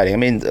something exciting. I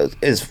mean,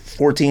 it's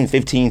 14,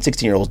 15,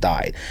 16-year-olds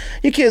died.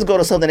 Your kids go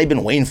to something they've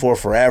been waiting for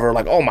forever.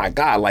 Like, oh my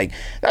God, like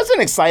that's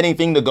an exciting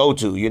thing to go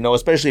to,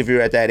 especially if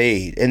you're at that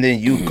age. And then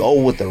you go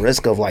with the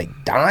risk of like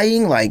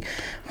dying. Like,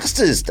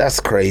 that's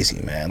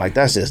crazy, man. Like,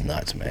 that's just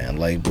nuts, man.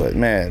 Like, but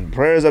man,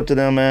 prayers up to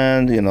them,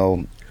 man.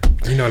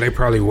 They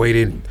probably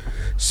waited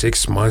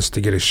 6 months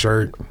to get a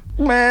shirt.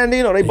 Man,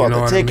 they bought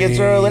the tickets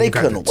early. They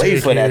couldn't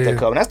wait for that to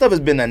come. And that stuff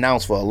has been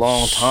announced for a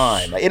long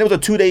time. And it was a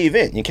 2-day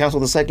event. You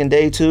canceled the second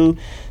day too.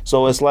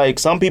 So it's like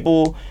some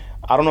people,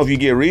 I don't know if you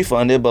get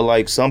refunded, but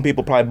like some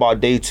people probably bought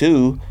day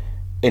 2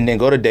 and then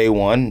go to day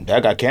 1.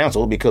 That got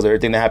canceled because of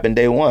everything that happened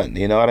day 1.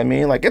 You know what I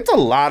mean? Like, it's a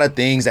lot of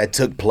things that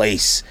took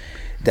place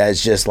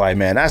that's just like,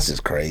 man, that's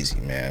just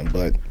crazy, man.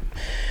 But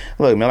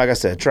look, man, like I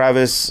said,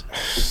 Travis,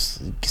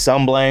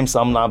 some blame,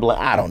 some not blame.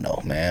 I don't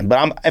know, man.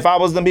 But if I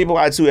was them people,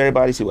 I'd sue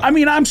everybody.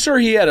 I'm sure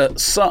he had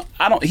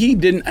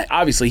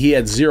obviously he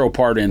had zero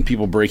part in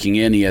people breaking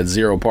in. He had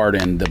zero part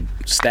in the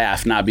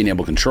staff not being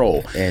able to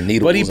control.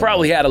 But he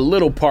probably had a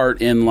little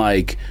part in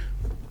like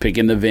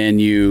picking the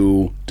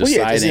venue,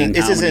 deciding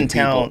this is in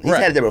people. town. He's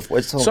had it there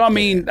before. So I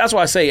mean, that's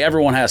why I say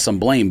everyone has some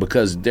blame,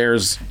 because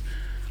there's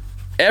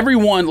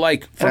everyone,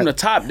 like from the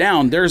top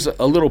down, there's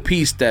a little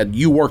piece that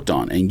you worked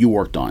on and you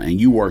worked on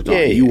and you worked on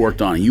and you worked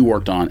on and you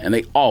worked on, and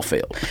they all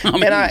failed.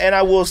 And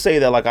I will say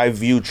that, like, I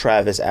view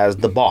Travis as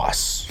the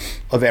boss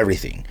of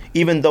everything,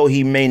 even though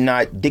he may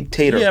not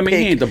dictate or he pick.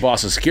 ain't the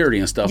boss of security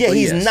and stuff. Yeah, but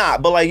he's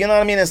not. But like, you know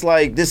what I mean? It's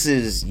like, this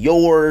is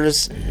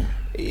yours.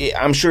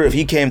 I'm sure if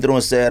he came through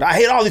and said, I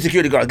hate all these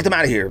security guards, get them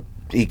out of here,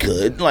 he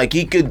could. Like,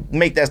 he could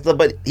make that stuff,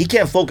 but he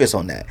can't focus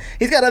on that.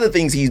 He's got other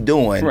things he's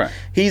doing. Right.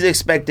 He's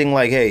expecting,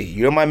 like, hey,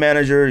 you're my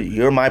manager,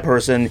 you're my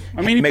person.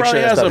 I mean, he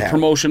probably has a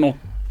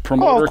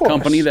promoter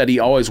company that he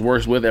always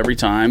works with every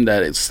time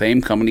that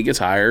same company gets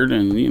hired,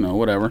 and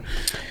whatever.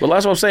 But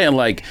that's what I'm saying.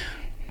 Like,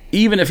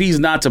 even if he's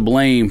not to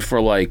blame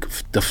for like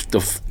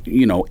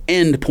the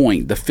end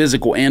point, the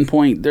physical end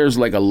point, there's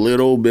like a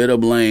little bit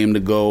of blame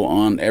to go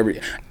on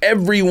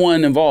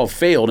everyone involved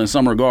failed in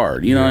some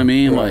regard. You know what I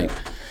mean? Right.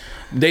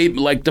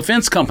 Like the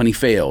fence company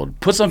failed.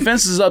 Put some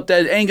fences up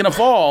that ain't gonna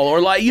fall,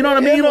 or like, you know what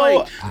I mean?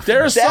 Like,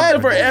 there's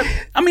something for.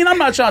 I mean, I'm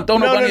not trying to throw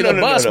nobody in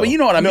the bus, but you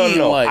know what I mean?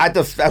 No. Like,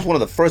 that's one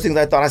of the first things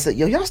I thought. I said,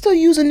 yo, y'all still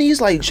using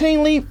these like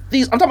chain link?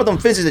 I'm talking about them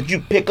fences that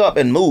you pick up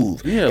and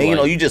move. Yeah,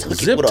 and, you just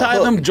zip tie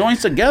them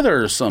joints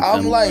together or something.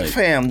 I'm like,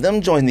 fam, them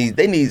joints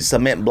they need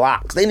cement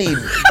blocks. They need.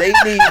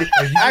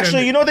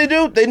 Actually, you know what they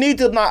do? They need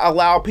to not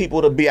allow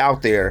people to be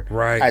out there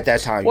at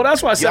that time. Well,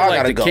 that's why I said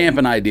like the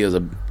camping idea is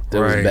that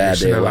was bad.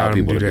 They allow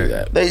people to do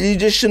that. You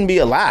just shouldn't be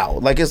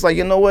allowed. Like, it's like,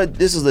 you know what?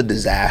 This is a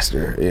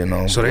disaster.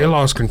 So they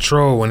lost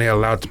control when they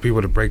allowed the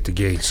people to break the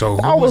gate. So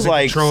who was in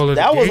control of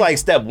the gate? That was like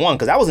step one,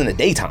 because that was in the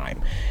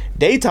daytime.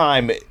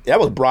 Daytime,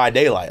 that was broad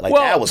daylight. Like,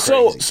 that was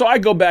crazy. So I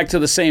go back to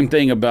the same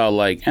thing about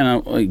like,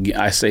 and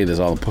I say this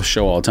on the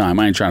show all the time.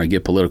 I ain't trying to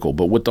get political,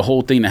 but with the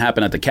whole thing that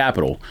happened at the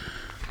Capitol,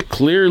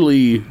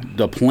 clearly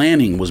the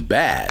planning was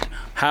bad.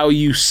 How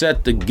you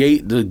set the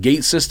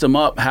gate system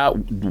up, how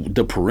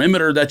the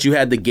perimeter that you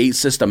had the gate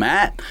system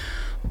at,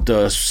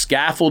 the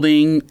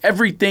scaffolding,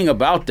 everything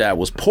about that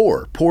was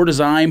poor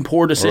design,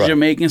 poor decision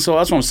making. So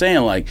that's what I'm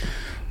saying. Like,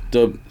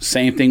 the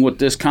same thing with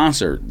this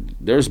concert.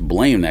 There's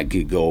blame that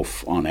could go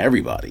on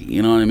everybody.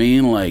 You know what I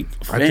mean? Like,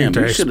 I think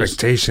the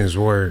expectations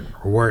were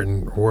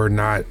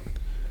not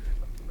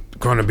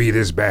going to be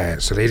this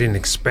bad, so they didn't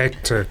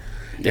expect to.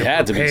 It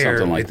had to be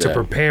something like that. To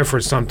prepare for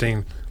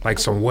something like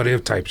some what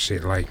if type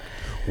shit. Like,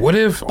 what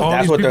if all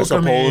that's these what people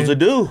they're supposed to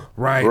do?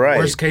 Right.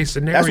 Worst case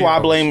scenario. That's why I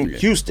blame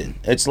Houston.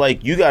 It's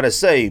like, you got to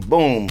say,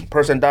 boom,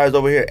 person dies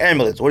over here,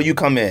 ambulance. Where do you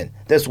come in?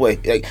 This way.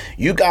 Like,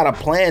 you got to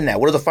plan that.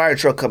 Where does the fire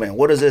truck come in?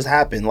 What does this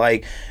happen?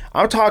 Like,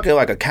 I'm talking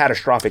like a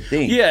catastrophic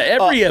thing. Yeah,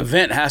 every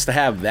event has to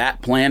have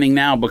that planning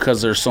now,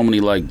 because there's so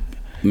many like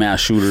mass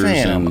shooters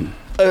and.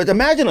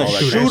 Imagine a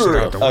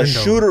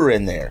shooter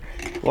in there.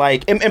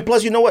 Like, and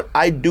plus, you know what?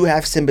 I do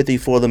have sympathy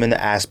for them in the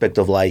aspect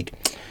of like,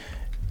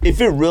 if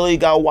it really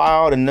got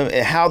wild and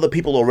how the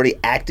people are already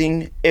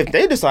acting, if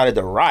they decided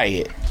to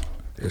riot,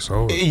 It's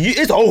over.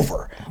 It's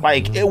over.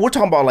 Like we're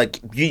talking about, like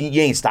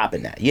you ain't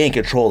stopping that. You ain't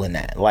controlling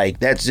that. Like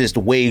that's just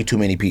way too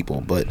many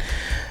people. But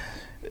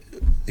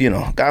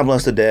God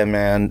bless the dead,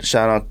 man.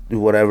 Shout out to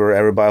whatever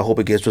everybody. Hope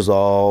it gets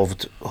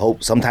resolved.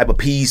 Hope some type of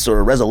peace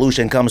or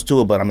resolution comes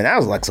to it. But I mean, that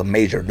was like some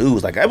major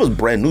news. Like that was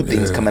brand new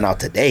things coming out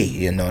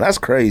today. That's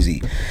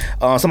crazy.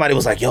 Somebody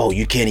was like, "Yo,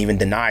 you can't even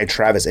deny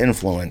Travis'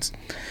 influence."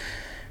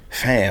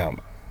 Fam,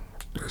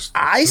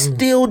 I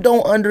still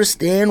don't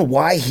understand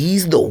why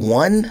he's the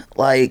one.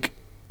 Like,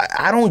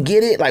 I don't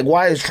get it. Like,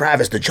 why is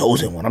Travis the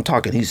chosen one? I'm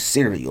talking these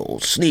cereal,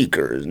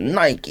 sneakers,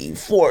 Nike,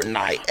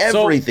 Fortnite,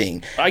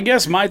 everything. So, I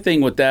guess my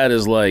thing with that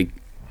is, like,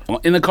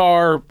 in the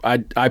car,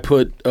 I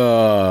put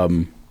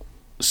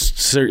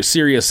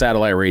Sirius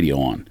satellite radio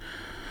on.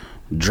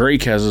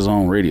 Drake has his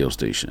own radio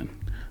station.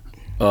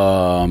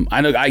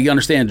 I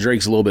understand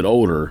Drake's a little bit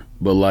older,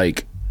 but,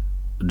 like,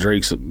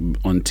 Drake's on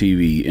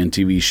TV and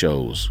TV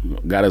shows,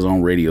 got his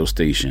own radio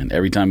station.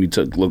 Every time you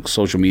look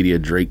social media,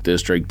 Drake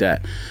this, Drake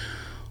that.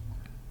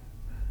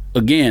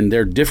 Again,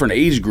 they're different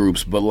age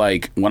groups, but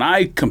like when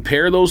I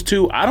compare those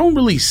two, I don't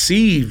really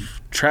see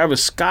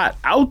Travis Scott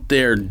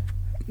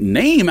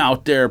name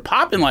out there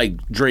popping like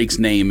Drake's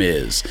name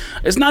is.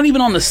 It's not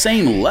even on the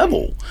same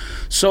level.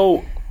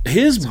 So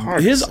his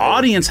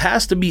audience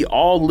has to be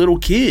all little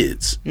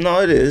kids.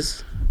 No, it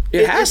is.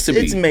 It has to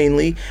be. It's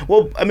mainly,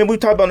 well, I mean, we've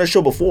talked about on the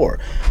show before.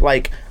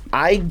 Like,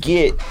 I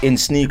get in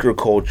sneaker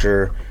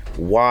culture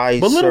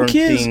why certain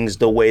things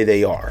the way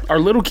they are. Are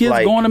little kids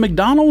going to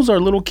McDonald's? Are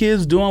little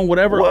kids doing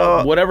whatever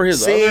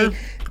his other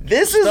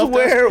this is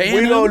where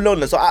we don't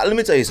know. So let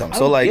me tell you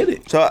something.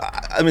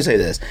 Let me say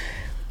this.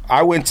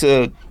 I went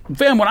to...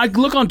 Fam, when I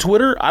look on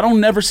Twitter, I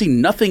don't never see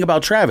nothing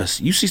about Travis.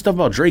 You see stuff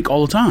about Drake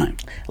all the time.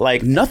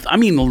 Like... nothing. I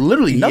mean,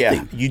 literally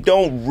nothing. Yeah, you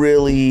don't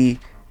really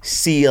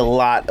see a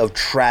lot of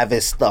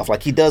Travis stuff.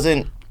 Like, he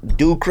doesn't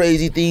do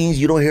crazy things.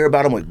 You don't hear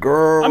about him with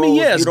girls. I mean,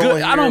 yeah, it's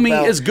good. I don't mean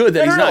it's good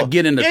that he's not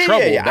getting into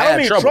trouble. Yeah. I don't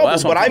mean trouble,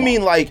 but I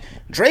mean, like,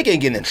 Drake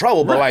ain't getting in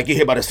trouble, but like you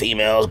hear about his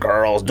females,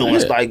 girls doing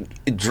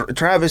like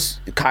Travis,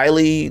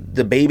 Kylie,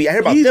 the baby. I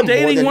hear about them more than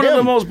him. He's dating one of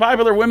the most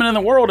popular women in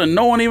the world, and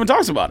no one even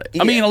talks about it.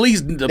 Yeah. I mean, at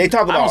least they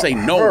talk about. I don't say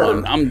no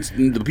one. I'm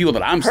the people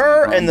that I'm.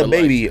 Her and the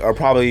baby are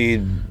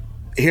probably.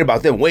 Hear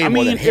about them way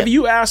more than him. If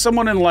you ask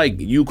someone in like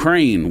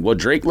Ukraine what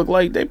Drake looked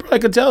like, they probably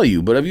could tell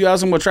you. But if you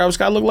ask them what Travis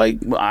Scott looked like,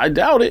 I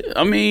doubt it.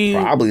 I mean,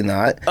 probably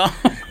not.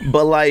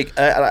 But like,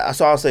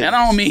 so I'll say, and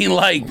I don't mean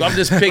like I'm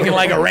just picking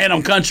like a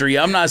random country.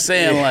 I'm not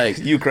saying like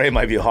Ukraine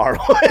might be a hard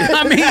one.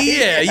 I mean,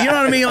 yeah, you know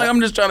what I mean. Like I'm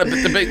just trying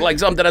to pick like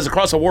something that's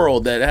across the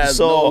world that has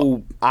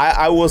no.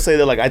 I will say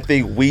that like I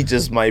think we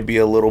just might be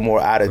a little more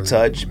out of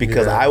touch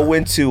because I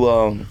went to.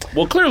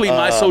 Well, clearly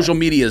my social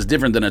media is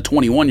different than a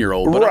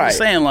 21-year-old. But I'm just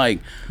saying like.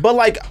 But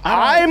like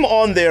I'm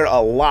on there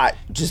a lot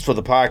just for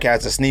the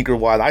podcast, the sneaker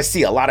wise. I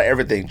see a lot of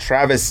everything.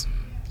 Travis,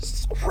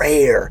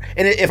 rare,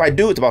 and if I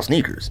do, it's about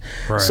sneakers.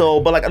 Right. So,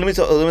 but like let me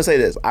say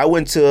this. I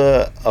went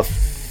to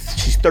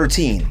she's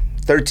 14.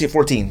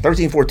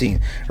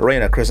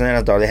 Arena, Chris and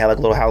Anna's daughter. They had like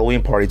a little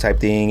Halloween party type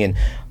thing, and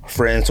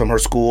friends from her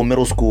school,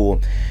 middle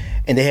school,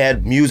 and they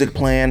had music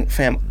playing.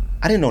 Fam,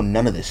 I didn't know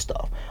none of this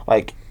stuff.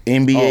 Like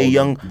NBA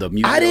Young,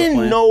 I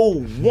didn't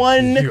know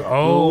one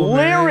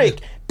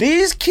lyric. Man.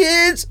 These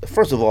kids,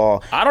 first of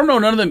all, I don't know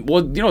none of them.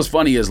 Well, you know what's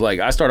funny is like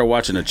I started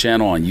watching a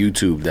channel on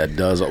YouTube that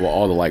does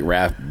all the like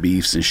rap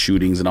beefs and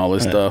shootings and all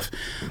this stuff.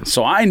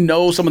 So I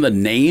know some of the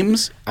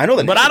names. I know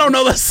the but names. I don't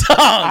know the songs.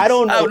 I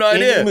don't know. I have no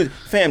idea.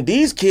 Fam,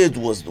 these kids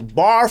was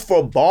bar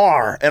for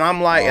bar, and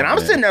I'm like, I'm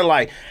sitting there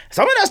like,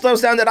 some of that stuff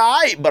sounded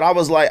alright, but I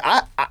was like,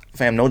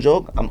 fam, no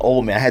joke, I'm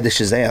old man. I had the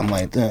Shazam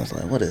like this. I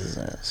was like, what is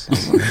this?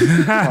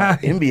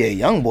 NBA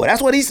Youngboy.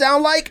 That's what he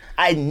sound like.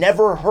 I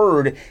never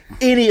heard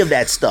any of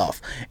that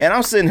stuff. And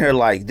I'm sitting here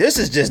like, this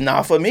is just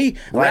not for me.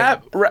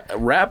 Like,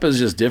 rap is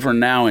just different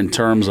now in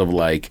terms of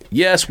like,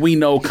 yes, we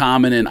know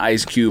Common and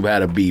Ice Cube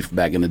had a beef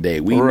back in the day.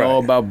 We know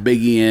about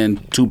Biggie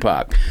and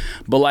Tupac.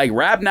 But like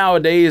rap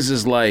nowadays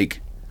is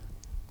like,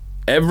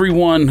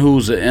 everyone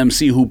who's an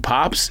MC who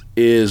pops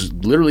is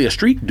literally a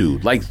street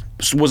dude. Like,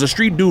 was a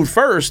street dude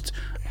first,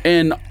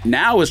 and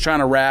now is trying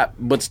to rap,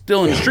 but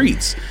still in the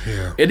streets.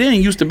 Yeah. It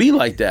didn't used to be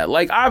like that.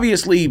 Like,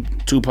 obviously,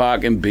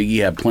 Tupac and Biggie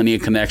have plenty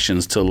of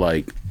connections to,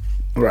 like,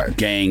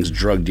 gangs,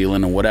 drug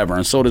dealing, and whatever,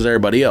 and so does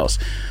everybody else.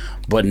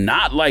 But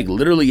not, like,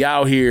 literally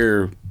out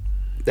here...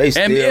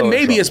 And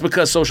maybe it's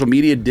because social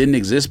media didn't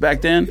exist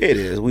back then. It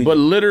is. But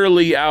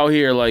literally out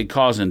here, like,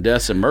 causing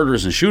deaths and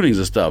murders and shootings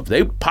and stuff.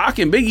 Pac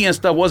and Biggie and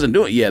stuff wasn't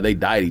doing it. Yeah, they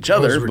died each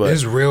other. But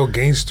it's real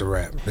gangster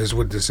rap. That's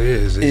what this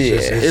is.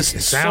 It's it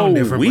sounds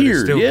so different, weird. But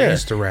it's still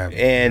gangster rap.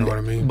 And, you know what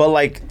I mean? But,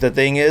 like, the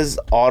thing is,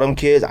 all them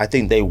kids, I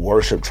think they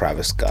worship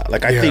Travis Scott.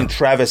 Like, I think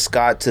Travis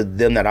Scott, to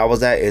them that I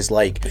was at, is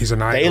like, he's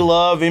an idol. They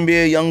love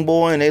NBA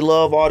Youngboy and they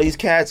love all these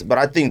cats, but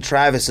I think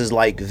Travis is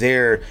like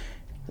their...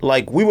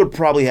 Like, we would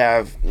probably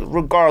have,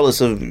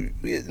 regardless of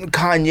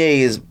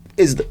Kanye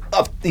is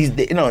up, he's,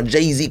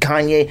 Jay-Z,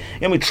 Kanye.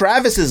 I mean,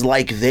 Travis is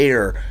like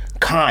their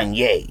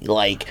Kanye.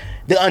 Like,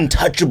 the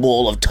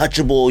untouchable of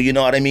touchable, you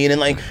know what I mean? And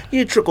like,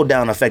 you trickle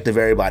down effect of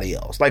everybody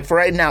else. Like for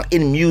right now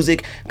in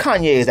music,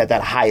 Kanye is at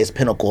that highest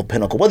pinnacle.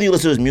 Whether you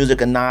listen to his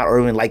music or not, or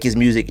even like his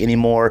music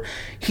anymore,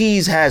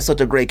 he's had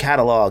such a great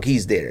catalog.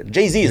 He's there.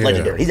 Jay-Z is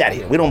legendary. He's out of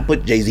here. We don't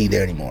put Jay-Z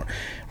there anymore.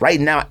 Right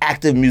now,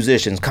 active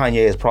musicians,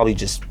 Kanye is probably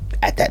just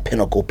at that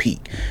pinnacle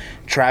peak.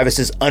 Travis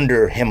is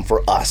under him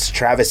for us.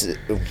 Travis is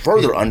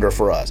further under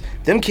for us.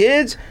 Them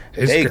kids,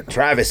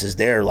 Travis is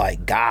their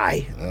like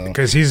guy.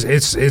 Because he's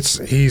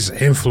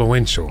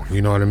influential.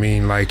 You know what I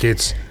mean? Like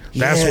that's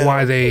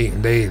why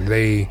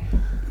they're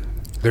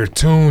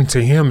tuned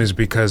to him, is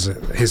because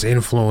his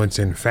influence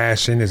in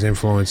fashion, his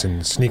influence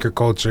in sneaker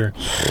culture,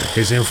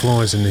 his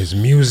influence in his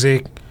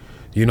music.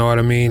 You know what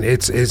I mean?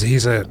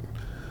 He's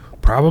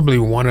probably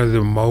one of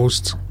the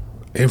most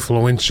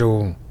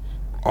influential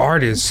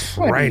artists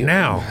right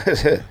now.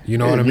 You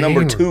know what I mean?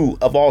 Number 2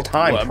 of all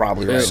time,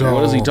 probably. Right so now.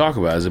 What does he talk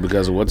about? Is it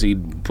because of what he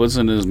puts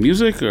in his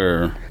music,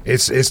 or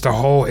it's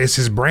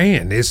his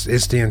brand. It's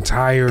the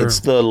entire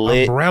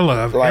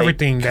umbrella of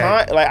everything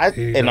that. I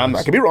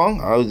could be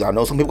wrong. I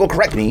know some people will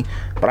correct me,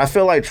 but I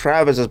feel like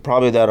Travis is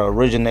probably that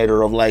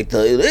originator of like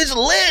the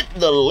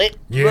lit,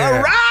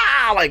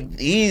 rah, like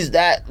he's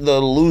the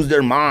lose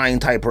their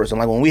mind type person.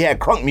 Like when we had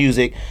crunk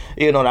music,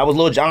 you know, that was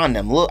Lil Jon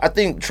them. I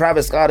think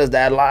Travis Scott is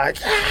that like.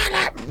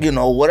 You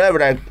know, whatever,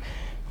 that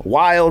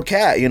wild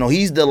cat. You know,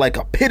 he's the like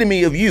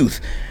epitome of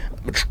youth.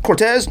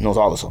 Cortez knows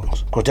all the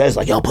songs. Cortez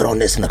like, yo, put on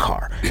this in the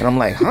car. And I'm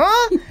like,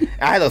 huh?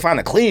 I had to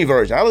find a clean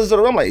version.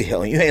 I'm like,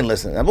 yo, you ain't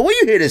listening. But where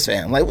you hear this,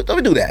 fam? Like, let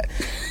me do that.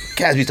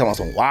 Cats be talking about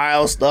some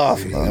wild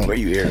stuff. Where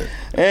you hear it?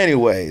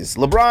 Anyways,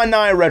 LeBron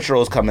 9 Retro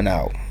is coming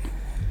out.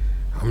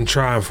 I'm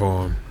trying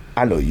for him.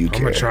 I know you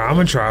can. I'm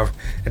gonna try.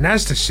 And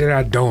that's the shit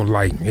I don't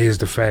like, is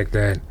the fact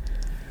that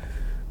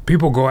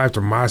people go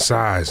after my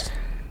size.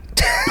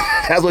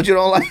 That's what you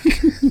don't like?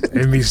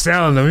 And me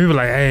selling them. We be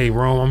like, hey,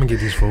 Rome, I'm going to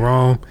get these for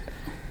Rome.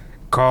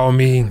 Call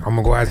me. I'm going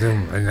to go after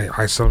them, and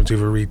I sell them to you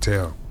for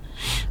retail.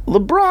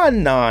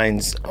 LeBron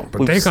 9s.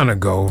 But they going to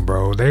go,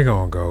 bro. They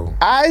going to go.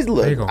 I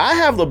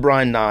have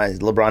LeBron 9s.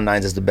 LeBron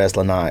 9s is the best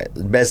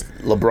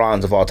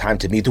LeBrons of all time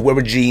to me, to wear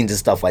with jeans and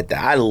stuff like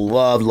that. I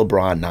love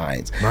LeBron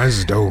 9s. 9s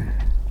is dope.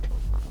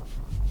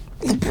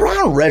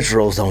 LeBron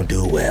Retros don't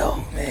do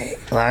well, man.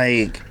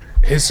 Like...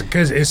 It's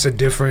because it's a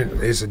different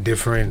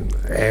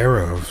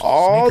era of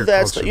all that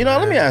culture, stuff. You know,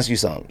 let me ask you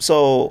something.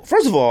 So,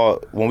 first of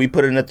all, when we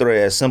put it in the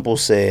thread, Simple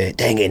said,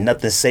 dang, ain't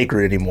nothing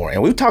sacred anymore.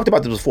 And we've talked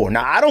about this before.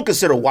 Now, I don't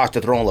consider Watch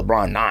the Throne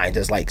LeBron 9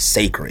 as like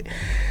sacred.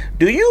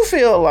 Do you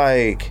feel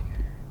like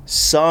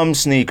some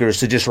sneakers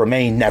should just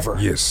remain never?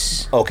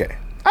 Yes. Okay.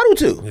 I do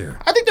too. Yeah.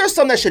 I think there's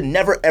some that should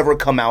never ever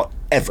come out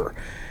ever.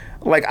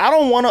 Like, I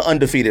don't want an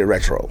undefeated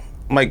retro.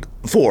 Like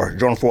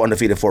Jordan 4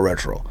 undefeated 4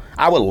 retro.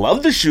 I would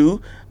love the shoe,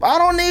 but I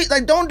don't need,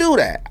 like, don't do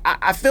that.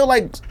 I feel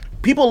like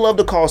people love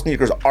to call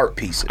sneakers art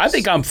pieces. I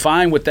think I'm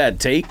fine with that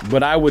take,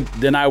 but I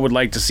would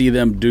like to see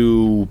them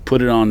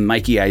put it on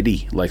Nike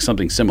ID, like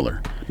something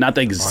similar. Not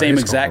the same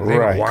exact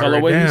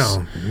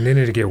colorways. They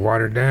need to get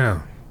watered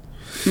down.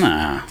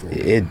 Nah.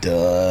 It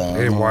does.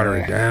 They water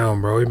it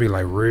down, bro. It'd be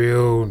like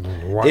real.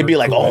 It'd be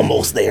like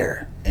almost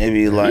there. It'd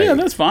be like, yeah,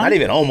 that's fine. Not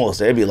even almost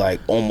there. It'd be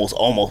like almost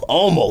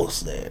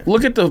there.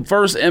 Look at the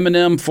first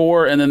Eminem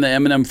 4 and then the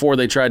Eminem 4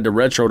 they tried to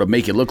retro to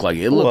make it look like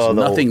it. It looks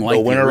nothing like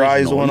the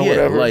winterized one or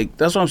whatever. Like,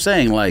 that's what I'm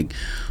saying. Like,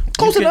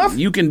 close enough.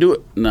 You can do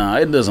it. No,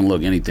 it doesn't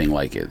look anything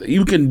like it.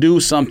 You can do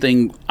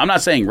something. I'm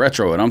not saying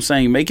retro it. I'm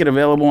saying make it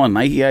available on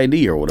Nike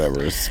ID or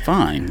whatever. It's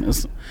fine.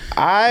 It's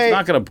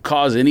not going to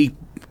cause any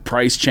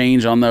price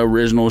change on the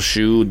original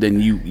shoe. Then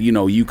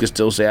you could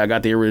still say I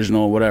got the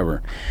original or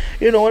whatever.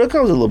 You know, when it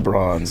comes to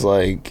LeBrons,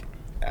 like,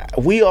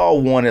 we all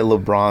wanted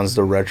LeBrons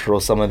the retro,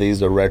 some of these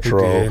the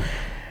retro.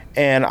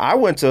 And I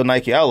went to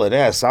Nike outlet. They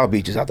had South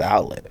Beaches at the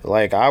outlet.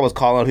 Like, I was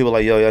calling people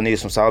like, yo, y'all need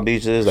some South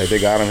Beaches? Like, they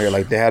got them here.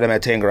 Like, they had them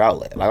at Tanger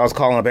outlet. Like, I was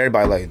calling up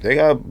everybody like, they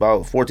got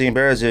about 14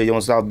 pairs here. You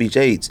want South Beach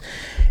 8s?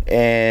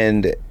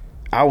 And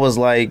I was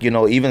like, you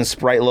know, even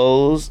Sprite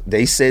Lows,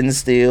 they sitting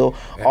still.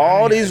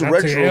 All these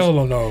retros.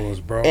 On those,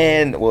 bro.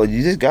 And, well,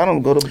 you just got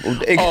them go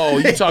to... Oh,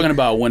 you're talking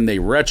about when they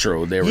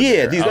retro. They were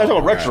these guys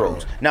are retros.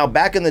 Right. Now,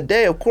 back in the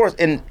day, of course,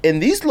 and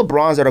these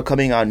LeBrons that are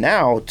coming out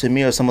now, to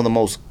me, are some of the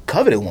most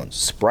coveted ones.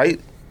 Sprite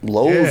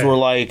Lows were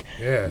like,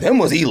 them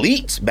was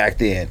elites back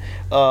then.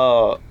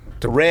 The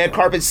red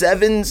carpet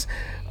 7s.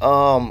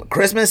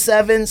 Christmas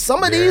 7s.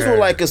 Some of these were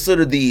like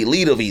considered the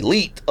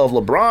elite of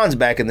LeBrons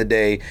back in the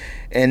day.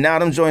 And now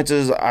them joints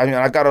is, I mean,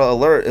 I got an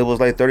alert. It was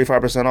like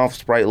 35% off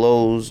Sprite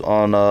Lows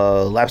on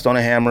Lapstone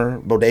and Hammer,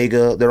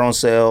 Bodega. They're on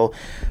sale.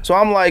 So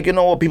I'm like, you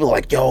know what? People are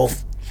like, yo,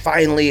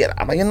 finally. And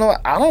I'm like, you know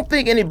what? I don't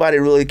think anybody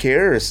really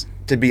cares,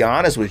 to be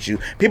honest with you.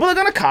 People are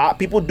going to cop.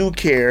 People do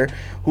care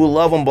who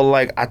love them. But,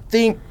 like, I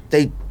think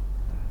they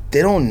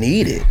don't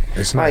need it.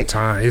 It's not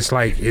time. It's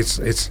like,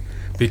 it's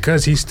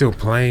because he's still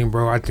playing,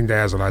 bro. I think that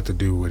has a lot to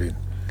do with it.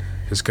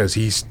 It's because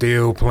he's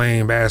still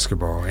playing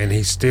basketball and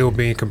he's still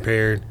being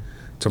compared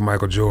to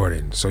Michael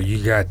Jordan. So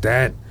you got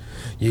that.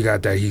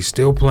 He's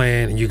still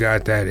playing, and you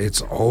got that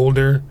it's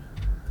older.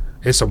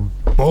 it's a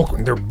bulk.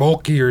 They're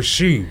bulkier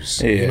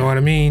shoes. Yeah. You know what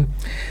I mean?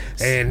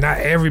 And not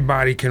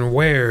everybody can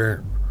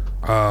wear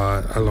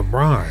a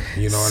LeBron.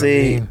 You know what I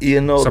mean?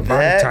 It's a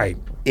body type.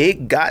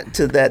 It got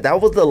to that. That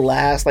was the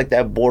last, like,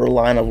 that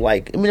borderline of,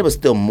 like, I mean, it was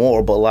still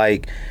more, but,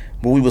 like,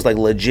 when we was, like,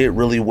 legit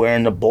really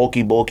wearing the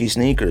bulky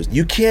sneakers.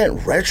 You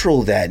can't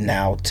retro that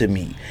now, to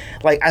me.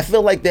 Like, I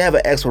feel like they have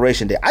an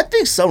expiration date. I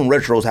think some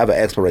retros have an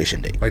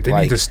expiration date. Like, they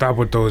need to stop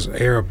with those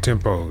Arab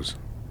tempos.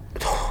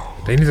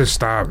 They need to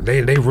stop.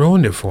 They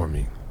ruined it for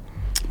me.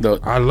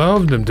 I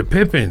love them, the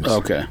Pippins.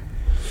 Okay.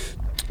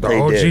 The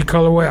OG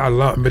colorway, I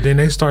love, but then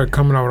they started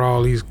coming out with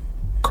all these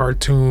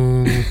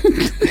cartoon,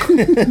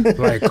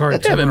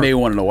 Haven't made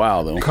one in a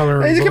while though.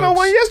 Color. They came out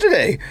one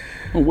yesterday.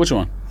 Oh, which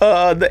one?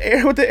 The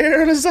air with the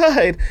air on the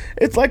side.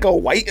 It's like a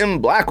white and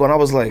black one. I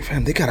was like,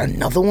 fam, they got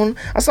another one.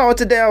 I saw it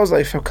today. I was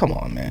like, fam, come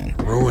on, man.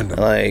 Ruined them.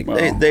 Like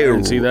they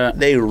didn't see that.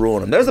 They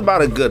ruined them. There's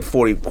about a good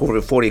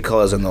 40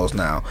 colors in those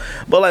now.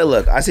 But like,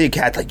 look, I see a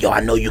cat like, yo, I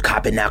know you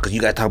copping now because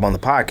you guys talk about on the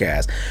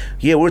podcast.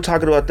 Yeah, we're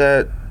talking about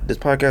that. This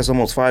podcast is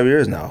almost 5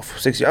 years now,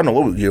 6 years. I don't know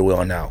what year we're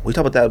on now. We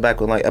talked about that back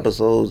when like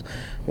episodes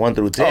 1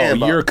 through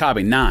 10. Oh, you're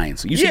copying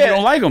 9s. You said you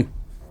don't like them.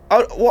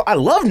 Well, I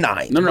love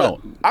 9. No.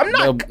 I'm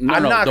not.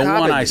 I'm not the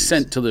one I these.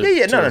 sent to the.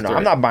 Yeah. No.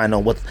 I'm not buying no.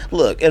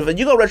 Look, if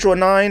you go retro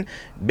 9,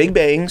 Big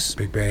Bangs,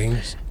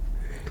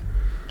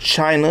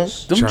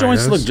 Chinas. Them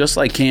joints look just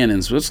like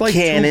Cannons. It's like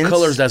Cannons, 2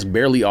 colors that's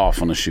barely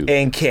off on the shoe.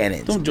 And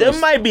Cannons. Them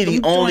might be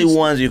the only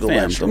ones you can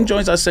retro. Them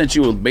joints I sent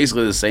you were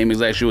basically the same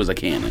exact shoe as a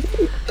Cannon.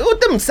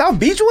 With them South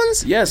Beach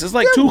ones? Yes, it's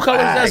like 2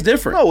 colors that's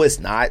different. No, it's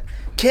not.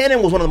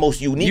 Cannon was one of the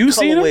most unique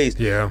colorways.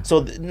 Yeah.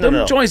 So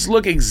them joints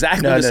look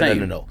exactly the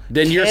same. No.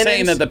 Then you're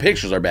saying that the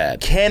pictures are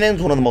bad.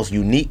 Cannon's one of the most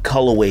unique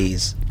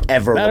colorways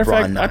ever. Matter of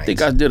fact, 9s. I think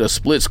I did a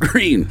split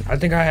screen. I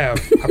think I have.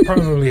 I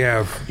probably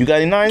have. You got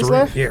any 9s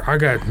left? Yeah, I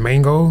got the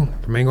Mango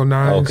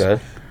 9s.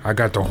 Okay. I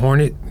got the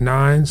Hornet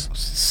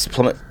 9s.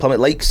 Plummet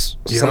Lakes.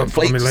 Yeah,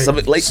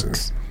 Summit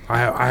Lakes. I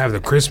have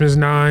the Christmas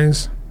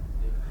 9s.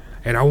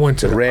 And I went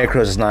to the Red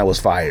Christmas 9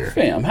 was fire.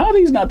 Fam, how are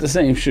these not the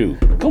same shoe?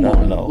 Come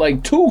on. No.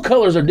 Like 2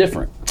 colors are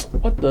different.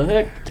 What the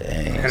heck?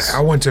 Dang. And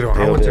I went to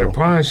the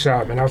pawn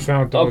shop and I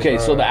found those. Okay,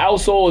 so the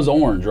outsole is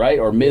orange, right?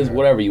 Or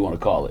whatever you want to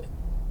call it.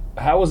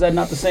 How is that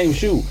not the same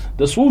shoe?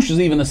 The swoosh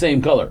is even the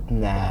same color.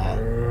 Nah,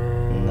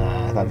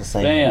 it's not the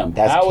same. Damn,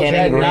 that's how is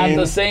that green. not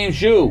the same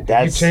shoe?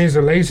 You changed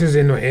the laces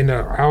in the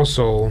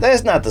outsole.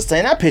 That's not the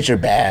same. That picture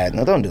bad.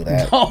 No, don't do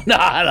that. Oh,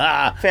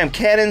 nah. Fam,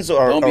 Cannons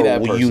are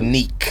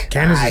unique.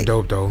 Cannons is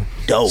dope, though.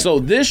 Dope. So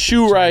this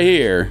shoe right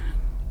here.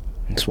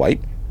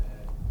 Swipe.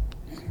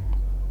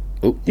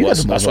 Ooh, I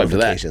swiped to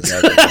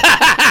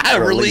that.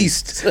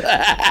 Released.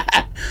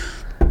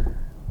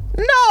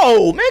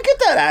 No, man, get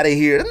that out of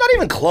here. It's not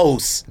even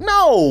close.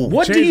 No.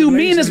 What do you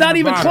mean it's not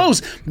even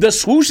close? The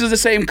swoosh is the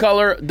same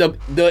color. The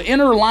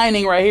inner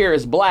lining right here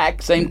is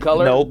black, same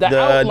color. Nope. The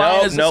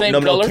outline is the same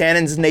color. No,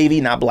 Cannon's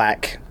navy, not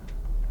black.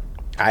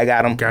 I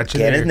got him. Gotcha.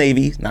 Cannon's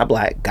navy, not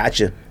black.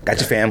 Gotcha,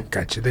 fam.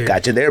 Gotcha there.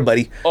 Gotcha there,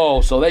 buddy.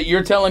 Oh, so that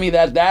you're telling me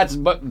that's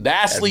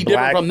vastly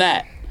different from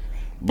that.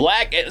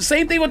 Black,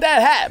 same thing with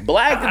that hat.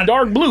 Black and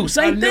dark blue,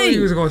 same thing. I knew he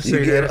was going to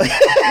say that. What's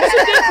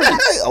the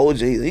difference? Oh,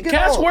 geez.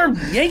 Cats wear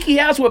Yankee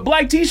hats with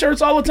black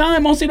T-shirts all the time.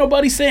 I don't see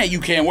nobody saying you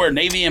can't wear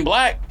navy and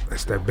black.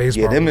 That's that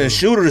baseball. Yeah, them and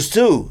shooters,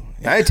 too.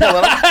 I ain't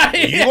telling them.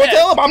 You gonna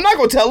tell them? I'm not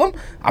gonna tell them.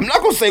 I'm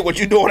not gonna say what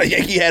you doing a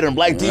Yankee hat and a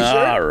black T-shirt.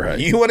 All right.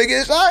 You want to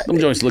get shot? Them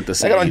joints look the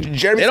same. They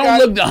don't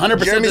look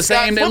 100% the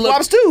same. They look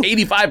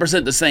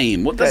 85% the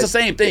same. That's the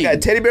same thing. They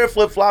got teddy bear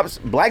flip flops,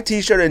 black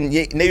T-shirt, and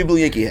navy blue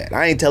Yankee hat.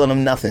 I ain't telling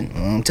them nothing.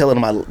 I'm telling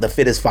them the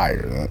fit is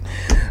fire. Look,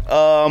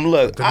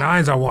 the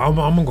 9s. I'm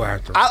gonna go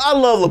after. I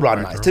love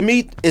LeBron 9s. To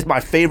me, it's my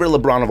favorite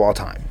LeBron of all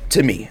time.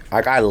 To me,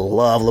 like I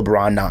love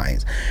LeBron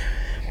 9s.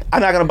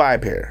 I'm not gonna buy a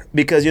pair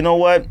because you know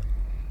what?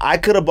 I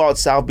could have bought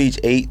South Beach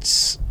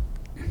 8s.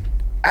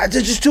 It's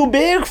just too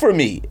big for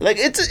me. Like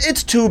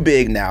it's too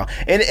big now.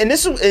 And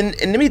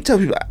let me tell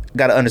people, I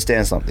gotta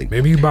understand something.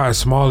 Maybe you buy a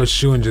smaller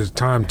shoe and just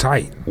tie them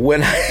tight. When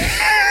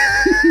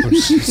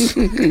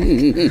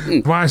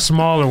buy a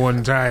smaller one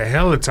and tie it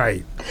hella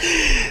tight.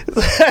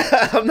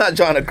 I'm not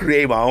trying to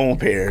create my own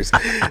pairs.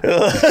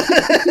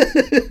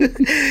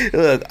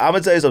 Look, I'm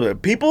gonna tell you something.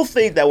 People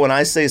think that when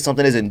I say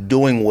something isn't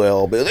doing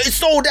well, but it's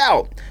sold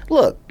out.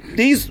 Look,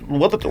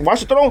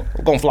 watch the throne,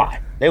 gonna fly.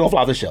 They're gonna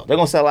fly off the shelf. They're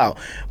gonna sell out.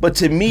 But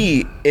to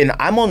me, and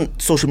I'm on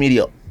social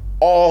media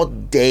all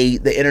day,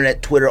 the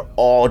internet, Twitter,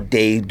 all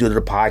day, doing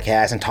the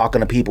podcast and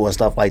talking to people and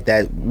stuff like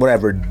that,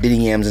 whatever,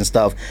 DMs and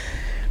stuff.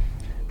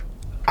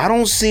 I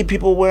don't see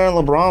people wearing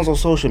LeBrons on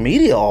social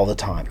media all the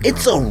time.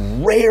 It's a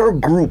rare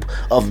group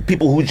of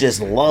people who just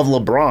love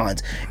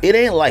LeBrons. It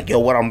ain't like, yo,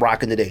 what I'm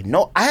rocking today.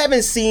 No, I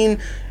haven't seen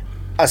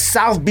a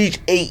South Beach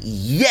 8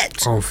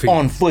 yet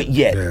on foot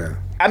yet. Yeah.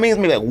 I mean, it's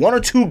maybe like 1 or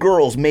 2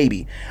 girls,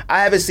 maybe.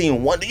 I haven't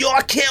seen one. Yo,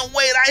 I can't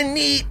wait.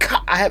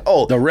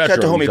 The retro. Shout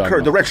out to homie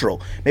Kurt, the retro.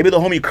 Maybe the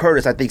homie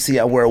Curtis, I think,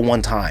 I wear it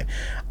one time.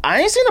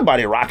 I ain't seen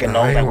nobody rocking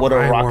those. Like, what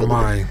are rocking?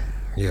 Mine.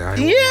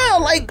 Yeah,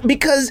 like,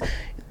 because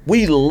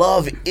We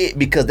love it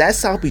because that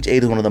South Beach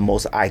 8 is one of the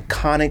most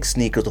iconic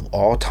sneakers of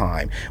all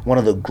time. One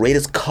of the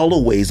greatest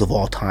colorways of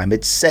all time.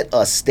 It set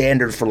a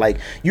standard for, like,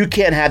 you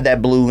can't have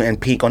that blue and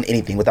pink on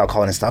anything without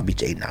calling it South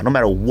Beach 8 now, no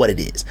matter what it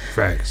is.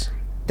 Facts.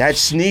 That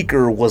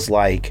sneaker was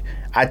like,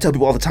 I tell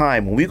people all the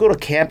time, when we go to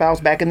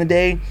campouts back in the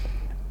day,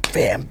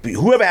 fam,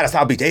 whoever had a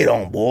South Beach 8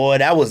 on, boy,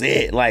 that was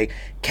it. Like,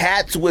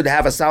 cats would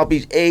have a South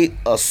Beach 8,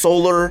 a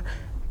solar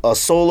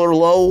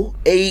low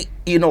 8,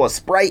 a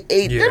Sprite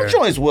 8. Yeah. Them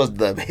joints was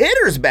the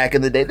hitters back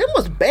in the day. Them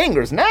was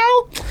bangers.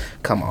 Now,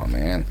 come on,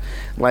 man.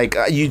 Like,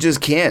 you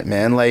just can't,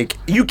 man. Like,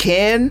 you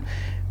can,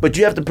 but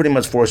you have to pretty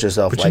much force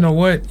yourself. But like,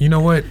 you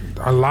know what?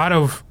 A lot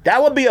of...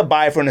 That would be a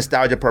buy for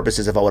nostalgia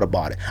purposes if I would have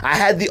bought it. I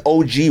had the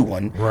OG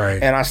one,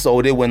 right, and I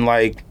sold it when,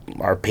 like,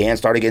 our pants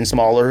started getting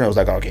smaller, and I was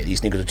like, okay, these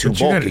sneakers are too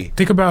bulky.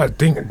 Think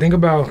about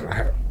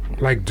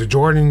like the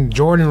Jordan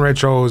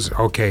retros.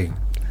 Okay,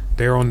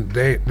 they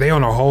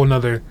on a whole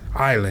nother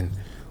island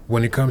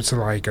when it comes to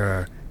like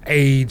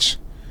age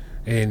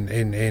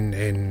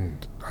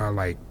and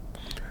like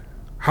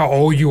how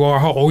old you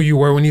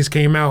were when these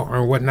came out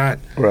or whatnot.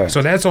 Right.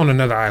 So that's on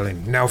another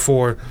island. Now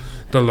for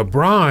the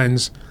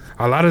LeBrons,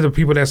 a lot of the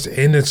people that's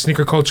in the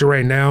sneaker culture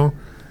right now,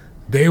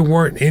 they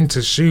weren't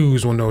into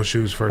shoes when those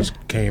shoes first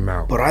came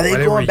out. But are they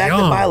going back to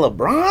buy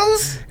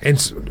LeBrons? And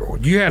so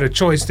you had a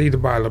choice to either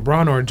buy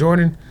LeBron or a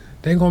Jordan.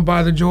 They're gonna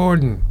buy the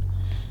Jordan.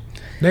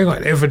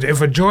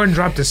 If a Jordan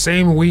dropped the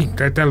same week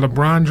that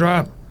LeBron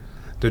dropped,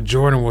 the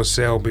Jordan will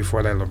sell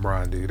before that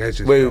LeBron, dude. That's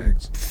just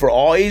facts. For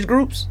all age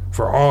groups?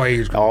 For all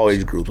age groups. All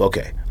age groups,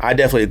 okay. I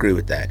definitely agree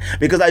with that.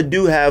 Because I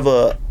do have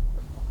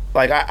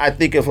I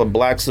think if a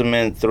Black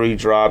Cement 3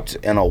 dropped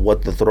and a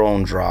What the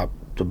Throne dropped,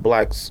 the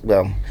Blacks,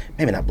 well,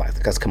 maybe not Black,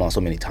 because come on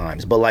so many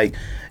times, but like,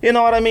 you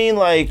know what I mean?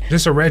 Like,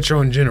 just a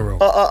retro in general.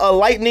 A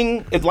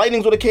Lightning, if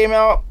Lightnings would have came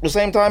out the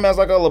same time as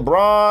like a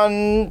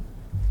LeBron,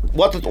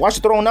 Watch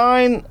the Throne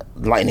 9,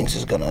 Lightnings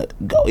is gonna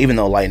go, even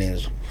though Lightning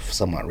is for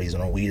some odd reason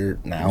or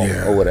weird now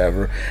or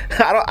whatever.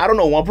 I don't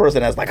know one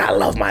person that's like, I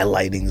love my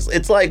Lightnings.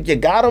 It's like, you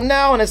got them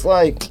now, and it's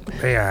like,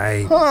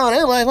 they're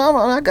like,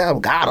 I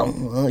got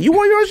them. You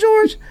wore yours,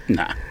 George?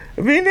 Nah.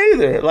 Me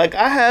neither. Like,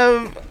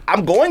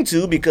 I'm going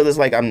to, because it's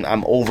like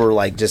I'm over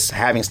like just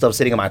having stuff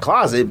sitting in my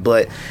closet,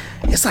 but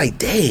it's like,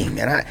 dang,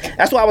 man.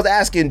 That's why I was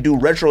asking, do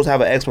retros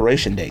have an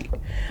expiration date?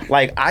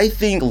 Like, I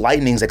think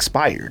Lightning's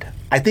expired.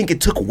 I think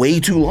it took way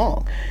too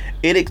long.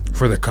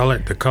 For the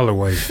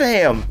colorway.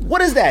 Fam,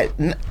 what is that?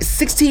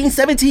 16,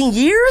 17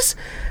 years?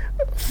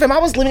 Fam, I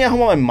was living at home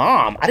with my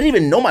mom. I didn't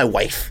even know my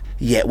wife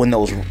yet when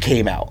those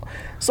came out.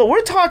 So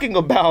we're talking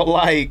about,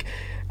 like,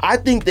 I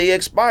think they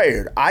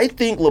expired. I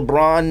think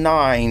LeBron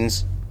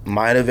 9s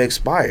might have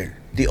expired.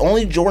 The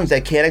only Jordans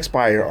that can't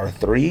expire are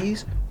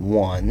 3s,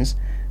 1s,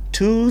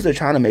 2s. They're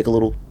trying to make a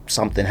little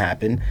something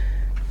happen.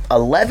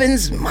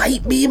 11s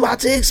might be about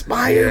to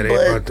expire,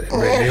 but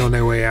they on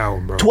their way out,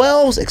 bro.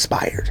 12s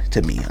expired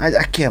to me.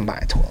 I can't buy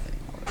a 12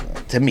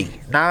 anymore. To me,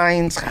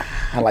 9s,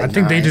 I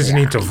think 9s, they just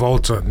need to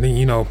vault, put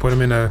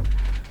them in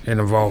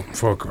a vault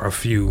for a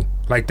few,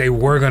 like they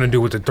were gonna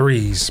do with the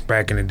 3s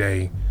back in the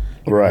day.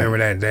 Right.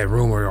 Remember that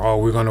rumor? Oh,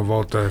 we're gonna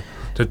vote the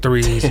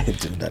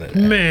 3s.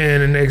 Man,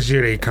 the next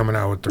year they coming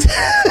out with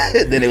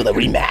 3s. Then they were like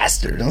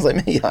remastered. I was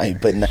like,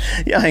 man,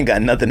 y'all ain't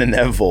got nothing in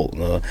that vote.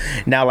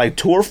 Now, like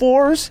Tour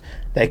 4s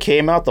that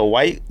came out, the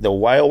white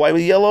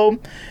with yellow,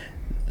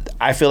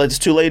 I feel like it's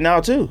too late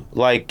now too.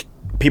 Like,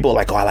 people are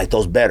like, oh, I like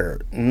those better.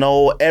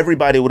 No,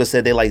 everybody would have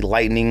said they like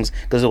Lightnings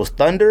because it was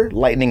Thunder,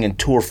 Lightning, and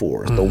Tour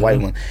 4s, the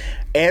white one.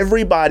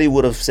 Everybody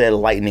would have said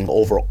Lightning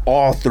over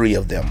all 3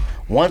 of them.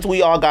 Once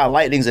we all got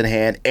Lightnings in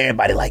hand,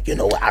 everybody like, you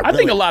know what? I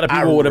think a lot of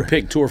people would have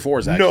picked Tour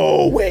 4s,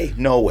 actually.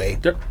 No way.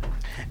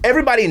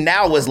 Everybody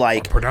now was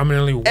like,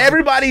 predominantly white.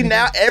 Everybody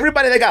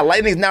that got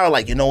Lightnings now are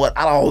like, you know what?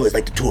 I always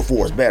like the Tour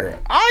 4s better.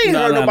 I ain't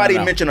heard nobody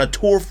mention a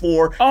Tour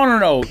 4. Oh,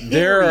 no.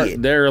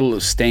 There are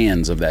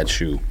stands of that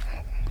shoe.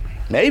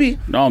 Maybe.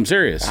 No, I'm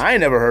serious. I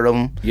ain't never heard of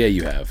them. Yeah,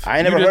 you have. I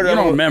ain't never heard of them.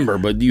 You don't remember,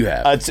 but you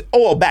have.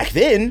 Back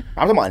then.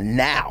 I'm talking about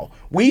now.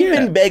 We've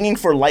been begging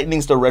for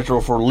Lightnings to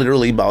retro for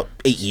literally about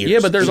 8 years. Yeah,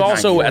 but there's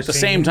also, at the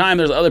same time,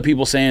 there's other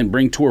people saying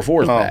bring Tour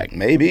 4s back.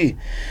 Maybe.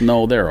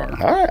 No, there are.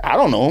 All right. I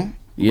don't know.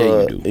 Yeah,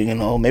 but, you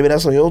do. Maybe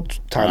that's on your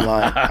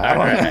timeline. I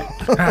don't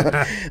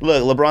know.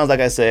 Look, LeBron's, like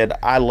I said,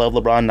 I love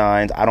LeBron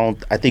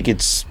 9s. I think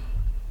it's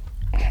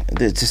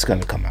just going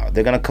to come out.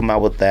 They're going to come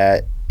out with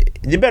that.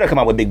 You better come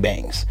out with big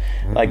bangs.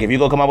 Like, if you're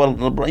going to come out with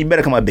LeBron, you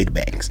better come out with big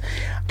bangs.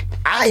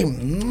 I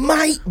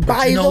might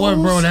buy those. You know what,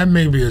 bro? That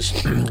may be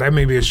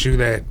a shoe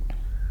that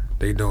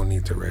they don't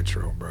need to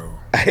retro, bro.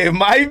 It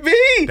might be.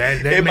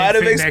 It might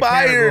have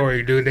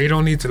expired. Dude. They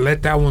don't need to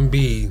let that one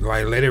be.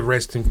 Like, let it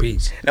rest in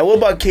peace. Now, what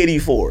about KD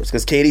 4s?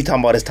 Because KD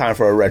talking about it's time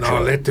for a retro.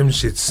 No, let them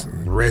shits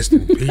rest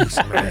in peace,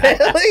 man.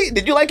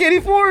 Did you like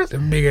KD 4s?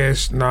 Them big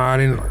ass. No, I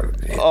didn't.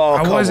 Oh,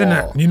 I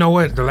wasn't. You know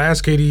what? The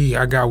last KD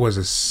I got was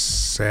a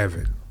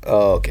 7.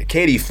 Oh, okay.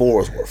 KD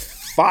 4s were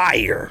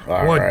fire.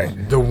 All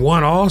right. The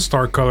one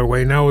All-Star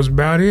colorway, and that was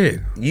about it.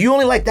 You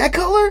only like that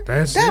color?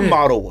 That's that it.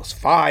 model was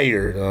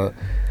fire.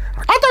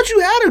 I thought you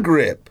had a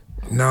grip.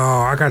 No,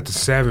 I got the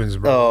 7s,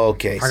 bro. Oh,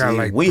 okay. I got, See,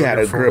 like, we had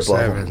a grip on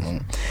 7s.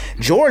 them.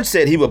 George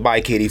said he would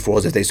buy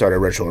KD4s if they started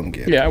retroing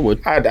again. Yeah, I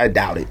would. I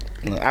doubt it.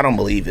 I don't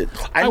believe it.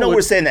 I know would.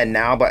 we're saying that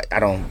now, but I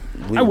don't.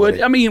 I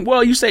would. I mean,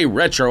 well, you say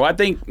retro. I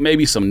think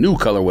maybe some new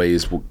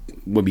colorways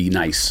would be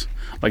nice.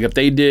 Like if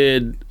they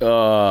did.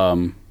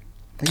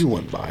 You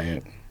wouldn't buy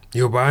it.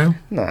 You'll buy them?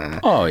 Nah.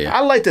 Oh, yeah. I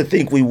like to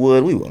think we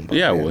would. We wouldn't buy it.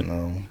 Yeah, I would.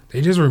 No. They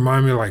just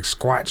remind me of like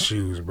squat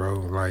shoes, bro.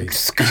 Like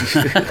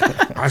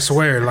I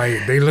swear,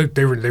 like they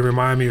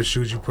remind me of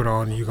shoes you put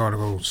on and you gotta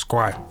go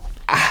squat.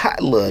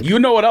 Look. You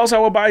know what else I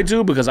would buy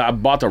too? Because I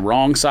bought the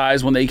wrong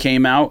size when they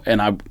came out, and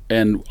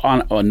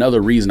on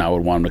another reason I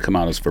would want them to come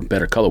out is for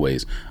better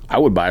colorways. I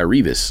would buy a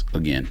Revis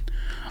again.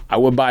 I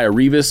would buy a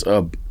Revis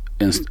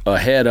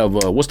ahead of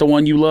what's the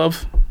one you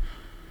love?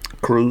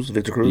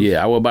 Victor Cruz.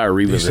 Yeah, I would buy a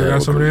Revis. You still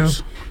got some of them?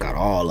 Got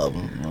all of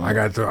them.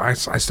 I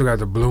still got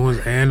the blue ones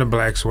and the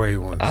black suede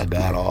ones. I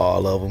got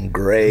all of them.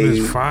 Gray, It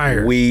was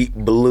fire. wheat,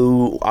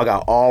 blue. I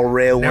got all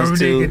red Never ones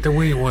did too. get the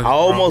wheat ones, I bro.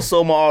 almost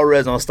sold my all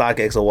reds on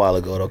StockX a while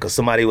ago though, because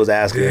somebody was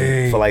asking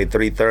Dang. for like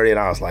 $330, and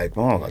I was like,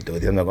 "Well, I'm gonna do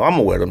it. I'm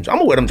gonna wear them. I'm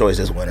gonna wear them joints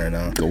this winter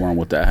now." Go on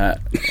with that hat.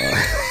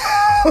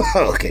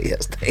 Okay,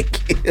 yes,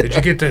 thank you. Did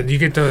you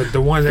get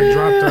the ones that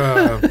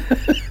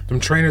dropped them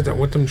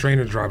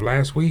trainers dropped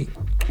last week?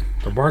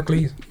 The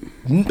Barclays?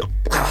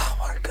 Oh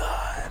my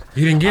god!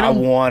 You didn't get I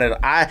them? wanted.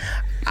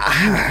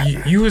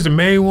 You was the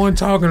main one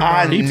talking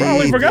I about it. need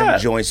probably forgot. them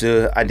joints.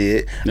 I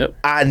did. Yep.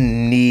 I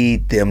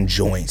need them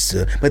joints,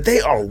 but they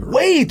are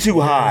way too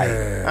high.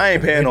 Yeah. I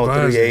ain't paying no They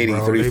buzzing, 380,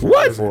 bro.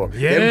 340 for They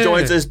them. Them buzzing.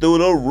 joints is through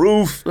the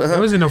roof. It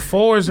was in the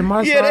 4s in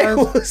my Yeah, they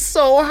size. was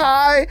so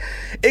high.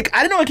 I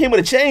didn't know it came with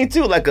a chain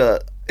too,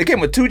 it came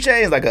with 2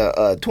 chains, like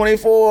a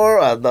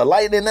 24, the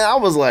lightning. I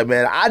was like,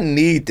 man, I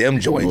need them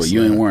joints. Well,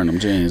 you ain't wearing them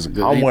chains.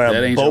 I'm wearing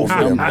that ain't both your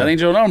of them. number. That ain't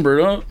your number,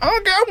 though.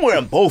 Okay, I'm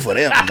wearing both of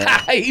them, man.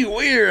 Hey,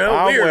 weird.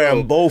 I'm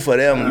wearing both of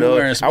them, though.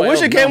 wearing I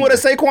wish it came spelled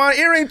with a Saquon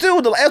earring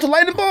too, the extra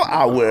lightning ball.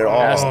 I wear it all.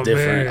 That's Oh,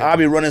 different. man. I'll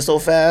be running so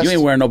fast. You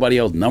ain't wearing nobody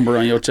else's number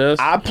on your chest.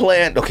 I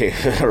planned. Okay,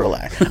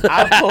 relax.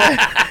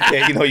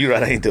 Yeah, you know you're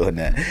right. I ain't doing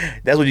that.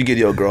 That's what you get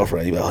your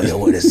girlfriend. You be like, oh, yo,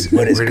 where this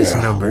Where this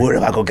girl? number? Where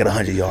if I go get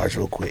 100 yards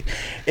real quick?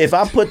 If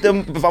I put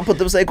them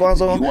Saquons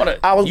on,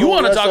 you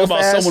want to talk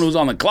about someone who's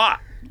on the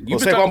clock. You been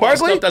talking Saquon about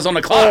Barkley? stuff that's on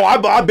the clock. Oh,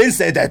 I've been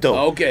said that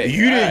though. Okay,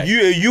 you didn't.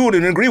 alright. You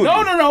didn't agree with me.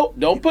 No.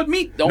 Don't put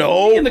me. Don't put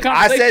No, me in the I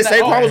conversation. said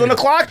at all. Saquon was on the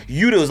clock.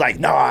 You was like,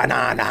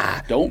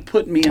 nah. Don't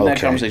put me in that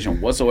Okay. conversation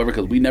whatsoever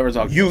because we never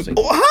talked You, about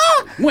Saquon.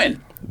 huh?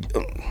 When?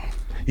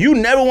 You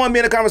never want me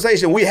in a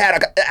conversation. We had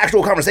an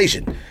actual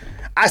conversation.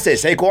 I said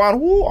Saquon,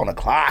 on the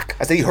clock.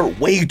 I said he hurt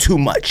way too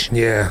much.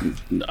 Yeah.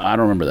 I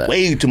don't remember that.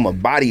 Way too much.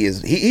 Body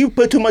is he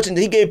put too much in.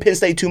 He gave Penn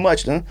State too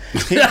much. Huh?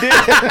 He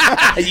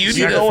did. you need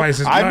Sacrifice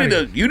his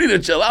to. You need to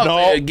chill out. No,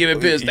 and give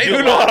it Penn State.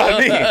 You know what I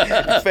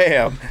mean,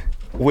 fam.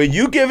 When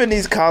you giving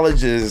these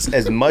colleges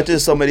as much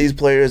as some of these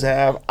players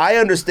have, I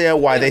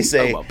understand why they you say.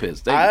 talking about Penn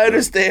State, I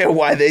understand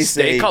why they They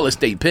say. call it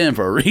State Penn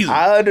for a reason.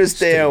 I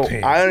understand.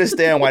 State I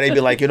understand why they be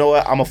like, you know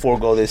what? I'm gonna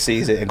forego this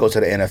season and go to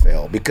the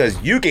NFL because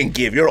you can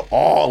give your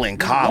all in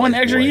college. One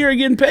extra boy. year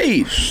getting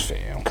paid.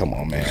 Fam, come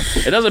on, man.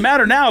 It doesn't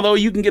matter now though.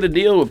 You can get a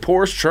deal with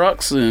Porsche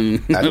trucks and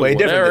That's way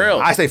different. whatever than-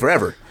 else. I say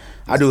forever.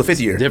 I do a 5th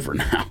year. different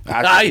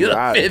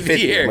now. Fifth Fifth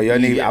year. Well, y'all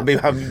need, I'll be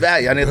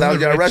back. Y'all need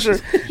 $1,000 rusher.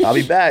 I'll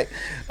be back.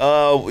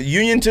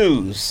 Union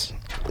 2s.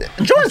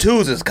 Jordan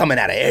 2s is coming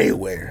out of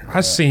everywhere.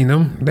 I seen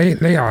them.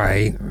 They all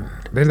right.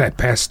 They like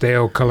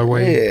pastel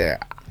colorway. Yeah.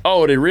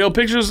 Oh, did real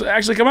pictures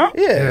actually come out?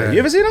 Yeah. You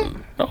ever seen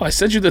them? Oh, I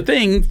sent you the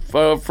thing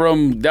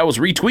from that was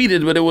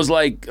retweeted, but it was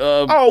like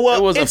Oh, well,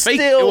 it was it's a fake.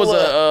 Still, it was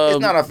a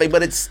it's not a fake,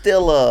 but it's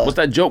still a. what's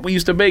that joke we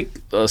used to make?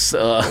 a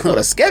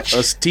sketch?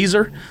 A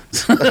teaser.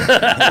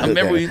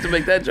 Remember we used to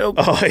make that joke?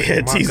 Oh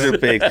yeah, teaser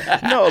pic.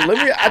 No,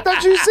 I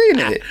thought you seen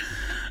it.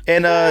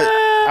 And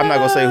I'm not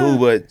gonna say who,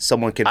 but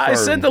someone confirmed. I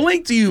sent the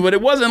link to you, but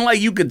it wasn't like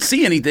you could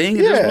see anything.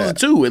 It just Yeah. was a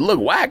 2. It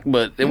looked whack,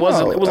 but it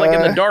wasn't. It was like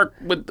in the dark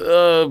with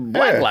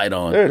black Yeah, light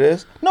on. There it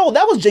is. No,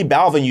 that was J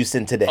Balvin you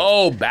sent today.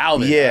 Oh,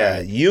 Balvin. yeah,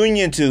 Right.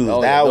 Union 2s.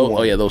 Oh, that yeah, those,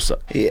 one. oh yeah, those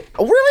suck. Yeah.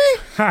 Oh, really?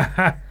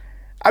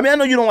 I mean, I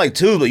know you don't like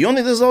 2s, but you don't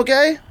think this is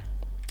okay?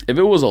 If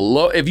it was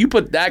if you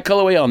put that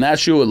colorway on that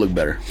shoe, it would look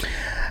better.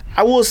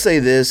 I will say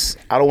this.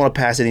 I don't want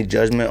to pass any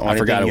judgment on anything.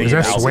 forgot it was Is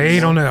that Union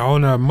suede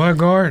on the mud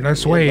guard?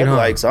 That's suede, Look huh?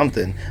 like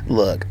something.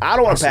 Look, I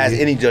don't want to pass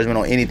any judgment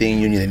on anything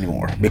Union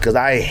anymore because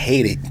I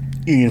hated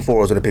Union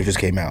 4s when the pictures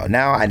came out.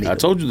 Now I need. I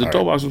told you the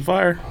toe box was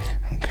fire.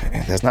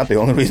 Okay, that's not the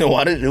only reason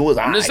why it was.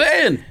 I'm just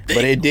saying.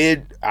 But it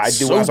did. When I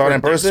saw it in Super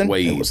person. thick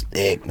suede. It was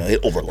thick. No, it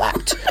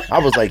overlapped. I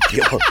was like,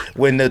 yo,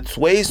 when the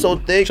suede's so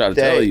thick Try to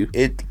that tell you.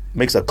 it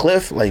makes a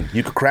cliff, like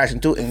you could crash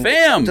into it. And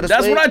Fam, into the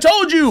that's suede. what I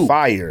told you.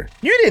 Fire.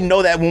 You didn't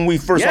know that when we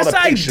first Yes, saw the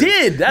I picture.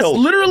 did. That's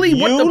literally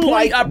what you the point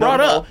liked- I brought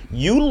up.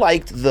 You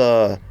liked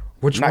the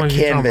Which not one you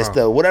talking canvas, about?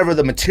 the whatever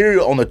the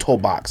material on the toe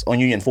box on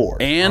Union 4.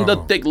 And the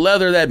thick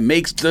leather that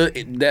makes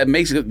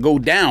it go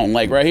down.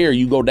 Like right here,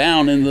 you go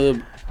down in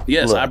the.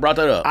 Yes, Look, I brought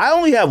that up. I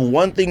only have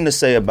one thing to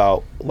say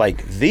about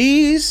like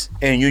these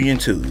and Union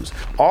 2s.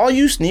 All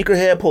you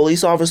sneakerhead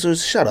police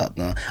officers, shut up,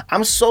 man.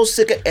 I'm so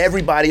sick of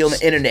everybody on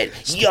the internet.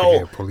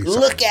 Yo,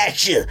 look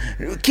at you.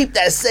 Keep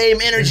that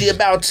same energy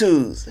about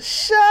 2s.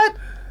 Shut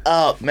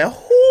up, man.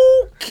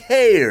 Who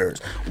cares?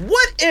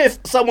 What if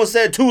someone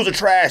said 2s are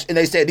trash and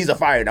they said these are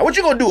fire now? What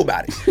you gonna do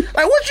about it?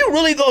 Like, what you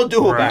really gonna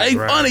do about it?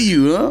 Make fun of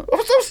you, huh?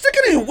 I'm so sick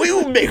of it.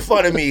 You make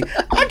fun of me.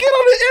 I get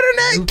on the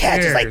internet.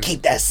 Cats is like,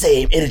 keep that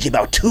same energy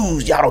about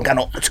 2s. Y'all don't got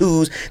no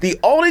 2s. The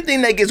only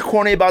thing that gets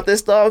corny about this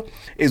stuff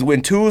is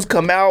when 2s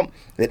come out,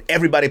 then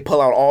everybody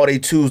pull out all their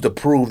 2s to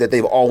prove that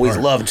they've always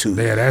loved 2s.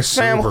 Yeah, that's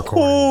super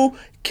corny. Who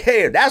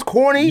cares? That's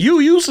corny. You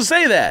used to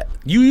say that.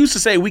 You used to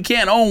say we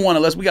can't own one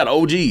unless we got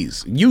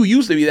OGs. You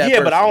used to be that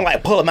person. But I don't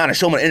like pull them out and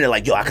show them on the internet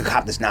like, yo, I can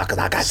cop this now because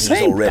I got these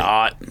already.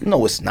 Thought.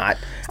 No, it's not.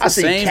 I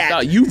see Same cat.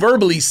 thought. You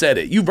verbally said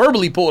it. You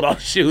verbally pulled all the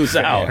shoes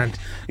out.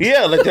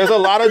 Yeah, like there's a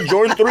lot of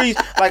Jordan 3s.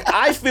 Like,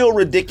 I feel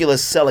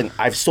ridiculous selling.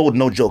 I've sold,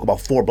 no joke,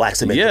 about 4 black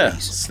cement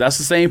 3s. That's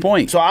the same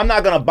point. So I'm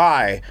not going to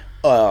buy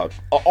a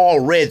all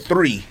red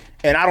 3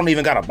 and I don't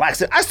even got a black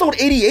cement. I sold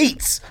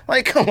 88s.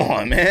 Like, come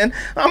on, man.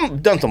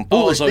 I'm done some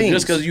foolish so things.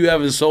 just because you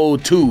haven't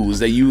sold 2s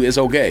that it's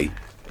okay.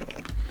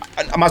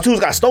 My 2s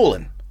got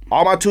stolen.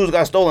 All my 2s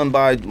got stolen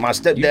by my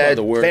stepdad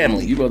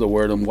family. You better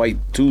wear them white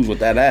 2s with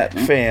that at.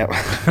 Fam.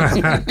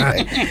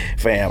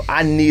 Fam,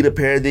 I need a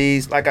pair of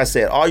these. Like I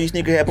said, all you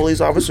sneakerhead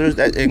police officers,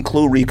 that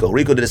include Rico.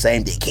 Rico did the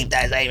same thing. Keep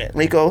that same.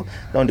 Rico,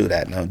 don't do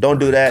that. No, don't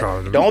do that.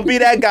 Don't be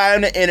that guy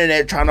on the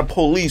internet trying to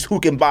police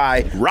who can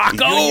buy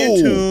Rocco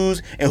Union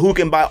 2s and who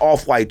can buy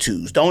off-white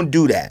 2s. Don't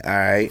do that, all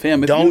right? Fam,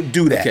 don't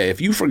do that. Okay,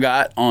 if you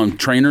forgot on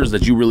trainers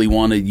that you really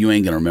wanted, you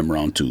ain't going to remember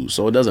on 2s.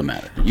 So it doesn't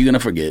matter. You're going to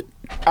forget.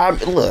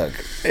 Look,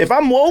 if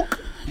I'm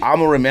woke, I'm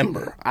gonna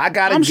remember. I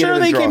gotta. I'm sure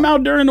they came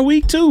out during the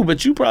week too,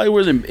 but you probably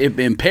was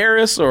in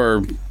Paris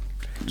or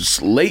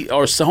just late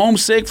or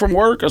homesick from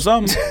work or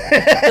something.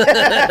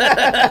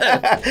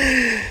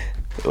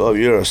 Oh,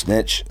 you're a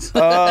snitch.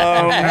 All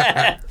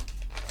right,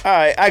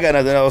 I got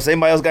nothing else.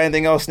 Anybody else got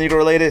anything else sneaker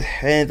related?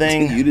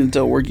 Anything? You didn't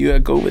tell work you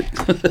had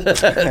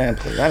COVID. Man,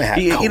 please, I didn't have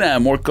COVID. He done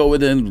had more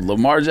COVID than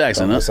Lamar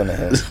Jackson. Listen to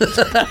him.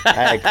 I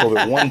had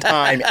COVID one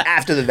time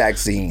after the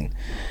vaccine.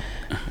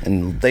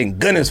 And thank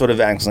goodness for the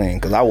vaccine,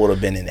 because I would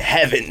have been in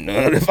heaven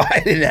if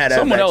I didn't have that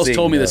Someone vaccine. else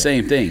told me the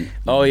same thing.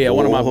 Oh, yeah,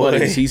 one of my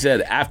buddies, he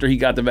said after he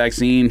got the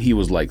vaccine, he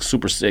was like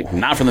super sick.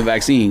 Not from the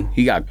vaccine.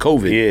 He got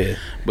COVID. Yeah.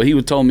 But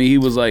he told me he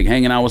was like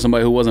hanging out with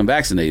somebody who wasn't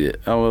vaccinated.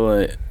 I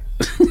was like...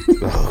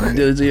 You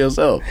did it to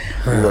yourself.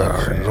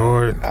 Look,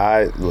 Lord.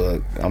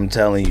 I'm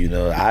telling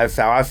you, I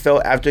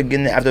felt after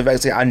the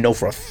vaccine. I know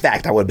for a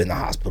fact I would have been in the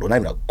hospital.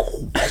 Not even a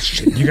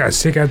question. You got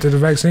sick after the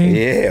vaccine?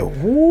 Yeah.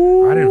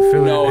 I didn't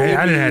feel it.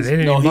 I didn't have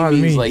anything bother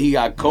me. Like he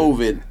got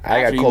COVID.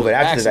 I got COVID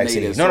after the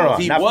vaccine. No, if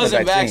he not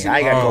wasn't the vaccine.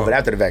 I got COVID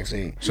after the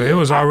vaccine. So it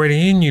was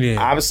already in you then.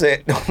 I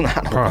said, I don't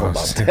know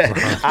about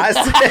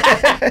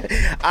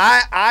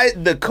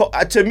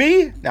that. To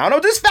me, now I don't know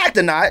if this fact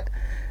or not,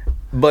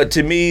 but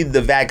to me,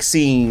 the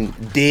vaccine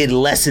did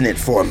lessen it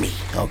for me,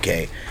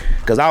 okay?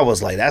 Because I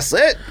was like, that's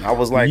it. I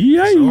was like, so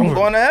I'm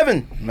going to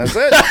heaven. That's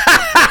it.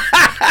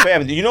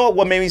 Fam, you know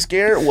what made me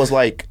scared? Was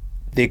like,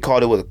 they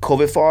called it with a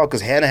COVID fall,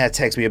 because Hannah had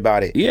texted me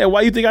about it. Yeah, why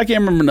you think I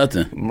can't remember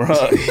nothing?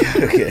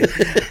 Okay.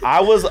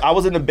 I was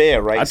in the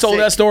bed, right? I told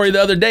that story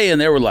the other day,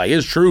 and they were like,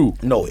 it's true.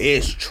 No,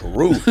 it's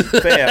true.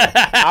 Fam,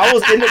 I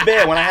was in the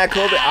bed when I had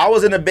COVID. I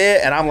was in the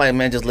bed, and I'm like,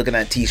 man, just looking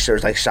at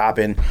T-shirts, like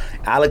shopping.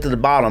 I looked at the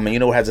bottom, and you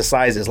know what has the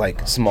sizes,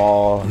 like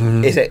small.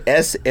 It said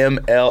S, M,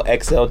 L,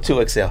 XL,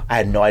 2XL. I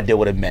had no idea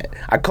what it meant.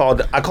 I called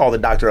the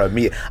doctor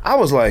immediately. I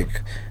was like,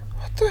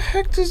 what the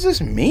heck does this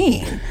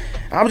mean?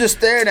 I'm just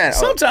staring at it.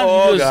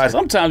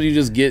 Sometimes you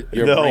just get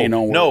your brain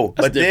on work. No,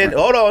 That's but different. then,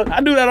 hold on. I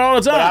do that all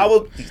the time. But I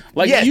will,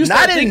 like, yes, you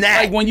not in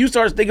that. Like, when you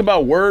start thinking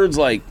about words,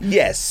 like...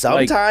 Yes,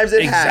 sometimes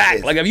it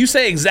happens. Like, if you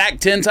say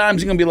exact 10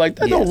 times, you're going to be like,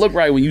 that don't look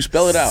right when you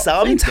spell it out.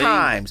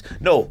 Sometimes.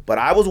 No, but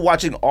I was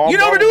watching all... You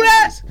never do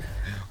that?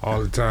 All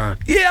the time.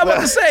 Yeah, I'm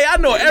about to say, I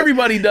know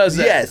everybody does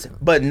that. Yes,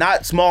 but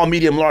not small,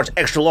 medium, large,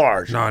 extra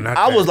large. No, not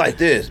I that. was like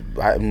this.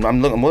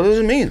 I'm looking, what does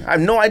it mean? I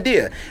have no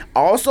idea.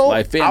 Also,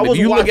 Like, fam, if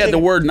you look at the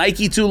word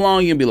Nike too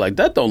long, you'll be like,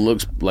 that don't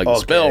look like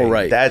spell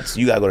right. That's,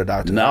 you got to go to the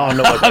doctor. No, I don't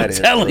know what that is.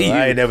 I'm telling you.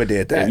 I ain't never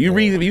did that.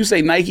 If you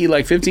say Nike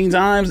like 15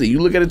 times and you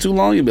look at it too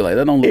long, you'll be like,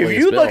 that don't look If like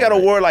you look at a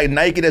right. word like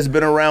Nike that's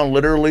been around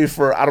literally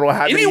for I don't know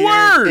how many years,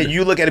 word, and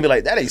you look at it and be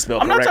like, that ain't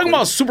spelled correctly. I'm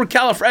not talking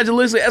about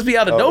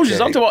supercalifragilisticexpialidocious.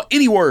 Okay. I'm talking about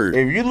any word.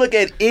 If you look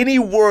at any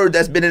word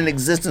that's been in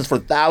existence for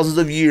thousands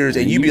of years,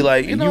 and you be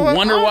like, you know what?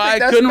 wonder I why I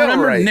that's couldn't spelled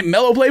remember right.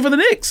 Melo played for the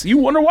Knicks. You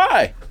wonder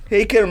why?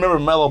 He couldn't remember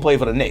Melo played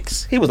for the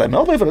Knicks. He was like,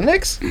 Melo played for the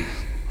Knicks?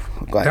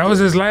 That was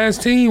his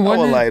last team, I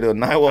wasn't would it? like the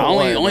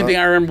 911. Only thing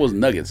I remember was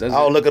Nuggets. That's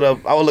I would it. look it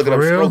up. I would look it up.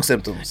 For real? Stroke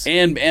symptoms.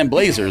 And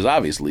Blazers,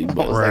 obviously.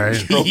 But Right.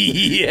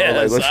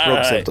 yes, What stroke all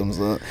right. symptoms?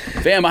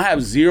 Fam, I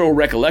have zero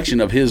recollection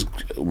of his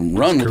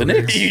run with the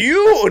career. Knicks.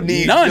 You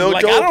need None. no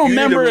Like joke. I don't You need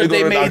to remember really if go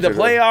they to made the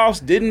doctor.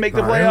 playoffs, didn't make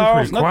the Nah, he was playoffs.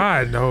 pretty nothing.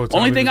 quiet the whole time.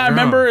 Only he thing was I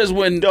remember gone. is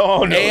when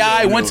No,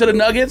 AI went to the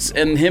no. Nuggets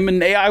and him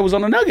and AI was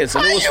on the Nuggets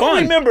and it was You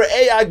fun remember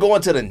AI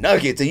going to the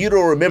Nuggets and you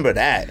don't remember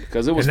that?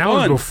 because it was And that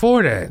fun. was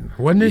before that,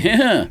 wasn't it?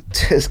 Yeah,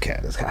 This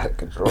cat is out of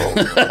control.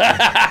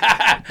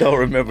 Don't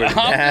remember I'm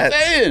that.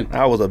 saying.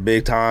 That was a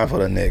big time for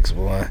the Knicks,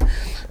 boy.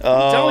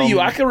 I'm telling you,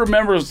 I can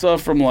remember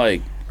stuff from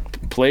like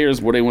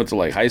players where they went to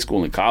like high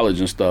school and college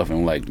and stuff,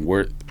 and like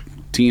where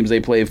teams they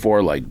played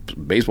for, like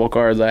baseball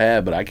cards I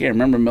had, but I can't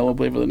remember Melo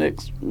played for the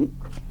Knicks.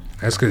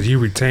 That's because you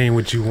retain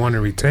what you want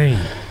to retain.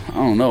 I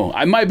don't know.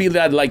 I might be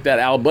that like that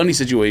Al Bundy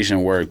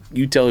situation where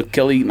you tell not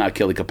Kelly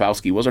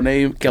Kapowski, what's her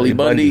name? Kelly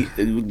Bundy.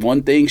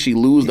 One thing, she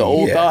lose the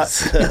old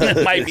Yes. thought.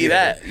 It might be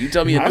that. You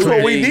tell me. That's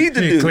what we need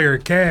to You do. clear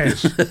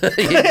cash.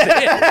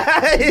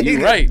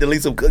 You're right.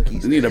 Delete some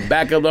cookies. You need to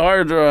back up the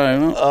hard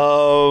drive.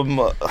 Huh?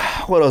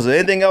 What else?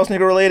 Anything else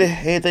nigga related?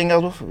 Anything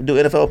else? Do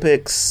NFL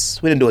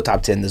picks? We didn't do a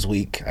top 10 this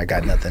week. I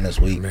got nothing this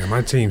week. Man,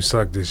 my team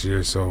sucked this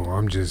year, so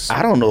I'm just.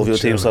 I don't know if your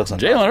team sucks or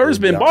not. Jalen Hurts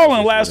been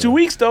balling the last 2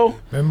 weeks though.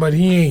 Man, but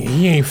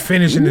he ain't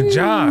finishing the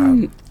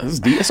job.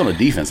 That's on the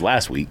defense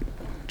last week.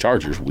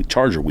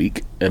 Charger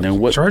week, and then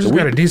what? Chargers the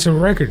got a week-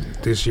 decent record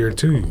this year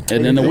too.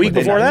 And then the week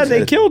They before not- that, they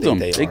they killed them.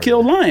 think They they are.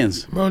 killed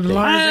Lions. Bro, the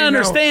Lions I ain't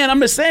understand. I'm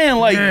just saying,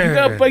 like Yeah.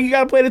 you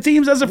gotta play the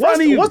teams that's in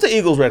front of you. What's the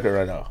Eagles record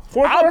right now?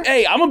 4-4?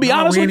 Hey, I'm gonna be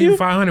honest we with ain't even you.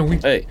 500. We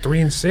Hey,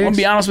 3 and 6. I'm gonna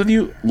be honest with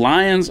you.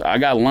 Lions, I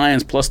got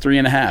Lions plus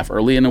 3.5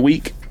 early in the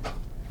week.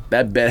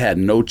 That bet had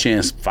no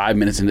chance 5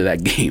 minutes into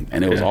that game,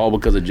 and it was all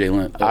because of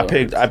Jalen.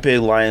 I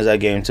picked Lions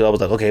that game too. I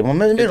was like, okay, well,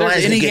 maybe If Lions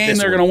there's can any get game this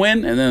they're one. gonna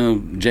win, and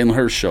then Jalen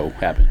Hurts show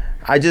happened.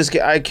 I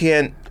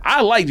can't.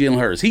 I like Jalen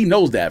Hurts. He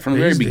knows that from the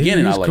very He's-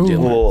 beginning. I he's like cool.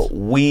 Jalen Hurts.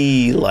 Well,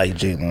 we like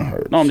Jalen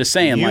Hurts. No, I'm just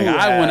saying. You Like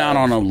I went out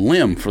have- on a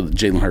limb for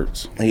Jalen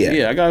Hurts.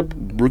 Yeah. I got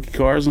rookie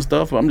cards and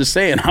stuff. I'm just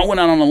saying. I went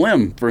out on a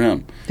limb for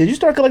him. Did you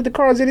start collecting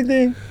cards?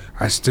 Anything?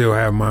 I still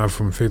have mine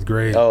from 5th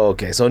grade. Oh,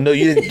 okay. So no,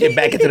 you didn't get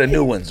back into the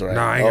new ones, right?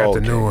 No, I ain't got the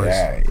Okay. new ones.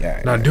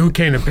 Yeah. Now, dude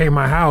came to pay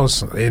my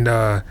house,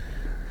 and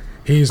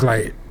he's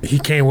like, he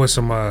came with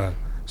some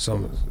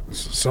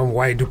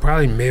white dude,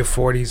 probably mid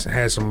 40s,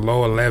 had some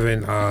low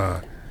 11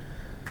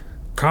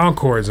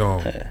 Concords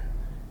on.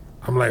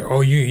 I'm like,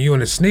 oh, you in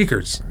the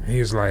sneakers?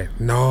 He's like,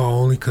 no, I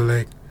only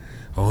collect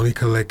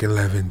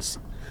 11s.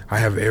 I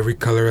have every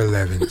color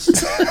 11s.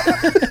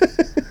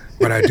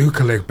 But I do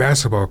collect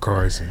basketball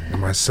cards.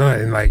 And my son,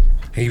 and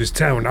he was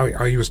telling,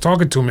 he was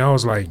talking to me, I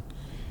was like,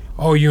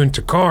 oh, you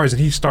into cars?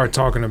 And he started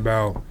talking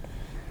about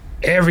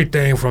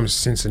everything from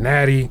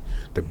Cincinnati,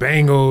 the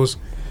Bengals.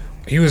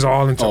 He was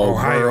all into Oh,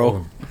 Ohio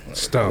Burrow.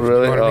 stuff.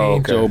 Really? You know what I Oh,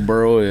 mean? okay. Joe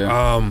Burrow,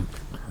 yeah.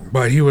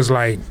 But he was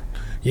like,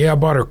 yeah, I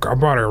bought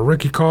a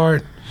rookie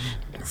card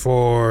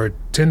for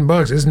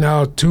 $10. It's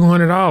now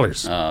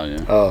 $200. Oh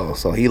yeah. Oh,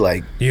 so he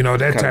like You know,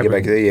 that kinda type get of.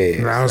 back to yeah.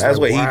 And I was That's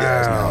like, what he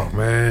does wow, now.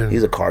 man.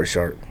 He's a card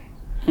shark.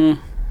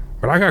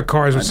 But I got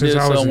cards since did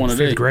I was sell in one 5th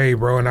today. grade,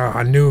 bro. And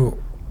I knew,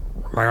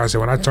 like I said,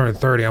 when I turned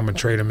 30, I'm going to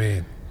trade them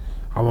in.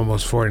 I'm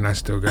almost 40 and I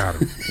still got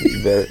them.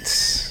 You bet.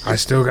 I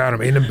still got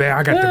them in the back.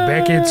 I got the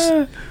Beckett's.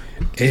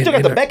 You still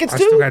got the Beckett's I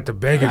too? still got the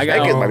Beckett's. I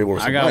Beckett got, might be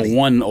worth I some got money.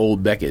 one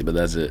old Beckett, but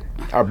that's it.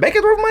 Are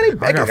Beckett worth money? I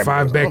Beckett got gotta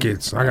 5 be worth-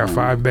 Beckett's. I got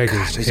 5 Beckett's.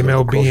 I used to go to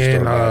the grocery MLB store and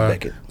and buy a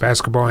Beckett.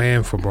 basketball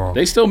and football.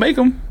 They still make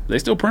them. They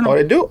still print them. Oh,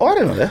 they do? Oh, I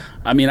didn't know that.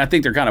 I mean, I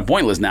think they're kind of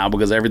pointless now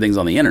because everything's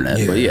on the internet.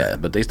 Yeah.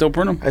 But they still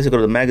print them. I used to go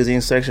to the magazine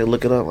section,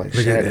 look it up, like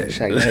Look at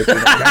Shaq. that.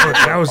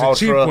 Shaq That was a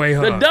cheap Ultra. way,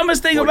 huh? The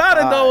dumbest thing about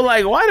it, 45. though,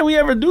 like, why do we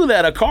ever do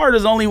that? A card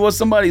is only what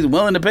somebody's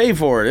willing to pay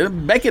for it.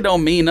 Beckett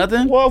don't mean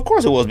nothing. Well, of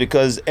course it was,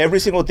 because every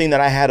single thing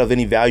that I had of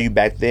any value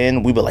back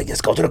then, we were like,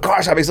 let's go to the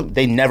car shop.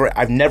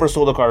 I've never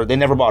sold a car. They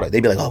never bought it.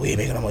 They'd be like, oh, we ain't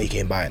making no money, you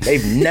can't buy it.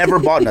 They've never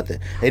bought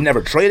nothing. They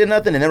never traded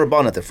nothing. They never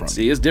bought nothing from me.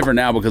 See, it's different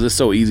now because it's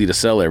so easy to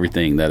sell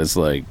everything that it's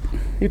like,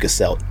 You can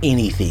sell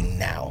anything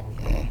now.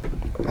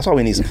 That's why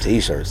we need some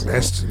t-shirts.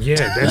 That's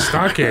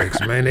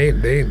StockX, man.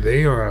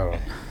 They are.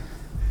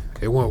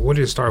 They want. What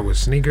did it start with?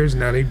 Sneakers.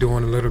 Now they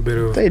doing a little bit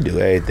of. They do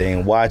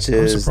everything.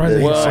 Watches, I'm surprised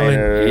they well, selling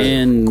designers.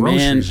 and man,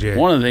 groceries yet.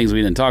 one of the things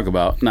we didn't talk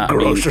about, not me,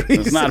 Groceries.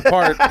 it's not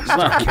part, it's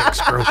not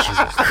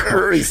groceries.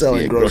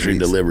 Reselling yeah, grocery groceries.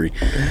 delivery.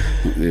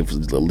 If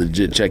it's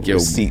legit, check your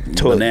Receipt,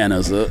 toilet-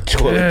 bananas up.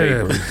 Toilet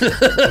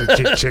Yeah.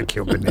 paper. Check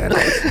your banana.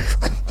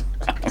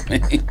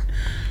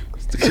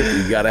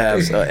 You gotta have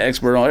an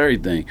expert on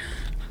everything.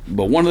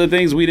 But one of the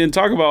things we didn't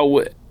talk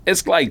about,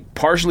 it's like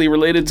partially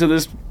related to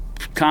this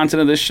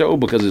content of this show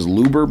because it's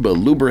Luber, but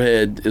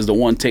Luberhead is the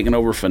one taking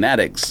over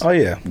Fanatics. Oh,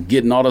 yeah.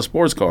 Getting all the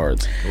sports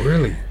cards.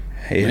 Really?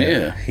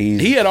 Yeah. He's,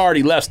 He had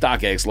already left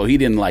StockX, so he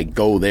didn't like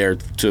go there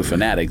to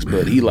Fanatics,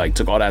 but he like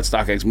took all that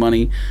StockX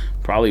money,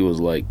 probably was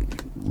like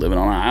living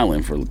on an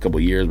island for a couple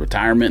of years,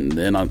 retirement, and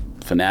then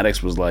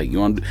Fanatics was like, you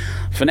want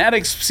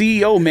Fanatics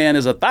CEO man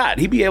is a thought.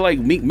 He be like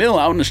Meek Mill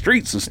out in the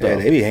streets and yeah, stuff.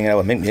 they be hanging out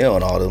with McNeil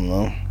and all them,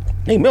 though.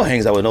 Meek Mill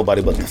hangs out with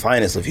nobody but the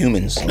finest of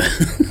humans. So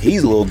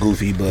he's a little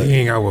goofy, but He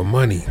hang out with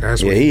money.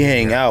 That's what he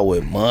hang out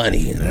with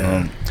money.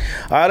 All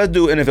right, let's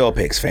do NFL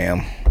picks,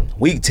 fam.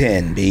 Week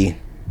 10, B.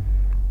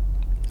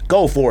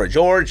 Go for it,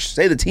 George.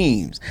 Say the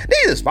teams.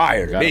 These is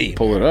fire to me.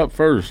 Pull it up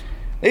first.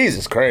 These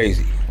is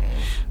crazy.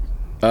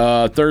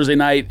 Thursday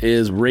night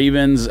is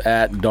Ravens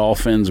at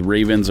Dolphins.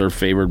 Ravens are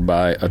favored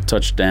by a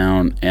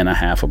touchdown and a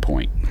half a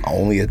point.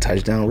 Only a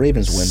touchdown.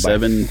 Ravens win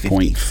by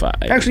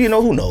 7.5. Actually,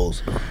 who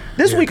knows?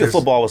 This week of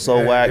football was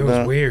so whack, It was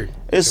man. weird.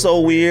 It's so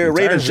weird.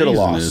 Ravens should have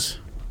reason lost. is-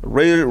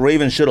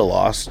 Ravens should have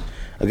lost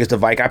against the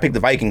Vikings. I picked the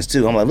Vikings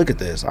too. I'm like, look at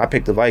this. I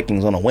picked the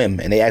Vikings on a whim,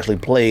 and they actually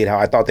played how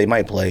I thought they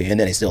might play, and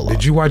then they still lost.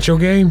 Did you watch your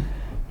game?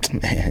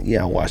 Man,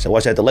 yeah, I watched. I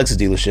watched at the Lexus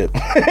dealership.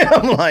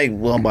 I'm like,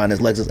 well, I'm buying this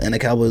Lexus, and the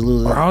Cowboys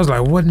lose. I was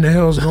like, what in the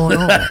hell's going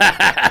on?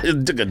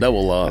 It took a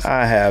double loss.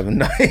 I have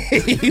no.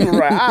 You're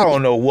right. I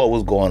don't know what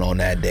was going on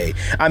that day.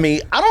 I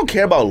mean, I don't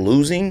care about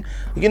losing.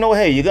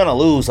 Hey, you're gonna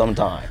lose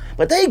sometime.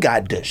 But they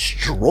got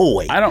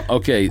destroyed.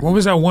 Okay. What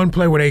was that one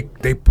play where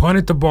they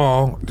punted the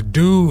ball? The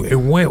dude, it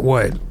went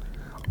what?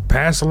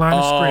 Past the line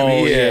of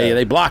scrimmage. Yeah,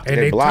 they blocked And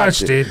it. they blocked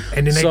touched it,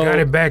 and then they So, got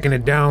it back, and the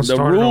down The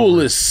started rule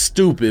over. is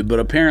stupid, but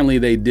apparently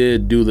they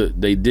did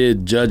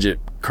judge it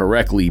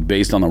correctly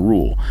based on the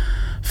rule.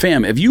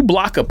 Fam, if you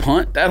block a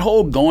punt, that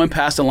whole going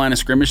past the line of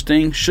scrimmage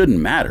thing shouldn't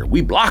matter.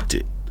 We blocked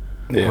it.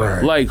 Yeah.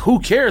 Right. Like, who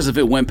cares if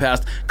it went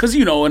past? Because,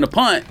 in a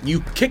punt,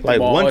 you kick the Like,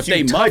 ball. once If they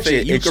you muff touch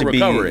it, you it can should be-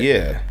 recover it.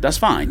 yeah. That's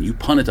fine. You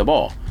punted the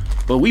ball.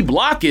 But we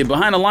block it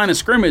behind the line of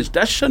scrimmage.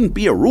 That shouldn't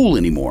be a rule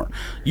anymore.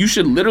 You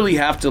should literally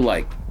have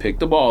to, pick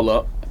the ball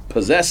up,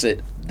 possess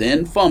it,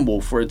 then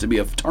fumble for it to be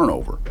a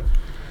turnover.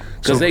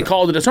 Because they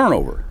called it a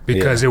turnover.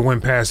 because it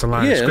went past the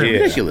line Yeah, of it's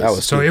scrimmage. ridiculous. that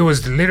was So it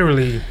was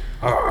literally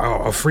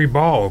a free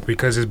ball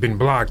because it's been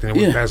blocked and it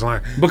went past the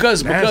line.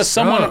 Because That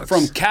someone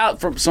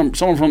sucks.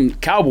 someone from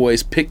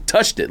Cowboys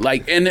touched it.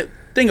 And the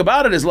thing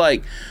about it is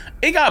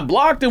it got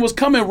blocked and was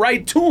coming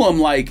right to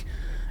him.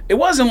 It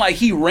wasn't like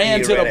he ran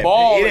He to ran the it.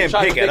 ball He and didn't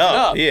tried pick to it pick it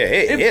up. up. Yeah,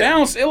 it hit him.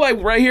 bounced. It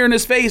right here in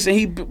his face, and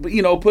he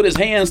put his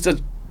hands to,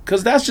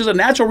 because that's just a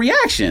natural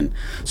reaction.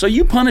 So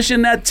you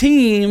punishing that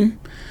team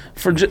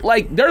for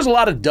there's a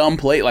lot of dumb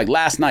play. Like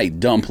last night,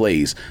 dumb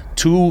plays,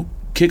 2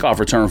 kickoff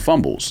return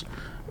fumbles.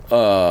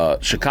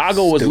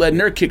 Chicago was letting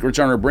their kick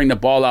returner bring the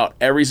ball out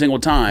every single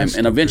time,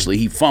 and eventually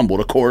he fumbled,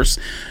 of course.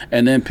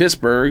 And then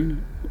Pittsburgh,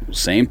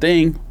 same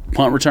thing,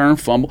 punt return,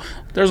 fumble.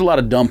 There's a lot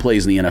of dumb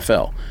plays in the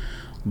NFL.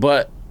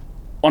 But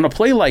on a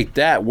play like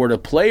that, where the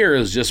player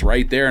is just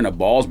right there and the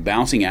ball's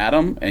bouncing at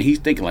him, and he's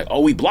thinking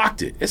we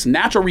blocked it. It's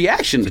natural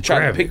reaction to try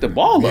to grab pick it. the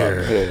ball up.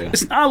 Yeah.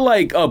 It's not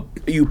like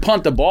you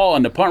punt the ball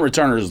and the punt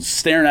returner is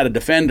staring at a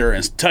defender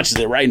and touches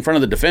it right in front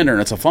of the defender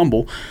and it's a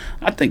fumble.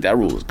 I think that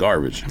rule is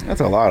garbage.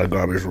 That's a lot of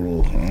garbage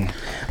rule.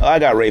 I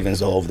got Ravens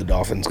though over the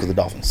Dolphins because the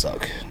Dolphins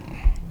suck.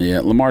 Yeah,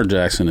 Lamar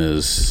Jackson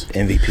is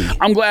MVP.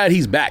 I'm glad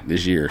he's back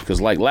this year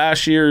because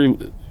last year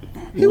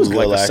he was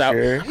good last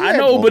year. He I had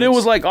know, but it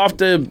moments. was off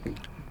the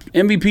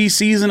MVP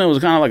season. It was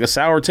kind of like a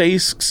sour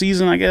taste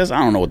season, I guess. I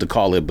don't know what to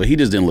call it, but he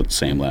just didn't look the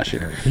same last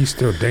year. He's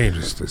still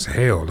dangerous as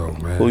hell, though,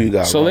 man. Who you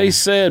got? So they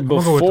said I'm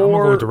gonna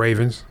go with the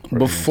Ravens.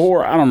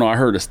 before I don't know, I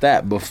heard a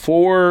stat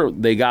before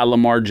they got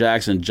Lamar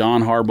Jackson,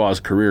 John Harbaugh's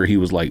career, he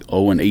was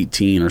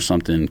 0-18 or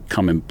something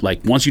coming.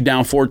 Once you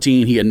down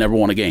 14, he had never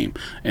won a game.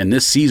 And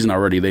this season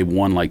already, they've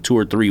won 2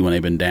 or 3 when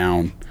they've been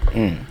down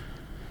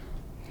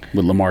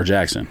with Lamar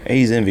Jackson. And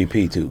he's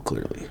MVP too,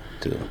 clearly.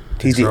 Too.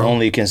 He's the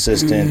only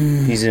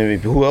consistent. He's MVP.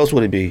 Who else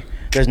would it be?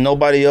 There's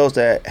nobody else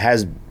that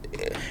has.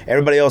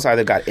 Everybody else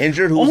either got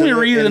injured. Who's Only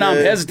reason I'm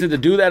hesitant to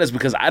do that is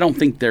because I don't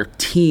think their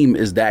team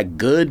is that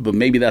good, but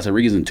maybe that's a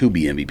reason to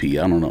be MVP.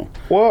 I don't know.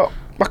 Well,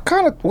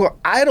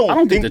 I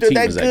don't think the they're team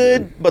that is that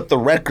good, but the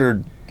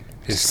record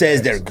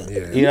says they're good.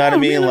 Yeah. You know what I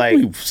mean?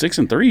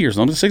 6-3 or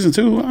something,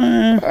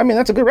 6-2. I mean,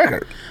 that's a good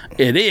record.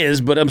 It is,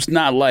 but it's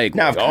not Now,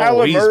 if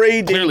Kyler he's Murray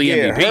didn't clearly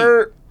get MVP.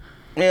 hurt,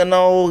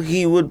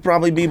 he would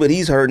probably be, but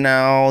he's hurt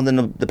now. And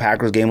then the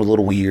Packers game was a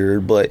little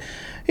weird, but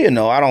I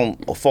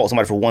don't fault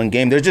somebody for one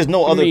game. There's just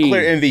no other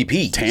clear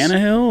MVPs.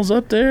 Tannehill's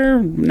up there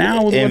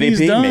now with what he's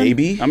MVP, done.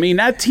 maybe. I mean,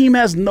 that team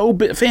has no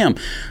bit. Fam,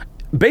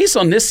 based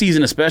on this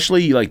season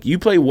especially, you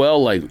play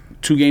well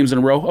 2 games in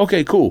a row.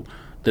 Okay, cool.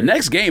 The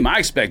next game, I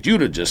expect you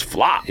to just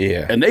flop.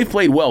 Yeah. And they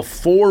played well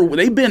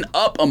they've been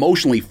up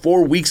emotionally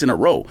 4 weeks in a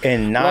row.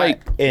 And not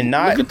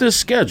look at this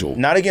schedule.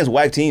 Not against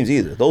whack teams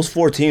either. Those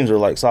 4 teams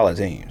are solid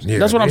teams. Yeah,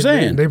 That's what I'm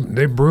saying.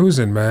 They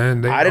bruising,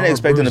 man. I didn't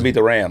expect them to beat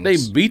the Rams. They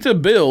beat the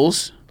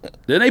Bills.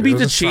 Then they beat the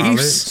Bills are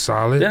Chiefs.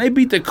 solid. Then they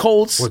beat the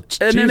Colts. Well,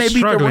 and then they Chiefs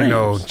beat the struggling,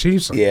 Rams. though.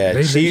 Chiefs, Yeah,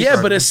 they Chiefs-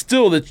 Yeah, but it's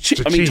still the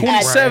Chiefs. I mean,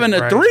 Chiefs,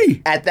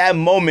 27-3. At that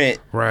moment,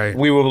 Right.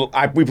 we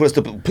put us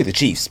to pick the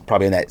Chiefs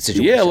probably in that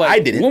situation. Yeah, I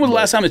didn't. When was the but-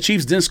 last time the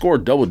Chiefs didn't score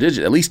double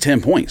digit, at least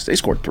 10 points? They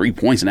scored 3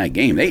 points in that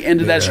game. They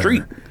ended that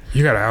streak.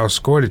 You got to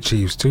outscore the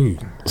Chiefs, too.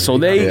 So You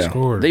they gotta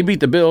outscore. beat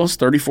the Bills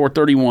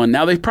 34-31.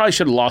 Now they probably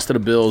should have lost to the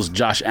Bills.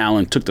 Josh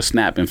Allen took the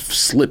snap and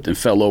slipped and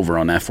fell over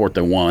on that 4th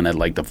and 1 at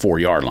the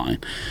 4-yard line.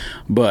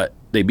 But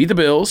they beat the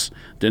Bills.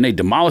 Then they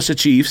demolished the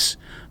Chiefs.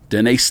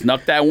 Then they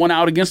snuck that one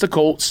out against the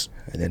Colts.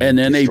 And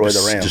then they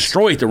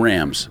destroyed the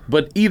Rams.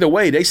 But either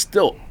way, they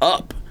still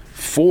up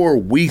 4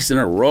 weeks in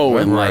a row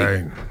and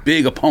like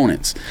big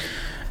opponents.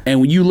 And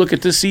when you look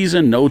at this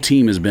season, no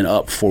team has been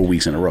up 4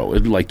 weeks in a row.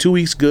 It's been like 2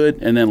 weeks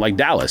good, and then like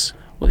Dallas.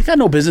 Well, they got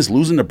no business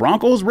losing the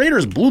Broncos.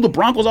 Raiders blew the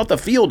Broncos off the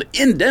field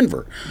in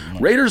Denver.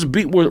 Raiders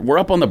were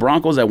up on the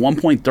Broncos at 1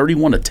 point,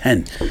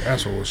 31-10.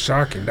 That's what was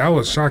shocking. That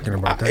was shocking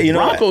about that.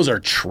 Broncos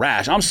are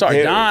trash. I'm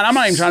sorry, Don. I'm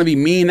not even trying to be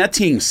mean. That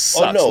team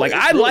sucks. Oh, no, like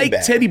I really like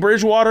bad. Teddy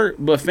Bridgewater,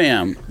 but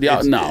fam,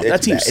 that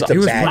team bad. sucks.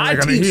 My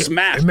team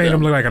smashed. It made them.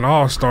 him look like an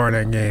all-star in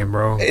that game,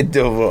 bro.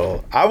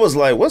 I was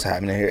like, what's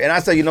happening here? And I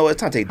said, it's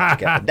time to take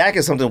Dak out. Dak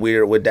is something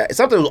weird with Dak.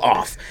 Something was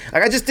off.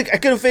 Like I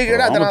couldn't figure it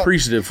out. I'm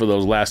appreciative for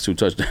those last 2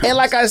 touchdowns. And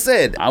like I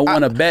said, I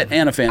want to bet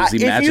and a fantasy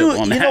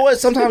matchup on that. You know what?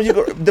 Sometimes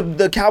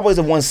the Cowboys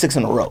have won 6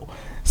 in a row.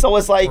 So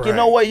it's like, you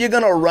know what? You're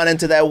going to run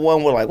into that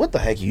one where like, what the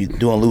heck are you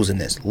doing losing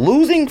this?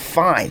 Losing,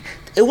 fine.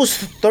 It was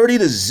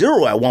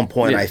 30-0 at one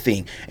point, I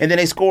think. And then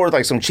they scored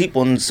like some cheap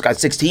ones, got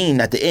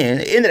 16 at the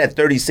end. It ended at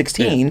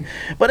 30-16. Yeah.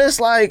 But it's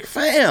like,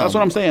 fam. That's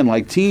what I'm saying.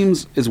 Like,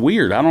 teams is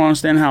weird. I don't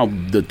understand how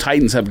the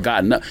Titans have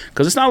gotten up.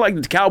 Because it's not like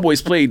the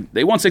Cowboys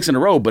they won 6 in a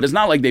row, but it's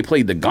not like they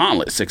played the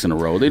gauntlet 6 in a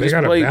row. They just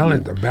got played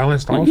a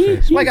balanced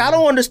offense. Like, I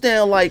don't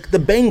understand, like, the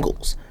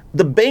Bengals.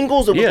 The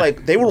Bengals, it was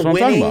like they were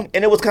winning,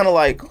 and it was kind of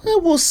like,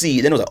 we'll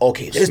see. Then it was like,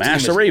 okay, this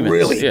Smash team the Ravens. is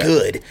really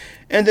good.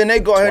 And then they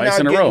go ahead Twice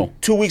and in a row.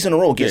 2 weeks in a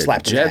row get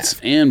slapped Jets in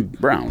half. and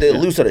Browns. They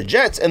lose to the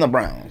Jets and the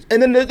Browns.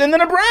 And then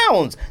the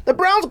Browns. The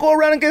Browns go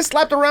around and get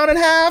slapped around in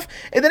half,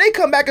 and then they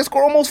come back and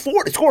score almost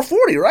 40. Score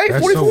 40, right?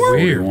 That's 44? so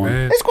weird,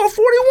 man. They score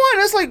 41.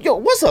 It's like, yo,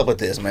 what's up with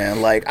this,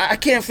 man? Like, I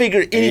can't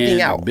figure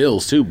anything out.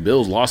 Bills, too.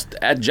 Bills lost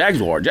at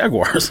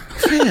Jaguars.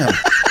 Damn.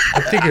 I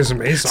think it's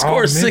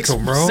all mental,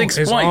 bro. 6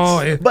 it's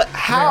points. But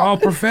how? They're all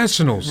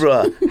professionals.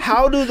 Bruh,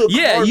 how do the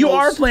Cardinals... you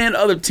are playing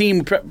other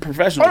team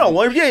professionals. Oh, no,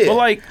 well, yeah. But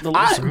like, look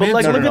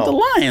at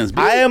the Lions.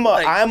 I am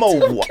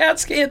a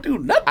Cats can't do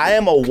nothing. I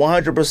am a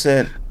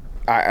 100%.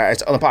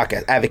 On the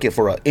podcast, advocate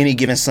for any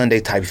given Sunday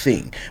type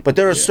thing. But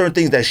there are certain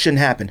things that shouldn't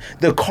happen.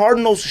 The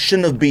Cardinals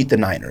shouldn't have beat the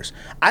Niners.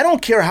 I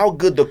don't care how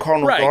good the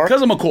Cardinals are. Right,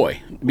 because of McCoy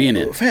being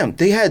in. Fam,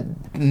 they had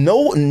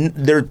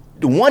their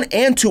 1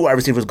 and 2 wide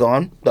receivers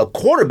gone. The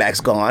quarterback's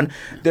gone.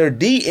 Their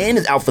DN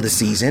is out for the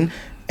season.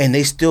 And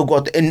they still go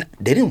out there, and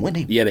they didn't win.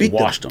 They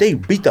washed them. They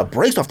beat the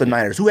brakes off the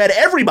Niners, who had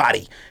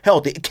everybody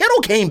healthy.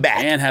 Kittle came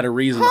back. And had a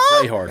reason to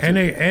play hard. And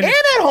at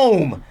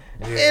home.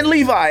 Yeah. And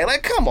Levi.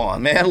 Like, come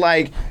on, man.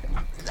 Like...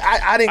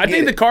 I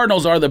think the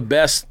Cardinals are the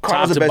best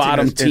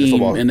top-to-bottom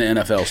team in the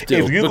NFL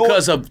still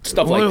because of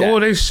stuff like that. Well,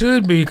 they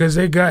should be because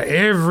they got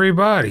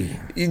everybody.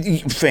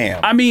 Fam.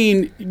 I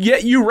mean, yeah,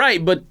 you're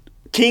right, but...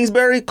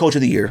 Kingsbury, Coach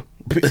of the Year.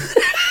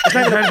 It's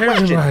not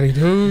everybody,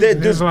 dude.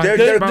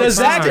 The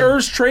Zach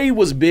Ertz trade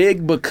was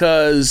big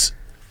because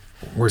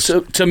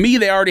to me,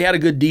 they already had a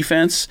good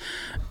defense.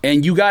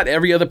 And you got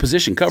every other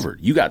position covered.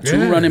 You got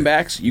 2 running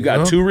backs. You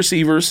got 2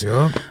 receivers.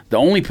 Yeah. The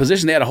only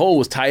position they had a hole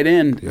was tight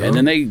end. Yeah. And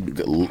then they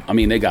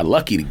got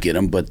lucky to get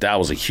him, but that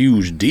was a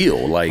huge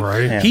deal.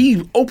 Like,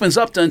 he opens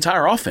up the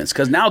entire offense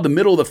because now the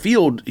middle of the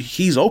field,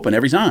 he's open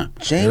every time.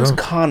 James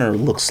Conner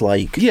looks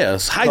like...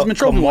 Yes, Heisman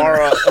Trophy winner.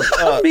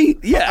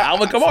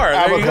 Alvin Kamara.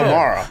 Alvin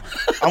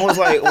Kamara. I was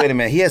like, wait a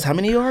minute, he has how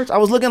many yards? I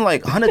was looking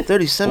like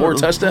 137. 4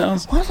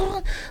 touchdowns.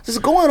 What is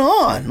going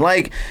on?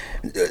 Like...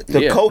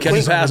 The coach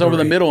catch a pass over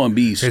the middle and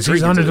be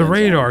he's under the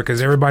radar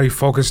because everybody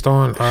focused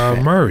on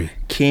Murray.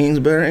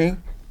 Kingsbury,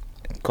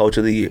 Coach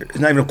of the Year. It's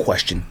not even a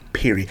question.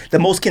 Period. The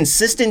most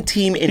consistent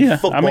team in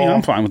football. I mean,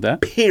 I'm fine with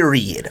that.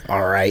 Period.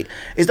 All right.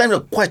 It's not even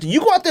a question. You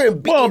go out there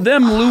and beat. Well,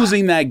 them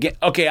losing that game.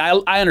 Okay,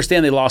 I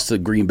understand they lost to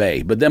Green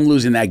Bay, but them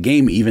losing that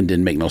game even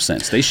didn't make no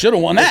sense. They should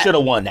have won that. They should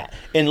have won that.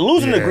 And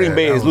losing to Green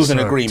Bay is losing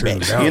to Green Bay.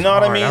 You know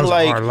what I mean?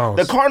 Like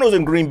the Cardinals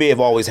and Green Bay have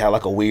always had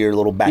like a weird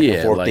little back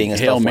and forth thing and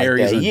Hail stuff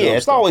Marys like that.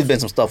 It's always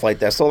been some stuff like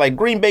that. So like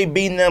Green Bay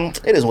beating them,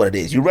 it is what it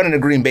is. You run into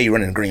Green Bay, you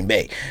run into Green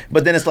Bay.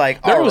 But then it's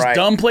like there was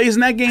dumb plays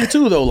in that game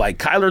too, though. Like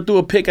Kyler threw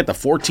a pick at the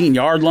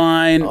 14-yard line.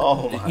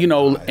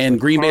 And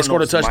Green Bay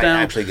scored a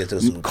touchdown.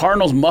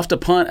 Cardinals muffed a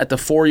punt at the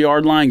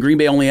 4-yard line. Green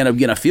Bay only ended up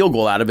getting a field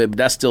goal out of it, but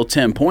that's still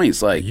 10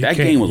 points. Like that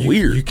game was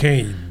weird. You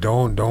can't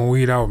don't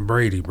weed out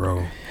Brady,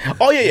 bro.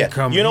 Oh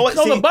yeah. You know what?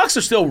 No, the Bucs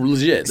are still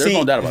legit. There's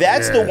no doubt about that.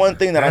 That's the one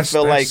thing that I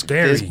feel like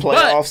this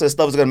playoffs and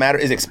stuff is going to matter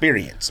is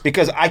experience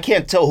because I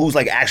can't tell who's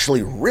like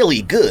actually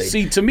really good.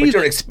 See, to me,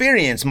 your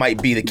experience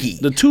might be the key.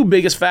 The 2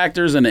 biggest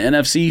factors in the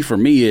NFC for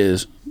me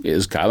is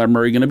Kyler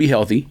Murray going to be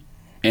healthy?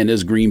 And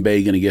is Green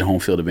Bay going to get home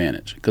field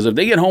advantage? Because if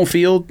they get home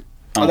field,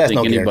 I don't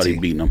think anybody's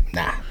beating them.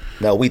 Nah.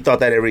 No, we thought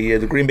that every year.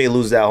 The Green Bay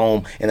loses at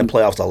home in the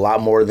playoffs a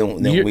lot more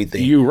than we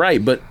think. You're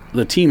right, but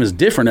the team is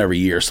different every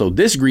year. So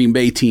this Green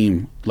Bay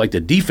team, like the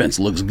defense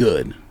looks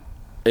good.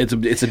 It's a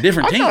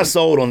different team. I'm not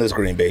sold on this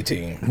Green Bay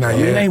team.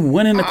 They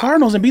winning the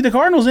Cardinals and beat the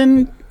Cardinals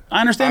in I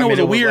understand it was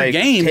a weird like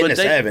game, 10 but to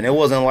 7. It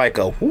wasn't like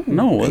a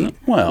no, it wasn't.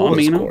 Well, I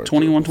mean,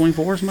 21-24,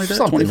 something like that.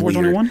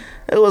 24-21.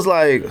 It was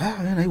like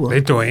they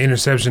threw an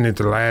interception at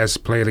the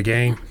last play of the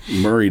game.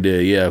 Murray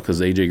did, yeah,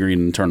 because AJ Green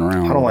didn't turn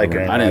around. I don't like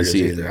Aaron I didn't Rodgers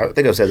see either. it. I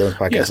think I've said that on this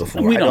podcast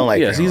before. We I don't like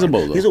yes, Aaron he's a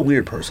Rodgers. bozo. He's a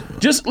weird person.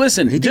 Just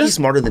listen. He's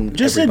smarter than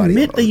just everybody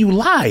admit that you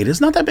lied. It's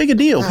not that big a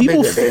deal.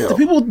 People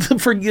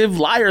forgive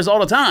liars all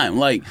the time.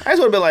 Like I just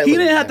would have been like, he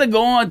didn't have to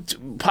go on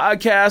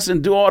podcasts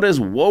and do all this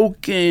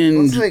woke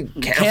and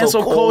like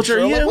cancel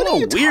culture. Like, Yeah, what are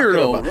you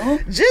weirdo. bro.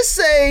 Just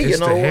say, It's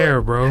the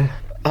hair, bro.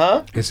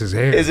 Huh? It's his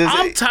hair.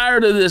 I'm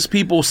tired of this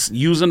people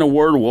using the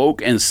word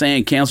woke and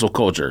saying cancel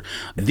culture.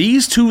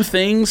 These two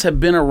things have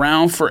been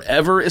around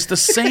forever. It's the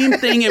same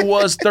thing it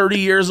was 30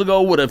 years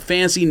ago with a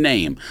fancy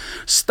name.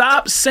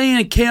 Stop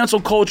saying cancel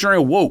culture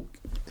and woke.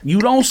 You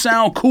don't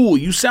sound cool.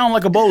 You sound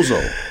like a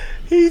bozo.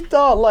 He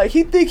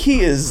think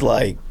he is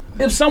like.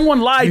 If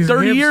someone lied He's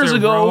 30 years hipster,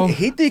 ago, bro.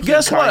 He think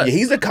guess he's Kanye. what?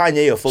 He's the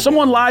Kanye of football.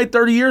 Someone lied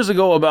 30 years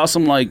ago about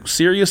some like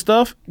serious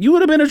stuff. You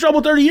would have been in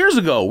trouble 30 years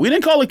ago. We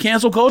didn't call it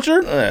cancel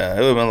culture. Yeah, it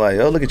would have been like,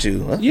 oh, look at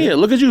you. Huh? Yeah,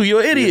 look at you. You're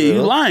an idiot.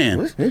 You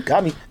lying. You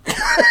got me.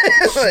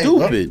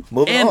 Stupid.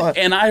 Moving on.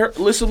 And I heard,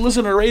 listen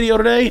to the radio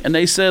today, and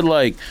they said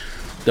like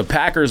the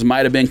Packers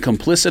might have been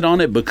complicit on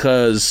it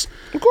because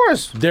Of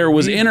course. there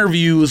was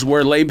interviews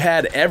where they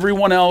had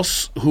everyone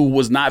else who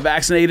was not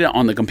vaccinated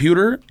on the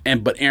computer,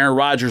 but Aaron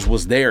Rodgers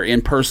was there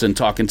in person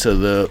talking to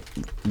the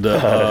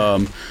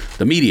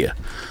media.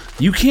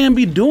 You can't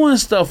be doing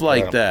stuff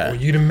like that.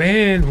 When you the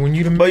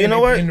man, But you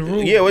know what? in the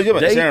room. Yeah, what you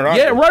They- Aaron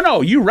Rodgers. yeah, right.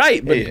 No, you're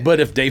right. But Yeah. but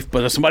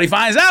if somebody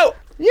finds out,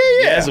 Yeah.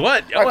 guess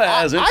what? Your Like,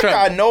 ass in I trouble.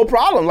 got no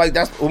problem. Like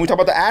that's when we talk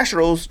about the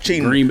Astros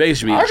cheating. Green Bay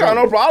should be in I got trouble.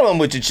 no problem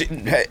with you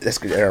cheating. Hey, that's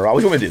good, Aaron Rodgers.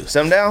 What you want me to do?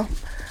 Set him down?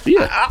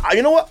 Yeah.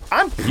 You know what?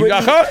 I'm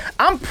got caught?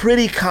 I'm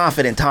pretty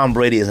confident Tom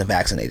Brady isn't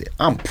vaccinated.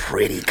 I'm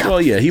pretty confident.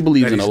 Well, yeah, he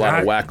believes That in a he's lot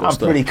of not? wacko I'm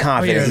stuff. pretty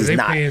confident Oh, yeah, he's they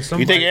not. paying You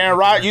somebody. think Aaron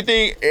Rodgers? You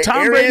think Tom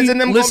Arians Brady-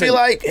 and them listen, gonna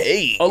be like,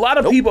 hey? A lot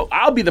of people.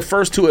 I'll be the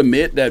first to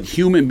admit that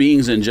human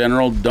beings in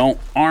general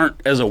aren't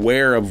as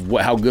aware of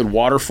how good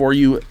water for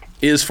you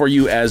is for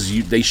you as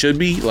they should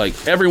be. Like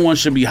everyone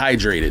should be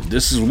hydrated.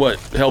 This is what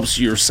helps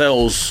your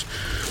cells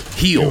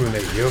heal.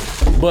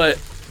 But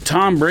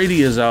Tom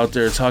Brady is out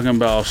there talking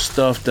about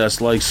stuff that's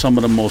like some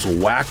of the most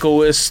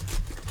wackoest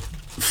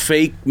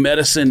fake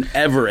medicine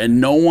ever,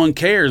 and no one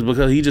cares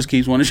because he just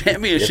keeps winning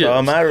championships. It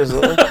all matters.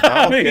 Though.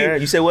 I don't care.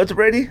 You say what to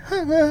Brady?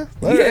 Yeah,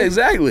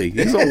 exactly.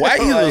 He's a whack.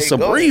 He's a Like,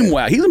 supreme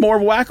whack. He's more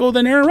wacko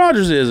than Aaron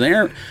Rodgers is.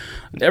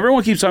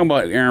 Everyone keeps talking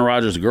about Aaron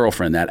Rodgers'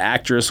 girlfriend, that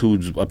actress who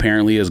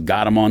apparently has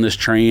got him on this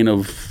train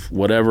of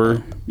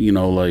whatever. You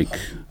know, like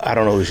I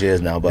don't know who she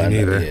is now, but I know,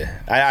 neither. yeah,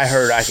 I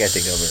heard. I can't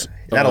think of her.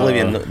 Not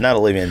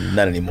Olivia,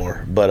 not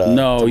anymore. But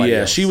no, somebody yeah,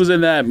 else. she was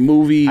in that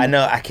movie. I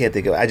know. I can't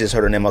think of. I just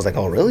heard her name. I was like,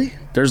 oh, really?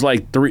 There's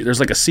like three. There's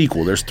like a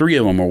sequel. There's three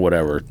of them or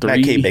whatever. Not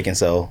Three. Kate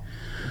Beckinsale.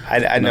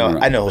 I know.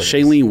 I know. Who it is.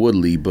 Shailene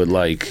Woodley, but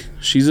like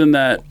she's in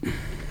that.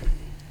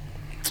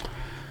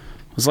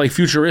 It's like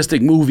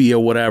futuristic movie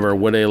or whatever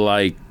where they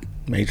like.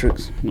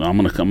 Matrix. I'm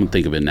gonna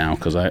think of it now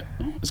because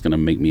it's gonna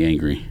make me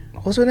angry.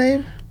 What's her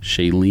name?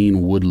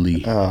 Shailene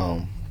Woodley.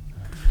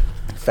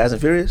 Fast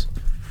and Furious.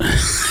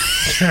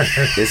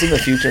 It's in the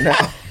future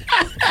now.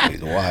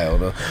 It's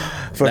wild.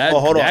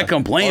 Hold on. That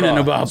complaining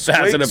about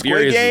Fast and the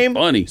Furious is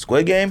funny.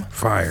 Squid Game.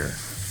 Fire.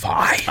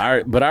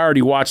 But I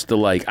already watched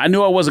I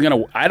knew I wasn't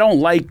gonna. I don't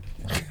like.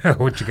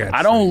 What you got?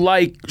 I don't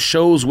like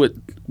shows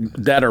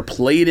that are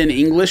played in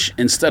English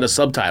instead of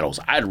subtitles.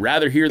 I'd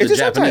rather hear the It's just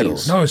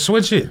Japanese. subtitles. No,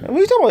 switch it. What are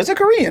you talking about? It's a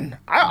Korean.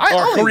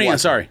 Korean,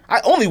 sorry. I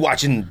only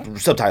watching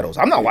subtitles.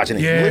 I'm not watching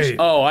it in English.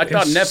 Oh, I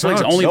thought It Netflix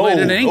sucks. only played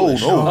it in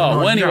English. no. Oh, No,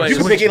 well, you anyway. gotta You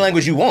can pick any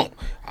language you want.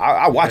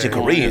 I watch it I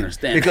Korean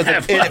understand because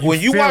that. when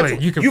you feel watch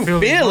it. You can feel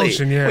the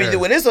emotion, yeah.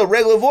 When it's a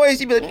regular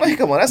voice, you be like, "Man,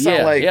 come on, that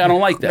sounds like." Yeah, I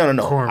don't like that.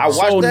 No. Corn. I watch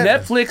So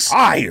that. Netflix,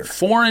 Fire.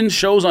 foreign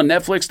shows on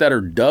Netflix that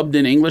are dubbed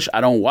in English, I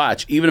don't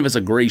watch, even if it's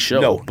a great show.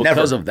 No, because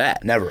never. of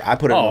that. Never. I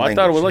put it. Oh, in I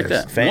thought it was language.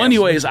 like that. Fans. Well,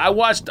 anyways, I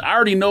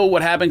already know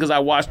what happened because I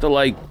watched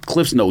the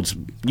Cliffs Notes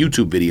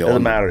YouTube video.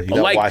 Doesn't matter. You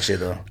gotta watch it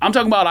though. I'm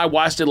talking about I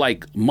watched it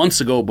like months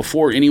ago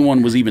before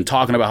anyone was even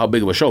talking about how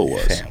big of a show it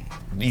was.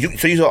 Damn.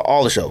 So you saw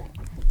all the show?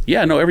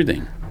 Yeah, I know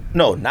everything.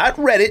 No, not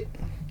Reddit.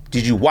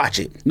 Did you watch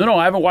it? No,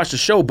 I haven't watched the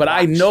show, but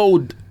I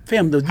know.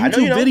 Fam, the I know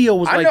YouTube you know. video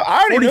was I like know. I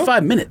already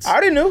 45 knew. minutes. I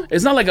already knew.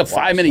 It's not like a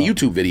 5-minute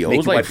YouTube video. It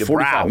was you like wipe your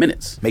 45 brow.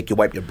 minutes. Make you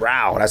wipe your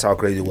brow. That's how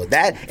crazy it was.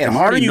 That and I the harder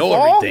already you know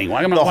fall, everything.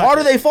 Why am I the watching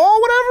harder it? they fall,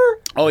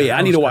 whatever. Oh, yeah,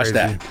 I need to watch crazy.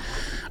 that.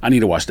 I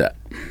need to watch that.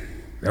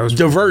 That was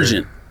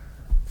Divergent.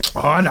 Oh,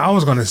 I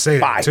was gonna say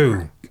Fire. that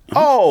too.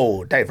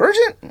 Oh,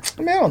 Divergent?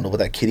 Man, I don't know what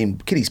that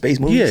kitty space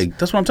movie Yeah, is.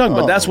 that's what I'm talking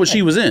about. That's what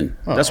she was in.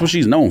 That's what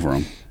she's known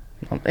from.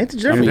 Ain't the I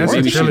Jeffrey mean, That's a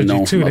maybe Wright? she's known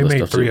trilogy too. from They other made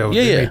stuff, three too. of them.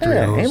 Yeah, They yeah. made three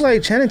Yeah, of ain't those.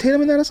 like Channing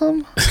Tatum in that or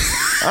something?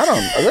 I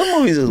don't. That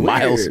movies is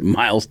weird.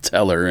 Miles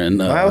Teller and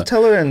Miles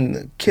Teller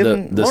and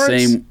Kim the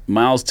Lawrence? same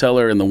Miles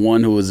Teller and the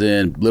one who was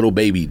in Little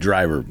Baby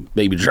Driver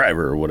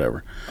or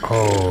whatever.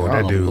 Oh, I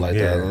that don't dude. know like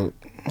Yeah. that.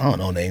 I don't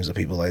know names of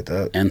people like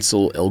that.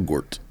 Ansel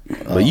Elgort.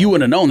 But you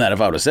wouldn't have known that if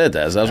I would have said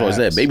that. So that's why I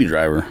said Baby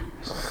Driver.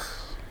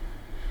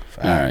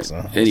 Facts,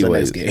 right. huh? What's Anyway. the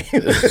next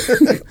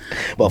game?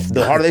 But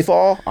the harder they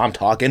fall, I'm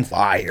talking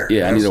fire.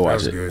 Yeah, I need to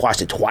watch That's it. good.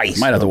 Watched it twice.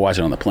 Might have to watch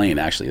it on the plane,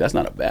 actually. That's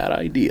not a bad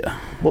idea.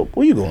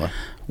 Where you going?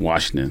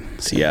 Washington,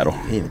 Seattle. You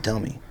didn't even tell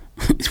me.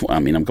 Well, I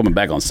mean, I'm coming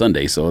back on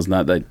Sunday, so it's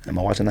not that. Am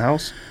I watching the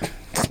house?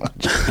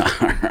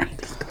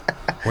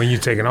 When you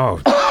taking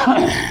off?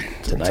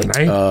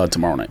 Tonight?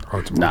 Tomorrow night.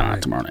 Oh, tomorrow Nah,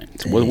 night. tomorrow night.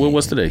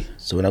 What's today?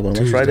 So we're not going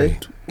on Tuesday. Friday?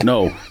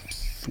 No,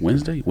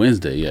 Wednesday.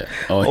 Wednesday, yeah.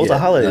 Oh, it's yeah. a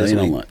holiday That this ain't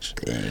on week. lunch.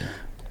 Dang.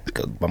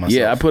 Go by myself.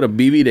 Yeah, I put a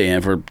BB day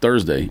in for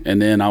Thursday, and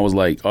then I was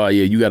like, "Oh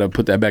yeah, you got to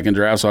put that back in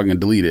draft so I can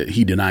delete it."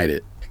 He denied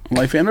it. I'm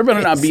like, "Fam, there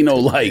better not be no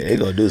like." They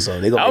gonna do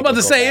something. They gonna I was make about to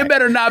us go say back. it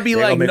better not be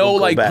They like gonna make no us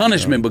go like back,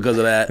 punishment because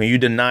of that. When you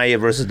deny it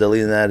versus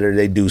deleting that, or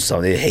they do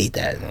something, they hate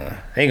that.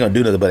 They ain't gonna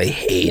do nothing, but they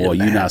hate it. Well,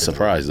 you're man. not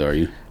surprised, are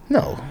you?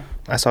 No.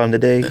 I saw him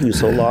today. He was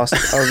so lost.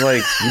 I was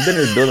like, you've been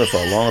in this building for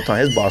a long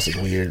time. His boss is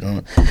weird. I'm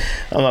not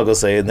going to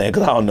say anything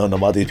because I don't know nothing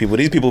about these people.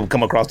 These people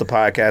come across the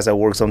podcast at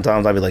work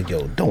sometimes. I'll be like,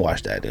 yo, don't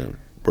watch that, dude.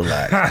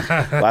 Relax.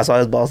 But I saw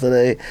his boss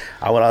today.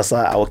 I went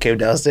outside. I came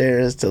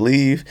downstairs to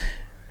leave.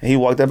 And he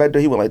walked that back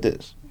door. He went like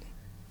this.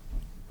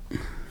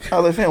 I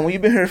was like, fam, when you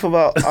been here for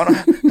about,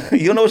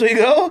 you don't know where you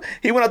go?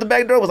 He went out the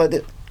back door, was like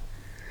this.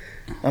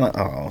 I'm like,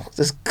 oh,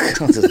 just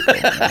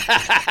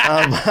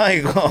I'm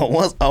like, oh,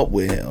 what's up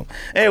with him?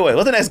 Anyway,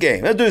 what's the next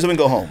game? Let's do this so we can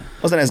go home.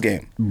 What's the next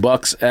game?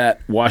 Bucks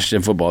at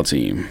Washington football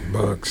team.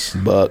 Bucks.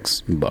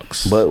 Bucks.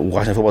 But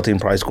Washington football team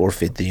probably score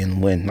 50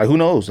 and win. Like, who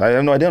knows? I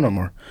have no idea no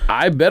more.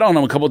 I bet on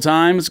them a couple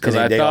times because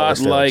And I they thought always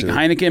fail, like too.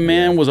 Heineken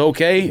man was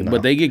okay,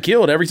 but they get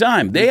killed every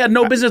time. They had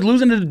no business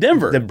losing to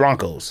Denver. The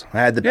Broncos.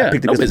 I picked the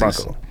no business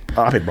business. Broncos.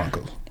 I picked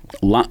Broncos.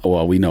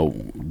 Well, we know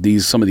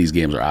some of these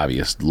games are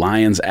obvious.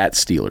 Lions at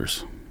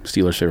Steelers.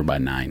 Steelers favored by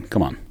 9.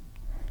 Come on.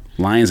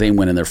 Lions ain't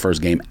winning their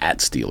first game at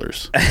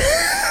Steelers.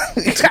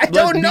 I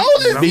don't know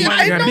this. Somebody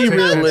I gotta know be take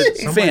real that. lit.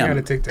 Somebody Fam.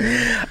 gotta take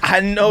that. I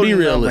know Be nothing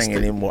realistic.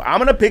 anymore. I'm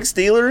gonna pick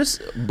Steelers,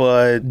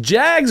 but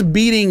Jags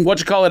beating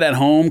at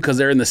home because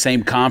they're in the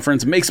same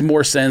conference makes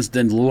more sense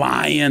than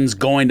Lions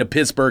going to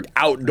Pittsburgh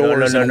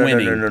outdoors and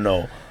winning.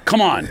 no. Come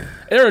on.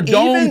 They're a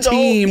dome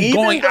team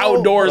going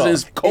outdoors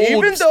in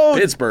cold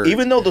Pittsburgh.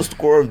 Even though the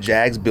score of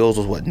Jags Bills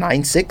was what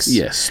 9-6.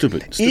 Yeah,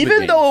 stupid Even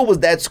game. though it was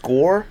that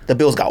score, the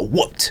Bills got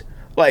whooped.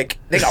 Like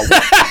they got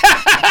whooped.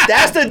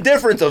 That's the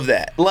difference of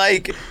that.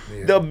 Like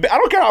I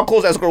don't care how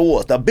close that score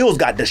was. The Bills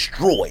got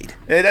destroyed.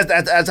 And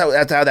that's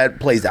how that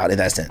plays out in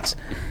that sense.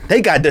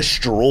 They got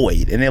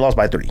destroyed and they lost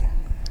by 3.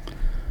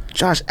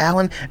 Josh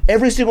Allen,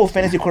 every single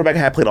fantasy quarterback I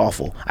have played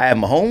awful. I have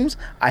Mahomes,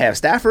 I have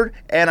Stafford,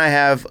 and I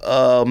have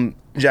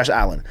Josh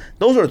Allen.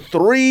 Those are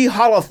 3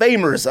 Hall of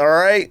Famers, all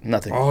right?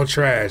 Nothing. All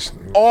trash.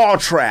 All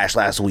trash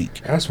last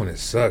week. That's when it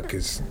suck.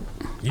 Cause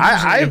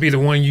I- it'd be the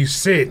one you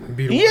sit.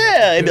 Be the one Yeah,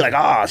 that it'd be you like,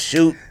 oh,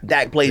 shoot,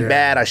 Dak played Yeah.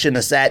 bad. I shouldn't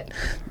have sat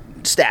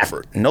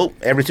Stafford. Nope,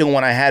 every single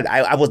one I had,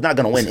 I was not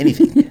going to win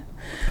anything.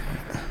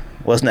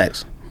 What's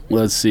next?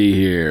 Let's see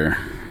here.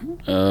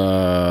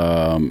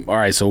 All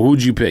right, so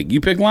who'd you pick? You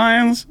pick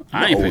Lions?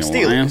 I ain't No, picking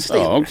Steelers, Lions.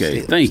 Steelers, Oh, okay.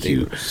 Steelers, Thank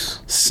you.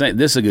 Steelers.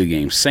 This is a good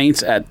game.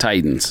 Saints at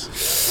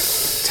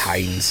Titans.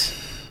 Titans.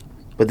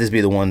 But this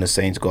be the one the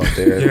Saints go out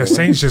there. Yeah,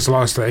 Saints just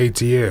lost to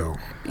ATL.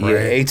 Yeah,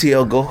 Right?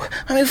 ATL go.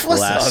 I mean, what's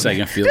Last up?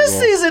 second field This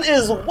goal. season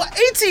is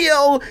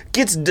ATL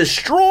gets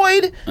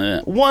destroyed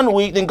Yeah. 1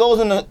 week, then goes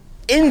into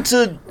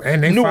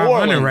And they New 500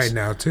 Orleans right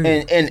now, too.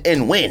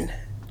 and win.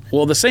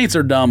 Well, the Saints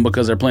are dumb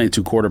because they're playing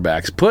 2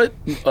 quarterbacks. Put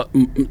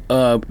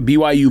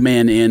BYU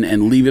man in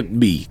and leave it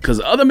be. Because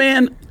the other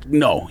man,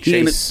 no. He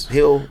ain't Chase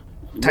Hill,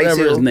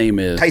 whatever his name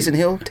is. Tyson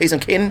Hill, Taysom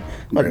Kitten,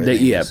 whatever. his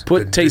name Yeah, is.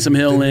 put Taysom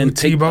Hill in,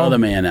 take the Tebow? other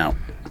man out.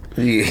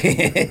 Yeah.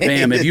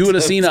 Bam, if you would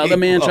have seen the other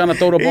man trying to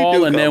throw the He ball,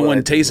 do and then come when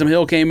like Taysom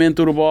Hill came in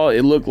through the ball,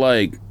 it looked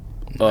like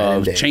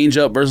day. change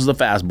up versus a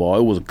fastball.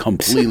 It was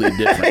completely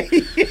different.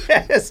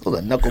 Yes, it was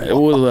a knuckleball. It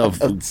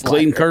was a Slider.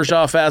 Clayton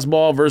Kershaw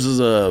fastball versus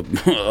a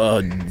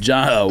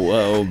John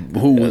That's the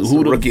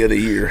who rookie of the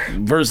year.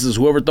 versus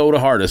whoever throw the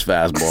hardest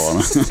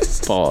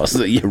fastball.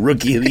 Pause. Yeah,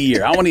 rookie of the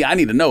year. I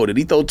need to know. Did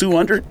he throw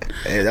 200?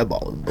 Hey, that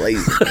ball was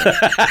blazing.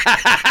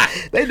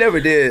 They never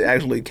did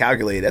actually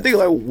calculate it. I think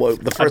like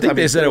what the first I think time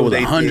they he said it threw, was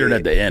they 100 did.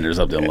 at the end or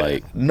something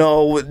like.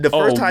 No, the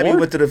first time he more?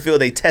 went to the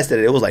field, they tested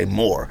it. It was like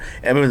more.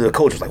 And I remember the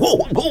coach was like, "Whoa,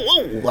 whoa,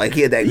 whoa!" Like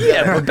he had that.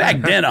 Yeah, but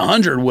back then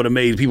 100 would have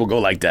made people go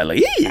like that.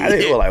 Like, I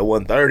think it was like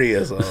 130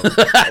 or something.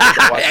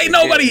 ain't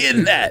nobody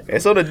hitting that.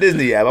 And so the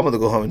Disney app. I'm gonna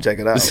go home and check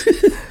it out.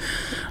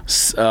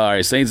 All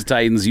right, Saints and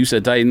Titans. You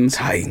said Titans.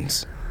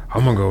 Titans.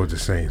 I'm going to go with the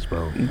Saints,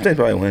 bro. They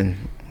probably win.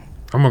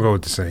 I'm going to go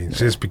with the Saints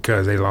just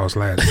because they lost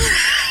last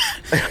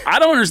week. I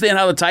don't understand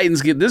how the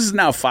Titans get. This is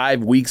now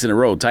 5 weeks in a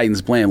row.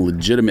 Titans playing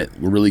legitimate,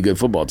 really good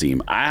football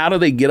team. How do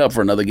they get up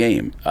for another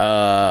game?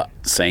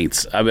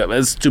 Saints. I mean,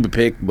 that's a stupid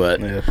pick, but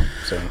Yeah.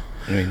 So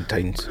I mean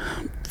Titans.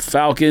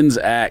 Falcons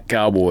at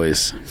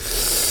Cowboys.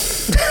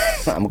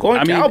 I'm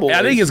going Cowboys.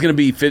 I think it's going to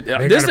be. They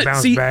got to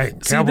bounce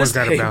back. Cowboys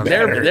got to bounce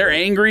back. They're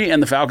angry,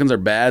 and the Falcons are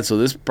bad. So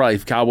this probably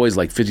Cowboys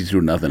like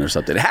 52-0 or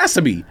something. It has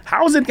to be.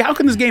 How is it? How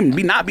can this game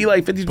not be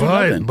like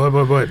 52-0?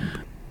 But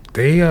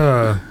they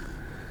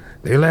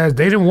They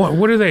didn't want.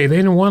 What are they? They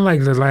didn't won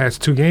like the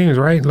last 2 games,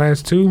 right?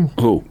 Last 2.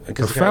 Who?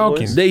 The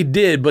Falcons. They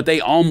did, but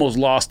they almost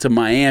lost to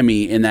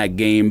Miami in that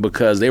game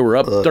because they were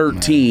up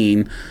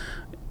 13.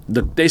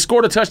 They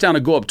scored a touchdown to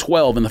go up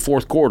 12 in the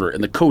fourth quarter,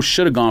 and the coach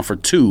should have gone for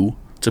 2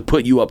 to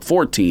put you up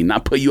 14,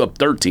 not put you up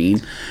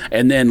 13.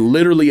 And then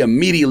literally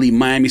immediately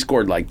Miami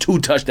scored like 2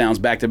 touchdowns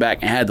back-to-back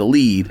and had the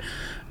lead.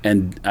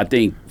 And I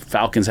think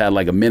Falcons had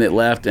like a minute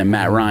left, and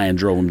Matt Ryan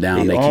drove them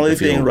down. The only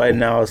thing right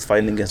now is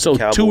fighting against the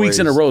Cowboys. 2 weeks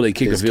in a row they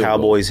kicked a field goal.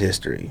 Cowboys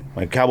history.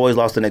 Like Cowboys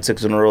lost the next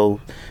 6 in a row,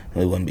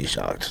 we wouldn't be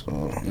shocked.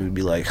 We'd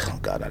be like, oh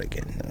God, not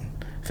again.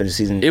 Finish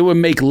season. It would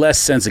make less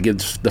sense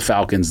against the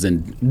Falcons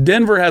than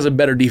Denver has a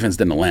better defense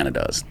than Atlanta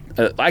does.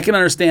 I can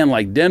understand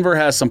like Denver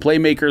has some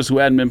playmakers who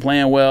hadn't been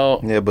playing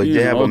well. Yeah, but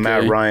they have a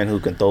Matt Ryan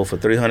who can throw for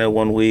 300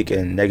 one week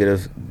and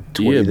negative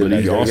 20 yeah, the but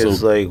next. he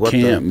also like,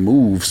 can't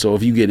move. So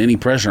if you get any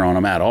pressure on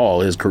him at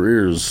all, his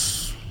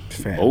career's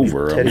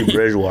over. Teddy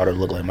Bridgewater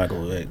looked like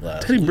Michael Vick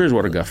last Teddy week.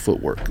 Bridgewater got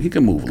footwork. He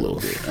can move a little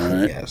bit. All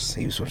right? Yes,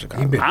 he was supposed to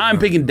come. I'm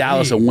picking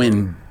Dallas to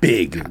win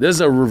big. This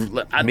is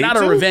not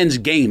a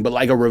revenge game, but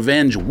like a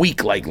revenge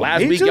week. Like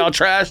last week, y'all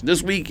trash.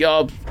 This week,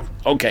 y'all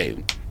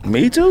okay.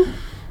 Me too.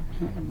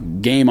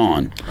 Game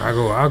on.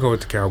 I'll go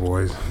with the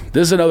Cowboys.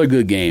 This is another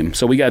good game.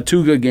 So we got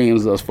 2 good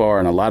games thus far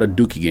and a lot of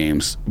dookie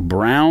games.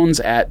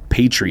 Browns at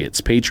Patriots.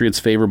 Patriots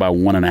favored by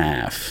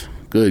 1.5.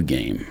 Good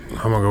game.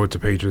 I'm gonna go with the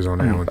Patriots on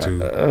that one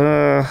too.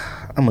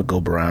 I'm gonna go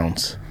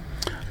Browns.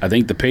 I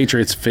think the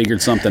Patriots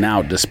figured something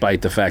out,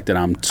 despite the fact that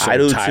I'm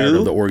so tired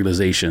of the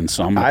organization.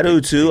 So I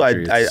do too.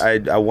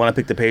 I want to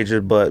pick the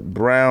Patriots, but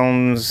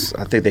Browns.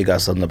 I think they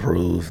got something to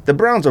prove. The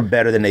Browns are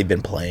better than they've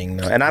been playing,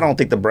 and I don't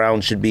think the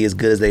Browns should be as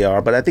good as they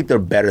are. But I think they're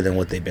better than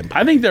what they've been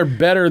playing. I think they're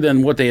better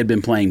than what they had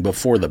been playing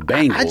before the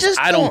Bengals.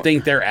 I don't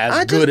think they're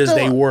as good as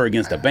they were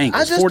against the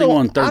Bengals.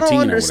 41-13. I don't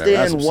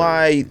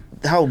understand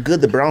how good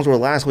the Browns were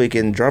last week,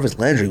 and Jarvis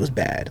Landry was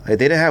bad. Like,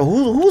 they didn't have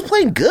who was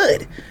playing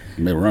good.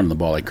 They were running the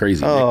ball like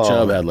crazy. Nick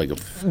Chubb had like a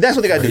that's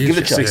what they got to do. Give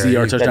the Chubb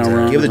 60-yard touchdown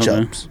run. Give the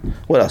Chubbs.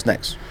 What else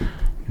next?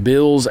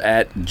 Bills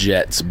at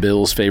Jets.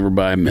 Bills favored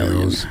by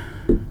millions.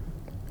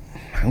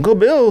 I can go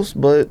Bills,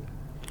 but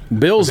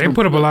Bills. They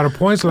put up a lot of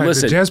points. Like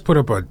the Jets put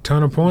up a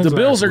ton of points. The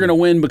Bills are going to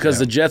win because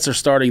the Jets are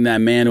starting that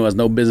man who has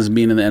no business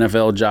being in the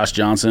NFL, Josh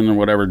Johnson or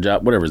whatever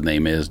his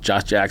name is,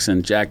 Josh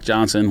Jackson, Jack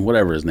Johnson,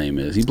 whatever his name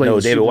is. He played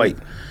with David White.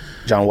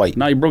 John White.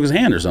 No, he broke his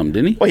hand or something,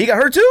 didn't he? Well, he got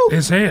hurt too?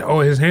 His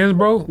hands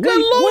broke?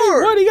 Good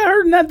Lord. What? He got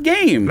hurt in that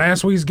game.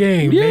 Last week's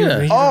game. Yeah. I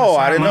didn't know.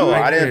 I didn't look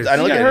at it.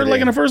 He got hurt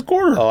like in the first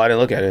quarter. Oh, I didn't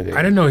look at it.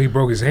 I didn't know he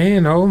broke his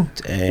hand, though.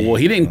 Dang. Well,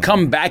 he didn't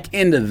come back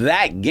into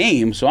that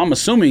game, so I'm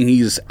assuming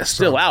he's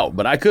still out,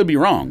 but I could be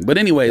wrong. But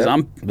anyways,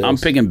 I'm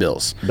picking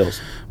Bills.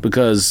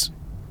 Because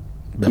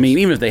I mean,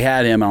 even if they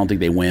had him, I don't think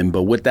they win.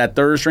 But with that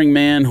third string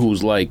man,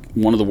 who's like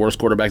one of the worst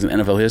quarterbacks in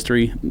NFL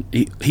history,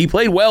 he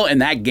played well in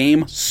that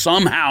game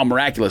somehow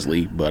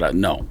miraculously. But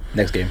no.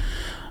 Next game,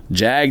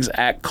 Jags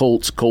at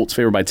Colts. Colts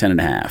favored by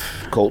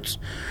 10.5.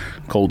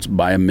 Colts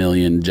by 1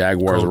 million.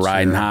 Jaguars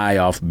riding high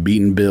off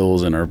beating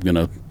Bills and are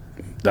gonna.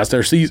 That's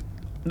their season.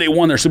 They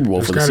won their Super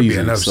Bowl for the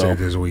season. Be an upset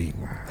this week.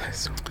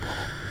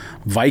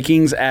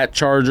 Vikings at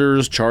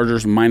Chargers.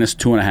 Chargers minus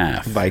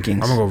 2.5.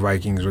 Vikings. I'm gonna go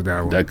Vikings with that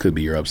one. That could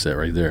be your upset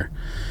right there.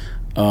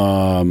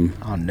 I'll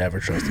never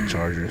trust the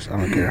Chargers. I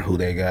don't care who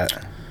they got.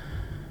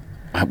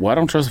 Well, I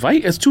don't trust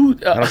Vikings. It's too.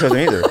 I don't trust them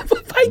either.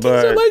 Vikings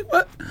are like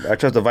what? I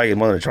trust the Vikings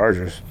more than the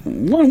Chargers.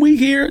 1 week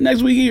here,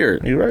 next week here.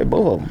 You're right,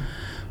 both of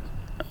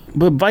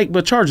them.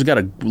 But Chargers got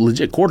a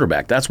legit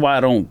quarterback. That's why I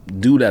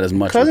don't do that as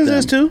much. Cousins with them.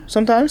 is too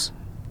sometimes.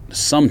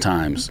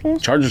 Sometimes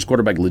Chargers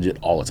quarterback legit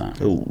all the time.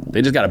 Ooh.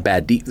 They just got a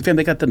bad defense.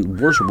 They got the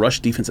worst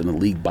rush defense in the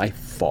league by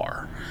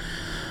far.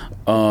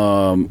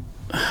 I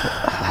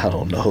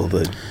don't know,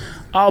 but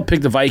I'll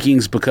pick the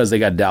Vikings because they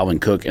got Dalvin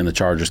Cook and the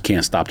Chargers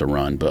can't stop the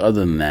run. But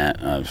other than that,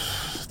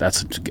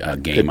 that's a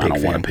game I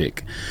don't want to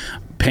pick.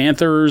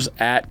 Panthers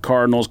at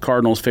Cardinals.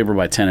 Cardinals favored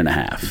by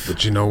 10.5.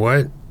 But you know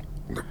what?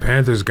 The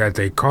Panthers got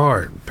their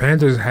card.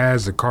 Panthers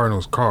has the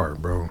Cardinals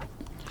card, bro.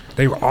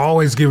 They've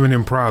always given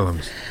them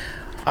problems.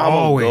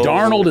 Always.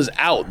 Darnold is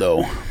out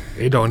though.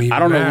 It don't even. I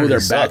don't know who their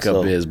sucks,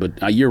 backup though. is,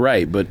 but you're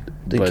right. But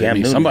I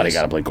mean, somebody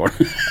got to play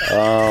quarterback.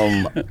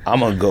 I'm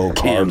gonna go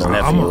Cardinals.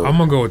 I'm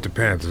gonna go with the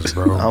Panthers,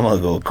 bro. I'm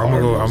gonna go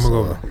Cardinals. I'm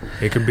gonna go.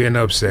 It could be an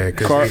upset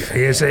because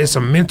it's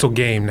a mental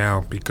game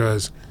now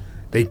because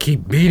they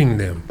keep beating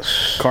them.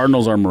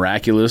 Cardinals are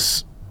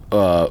miraculous.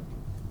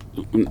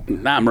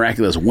 Not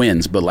miraculous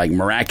wins, but like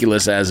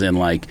miraculous as in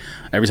like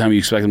every time you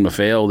expect them to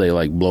fail, they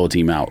like blow a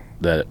team out.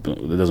 That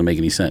doesn't make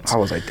any sense. I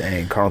was like,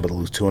 dang, Cardinals about to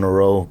lose 2 in a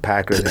row.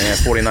 Packers and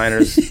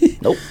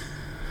 49ers. Nope.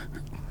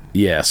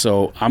 Yeah,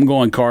 so I'm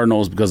going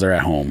Cardinals because they're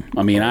at home.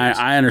 I mean,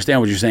 I understand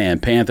what you're saying.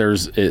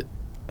 Panthers,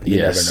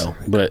 yes, never know.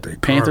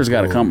 But Panthers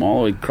got to come all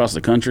the way across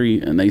the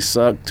country, and they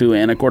suck too,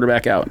 and a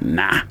quarterback out.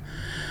 Nah.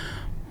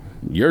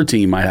 Your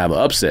team might have an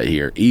upset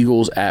here.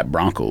 Eagles at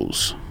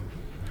Broncos.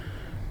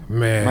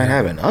 Man, Might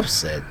have an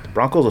upset.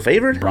 Broncos are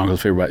favored? Broncos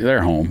favored by they're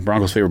at home.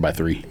 Broncos favored by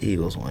 3.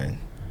 Eagles win.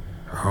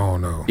 I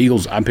don't know.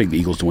 Eagles. I picked the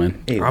Eagles to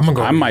win. Eagles. I'm gonna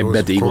go. I might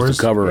bet the Eagles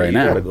to cover right You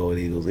now. gotta go with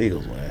Eagles.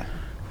 Eagles win.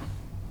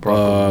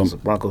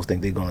 Broncos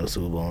think they're going to the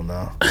Super Bowl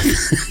now.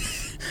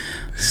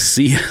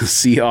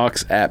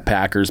 Seahawks at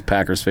Packers.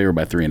 Packers favored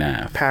by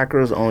 3.5.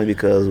 Packers only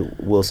because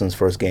Wilson's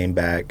first game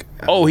back.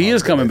 Oh, he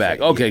is coming back.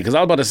 Okay, because I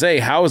was about to say,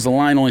 how is the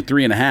line only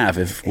 3.5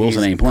 if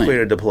Wilson ain't playing?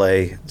 Cleared to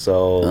play,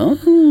 so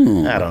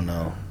I don't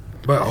know.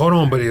 But hold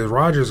on, but is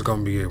Rodgers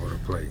gonna be able to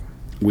play?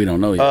 We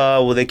don't know yet.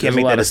 Well, they can't There's a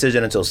make lot that of-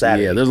 decision until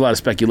Saturday. Yeah, there's a lot of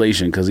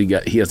speculation because he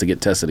has to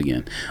get tested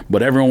again.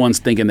 But everyone's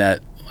thinking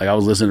that. Like I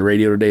was listening to the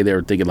radio today, they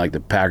were thinking like the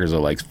Packers are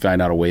like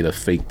find out a way to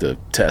fake the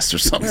test or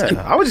something.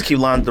 Yeah, I would just keep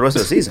lying the rest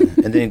of the season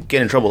and then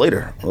get in trouble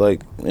later.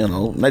 Like,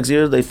 next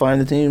year they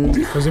find the team.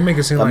 Because they make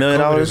it seem like $1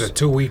 million? COVID is a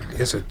 2 week.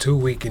 It's a 2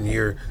 week and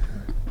you're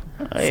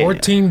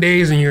 14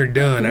 days and you're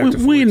done. After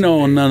We 14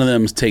 know days. none of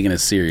them's taking it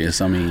serious.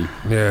 I mean,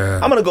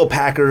 Yeah, I'm gonna go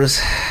Packers.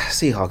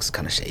 Seahawks is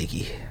kind of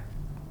shaky.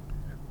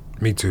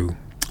 me too.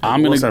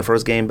 I'm Wilson gonna.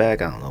 first game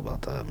back. I don't know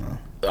about that, man.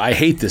 I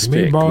hate this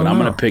Me pick, but balling I'm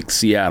gonna out. pick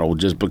Seattle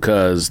just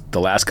because the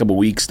last couple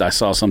weeks I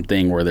saw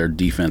something where their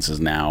defense is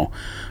now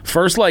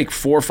first like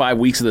 4 or 5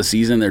 weeks of the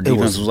season their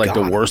defense was like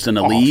the god worst in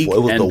the awful. league. It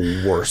was and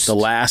the worst. The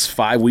last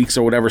 5 weeks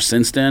or whatever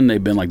since then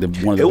they've been like one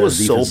of the It best was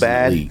so defenses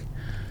bad. in the league.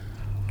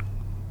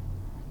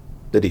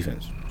 The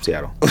defense,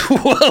 Seattle.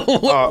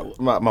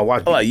 My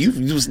watch. Like you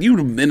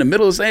in the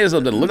middle of saying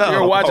something, look at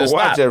your watch and my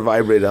watch stop. had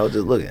vibrated. I was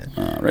just looking.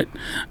 All right.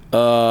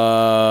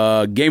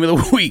 Game of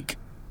the week.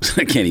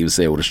 I can't even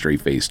say it with a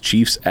straight face.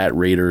 Chiefs at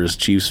Raiders.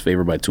 Chiefs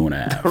favored by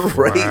 2.5.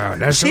 Right? Wow,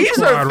 that's your Chiefs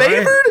squad, are right?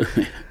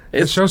 favored.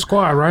 It's your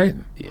squad, right?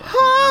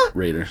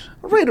 Raiders.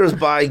 Raiders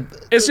by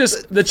It's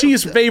just the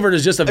Chiefs favored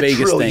is just a Vegas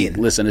trillion.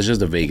 thing. Listen, it's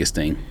just a Vegas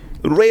thing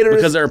Raiders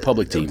because they're a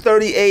public team.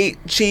 38,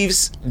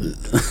 Chiefs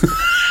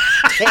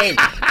 10.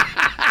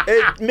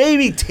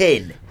 Maybe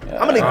 10.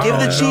 I'm gonna give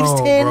the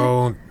Chiefs 10.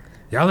 Bro.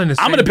 Y'all in the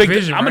same I'm gonna pick.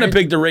 division, I'm gonna right?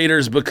 pick the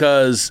Raiders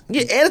because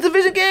Yeah, and a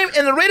division game,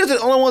 and the Raiders are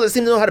the only one that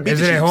seem to know how to beat Is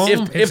the it at Chiefs.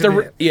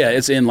 home?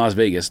 it's in Las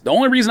Vegas. The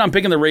only reason I'm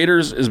picking the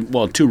Raiders is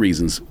two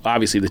reasons.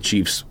 Obviously, the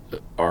Chiefs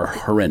are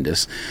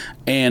horrendous,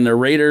 and the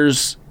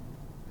Raiders.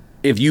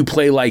 If you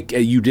play like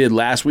you did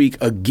last week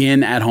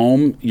again at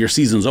home, your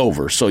season's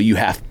over. So you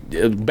have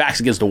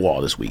backs against the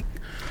wall this week.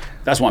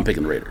 That's why I'm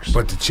picking the Raiders.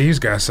 But the Chiefs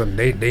got something.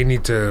 They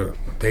need to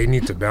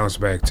bounce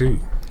back too.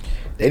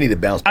 They need to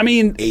bounce. I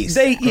mean, Ace.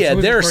 their who's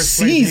in first place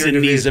in your season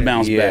needs to division?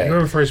 bounce Yeah. back. You're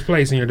in first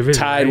place in your division.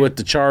 Tied right? with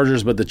the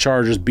Chargers, but the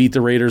Chargers beat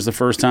the Raiders the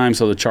first time,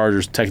 so the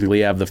Chargers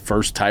technically have the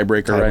first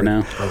tiebreaker right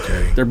now.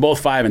 Okay. They're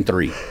both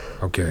 5-3.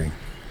 Okay.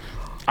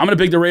 I'm going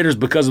to pick the Raiders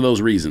because of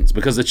those reasons.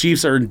 Because the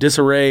Chiefs are in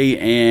disarray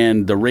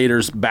and the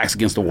Raiders backs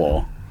against the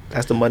wall.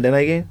 That's the Monday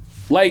night game.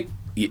 Like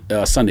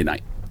Sunday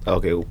night.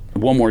 Okay,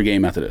 One more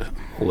game after that.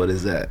 what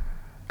is that?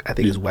 I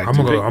think it's whack. I'm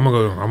gonna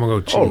go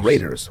Chiefs. Oh,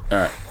 Raiders. All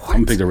right. I'm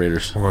going to pick the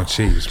Raiders. I'm going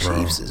Chiefs, bro.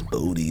 Chiefs is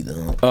booty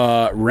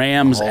though.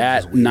 Rams Oh, at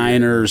this is weird.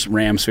 Niners.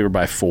 Rams favored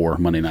by 4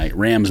 Monday night.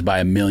 Rams by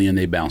 1 million.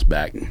 They bounce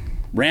back.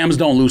 Rams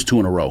don't lose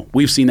 2 in a row.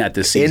 We've seen that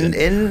this season.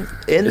 In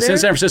It's there? in San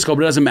Francisco,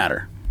 but it doesn't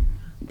matter.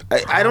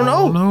 I don't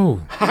know.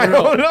 No. I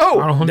don't know.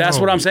 I don't That's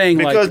know. what I'm saying.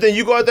 Because like, then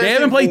you go out there they and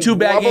haven't see played 2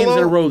 bad games in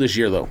a Garoppolo. row this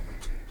year, though.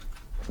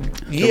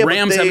 Yeah, The but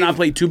Rams have they- not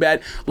played too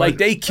bad. Like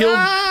they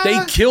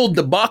killed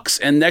the Bucks,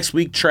 and next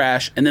week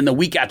trash, and then the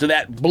week after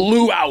that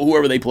blew out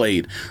whoever they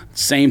played.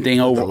 Same thing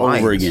over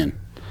Lions. again.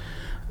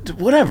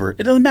 Whatever,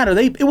 it doesn't matter.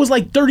 It was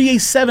like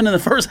 38-7 in the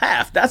first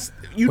half.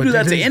 You But do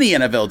that did to they- any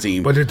NFL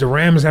team. But did the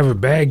Rams have a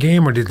bad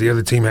game or did the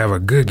other team have a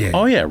good game?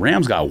 Oh yeah,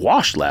 Rams got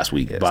washed last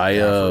week by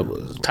Stafford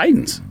was-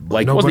 Titans.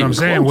 Like no, wasn't but I'm even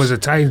saying close. was the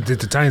Titans? Did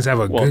the Titans have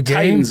a Well, good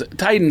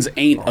Titans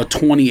ain't a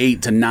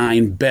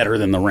 28-9 better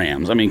than the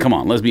Rams. I mean, come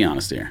on, let's be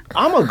honest here.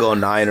 I'm gonna go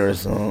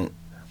Niners. game?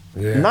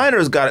 Yeah.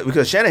 Niners got it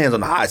because Shanahan's on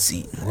the hot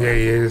seat. Yeah,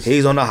 he is.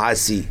 He's on the hot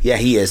seat. Yeah,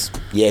 he is.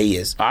 Yeah, he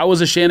is. I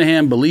was a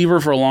Shanahan believer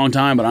for a long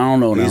time, but I don't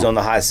know now. He's on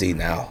the hot seat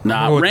now. I'm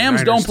Nah, going with the Rams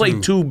Niners, don't play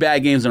too. 2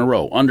 bad games in a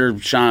row under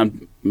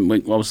Sean. I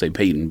would say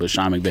Peyton, but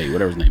Sean McVay,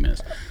 whatever his name is.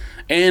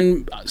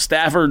 And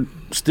Stafford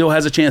still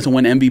has a chance to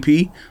win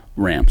MVP.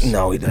 Rams.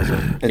 No, he doesn't.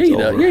 Yeah, It's he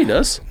does. over. Yeah, he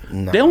does.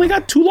 No. They only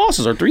got 2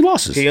 losses or 3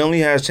 losses. He only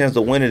has a chance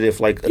to win it if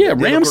like Yeah, the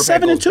Rams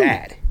quarterback goes 7-2.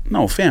 bad.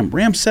 No, fam,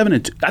 Rams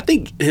 7-2. I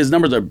think his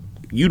numbers are.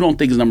 You don't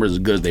think his numbers are as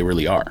good as they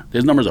really are.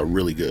 His numbers are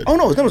really good. Oh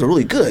no, his numbers are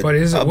really good. But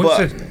is it,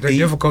 what's but the he-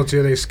 difficulty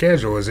of their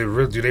schedule? Is it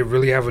do they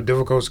really have a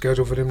difficult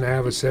schedule for them to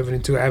have a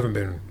 7-2? I haven't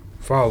been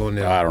following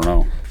them. I don't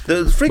know.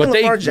 The freaking But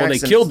Lamar they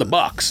Jackson. killed the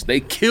Bucks.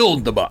 They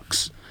killed the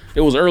Bucks.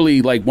 It was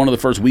early, like one of the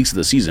first weeks of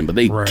the season, but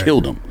they Right.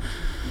 killed them.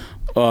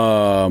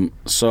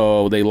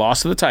 So they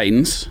lost to the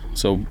Titans.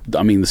 So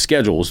I mean, the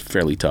schedule was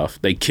fairly tough.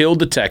 They killed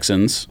the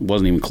Texans. It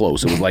wasn't even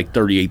close. It was like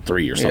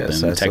 38-3 or something.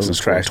 Yes, the that's a Texans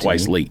scored trash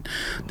twice team. late.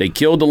 They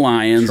killed the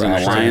Lions, and the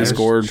Trash. Lions Trash.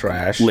 scored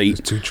Trash.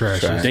 late. 2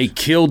 trashes. They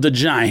killed the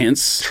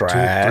Giants.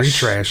 Trash.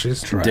 3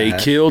 trashes. They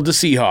killed the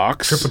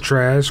Seahawks. Triple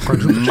trash.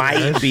 Quadruple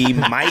might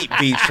trash.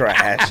 be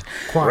trash.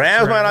 Quad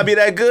Rams might trash. not be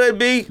that good.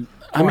 B.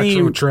 I mean,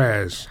 Quadruple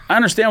trash. I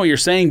understand what you're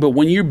saying, but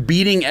when you're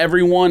beating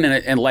everyone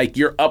and like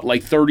you're up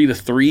like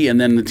 30-3,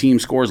 and then the team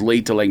scores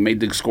late to like make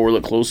the score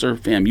look closer,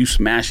 fam, you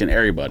smashing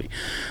everybody.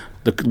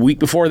 The week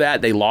before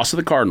that, they lost to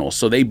the Cardinals.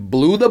 So they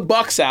blew the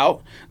Bucks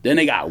out. Then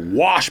they got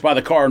washed by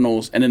the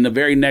Cardinals. And then the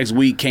very next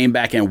week came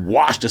back and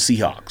washed the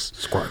Seahawks.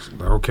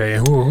 Okay,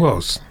 and who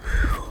else?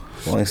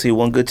 Only see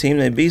one good team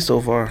they beat so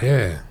far.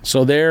 Yeah.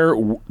 So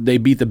they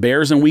beat the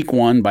Bears in week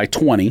 1 by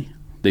 20.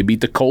 They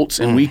beat the Colts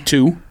in week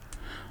 2.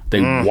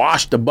 They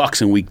washed the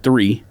Bucks in week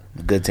 3.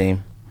 Good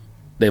team.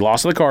 They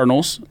lost to the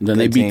Cardinals. Then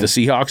they beat the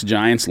Seahawks,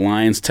 Giants,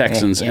 Lions,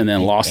 Texans, and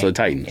then lost to the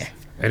Titans.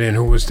 And then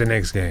who was the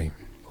next game?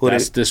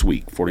 That's this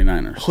week,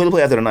 49ers. Who do they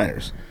play after the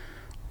Niners?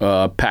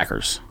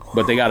 Packers.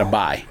 But they got to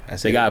bye.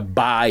 They got to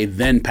bye,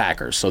 then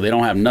Packers. So they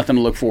don't have nothing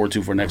to look forward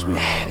to for next week.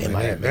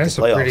 That's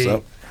a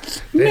pretty...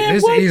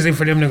 It's easy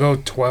for them to go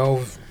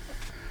 12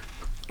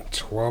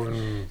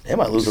 and... They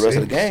might lose the rest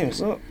of the games.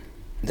 So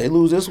they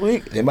lose this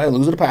week. They might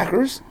lose to the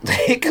Packers.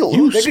 They could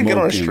lose. They could get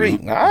on a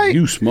streak. All right.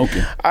 You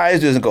smoking. All right, it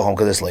doesn't go home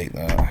because it's late.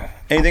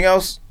 Anything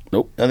else?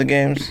 Nope. Other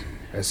games?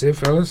 That's it,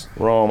 fellas.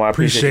 Rome, I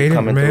appreciate you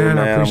coming through, man.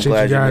 I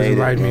appreciate you guys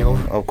inviting me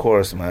over. Of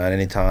course, man.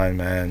 Anytime,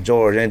 man.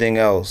 George, anything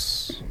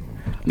else?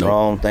 Nope.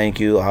 Rome, thank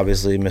you.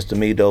 Obviously, Mr.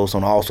 Me Dose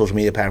on all social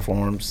media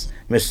platforms.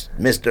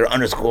 Mr._me_dose.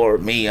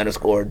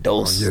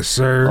 Yes,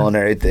 sir. On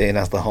everything.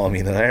 That's the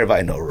homie.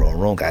 Everybody know Rome.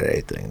 Rome got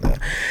everything.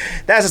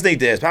 That's the Sneak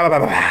This. Pow,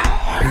 pow, pow,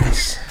 pow.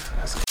 Peace.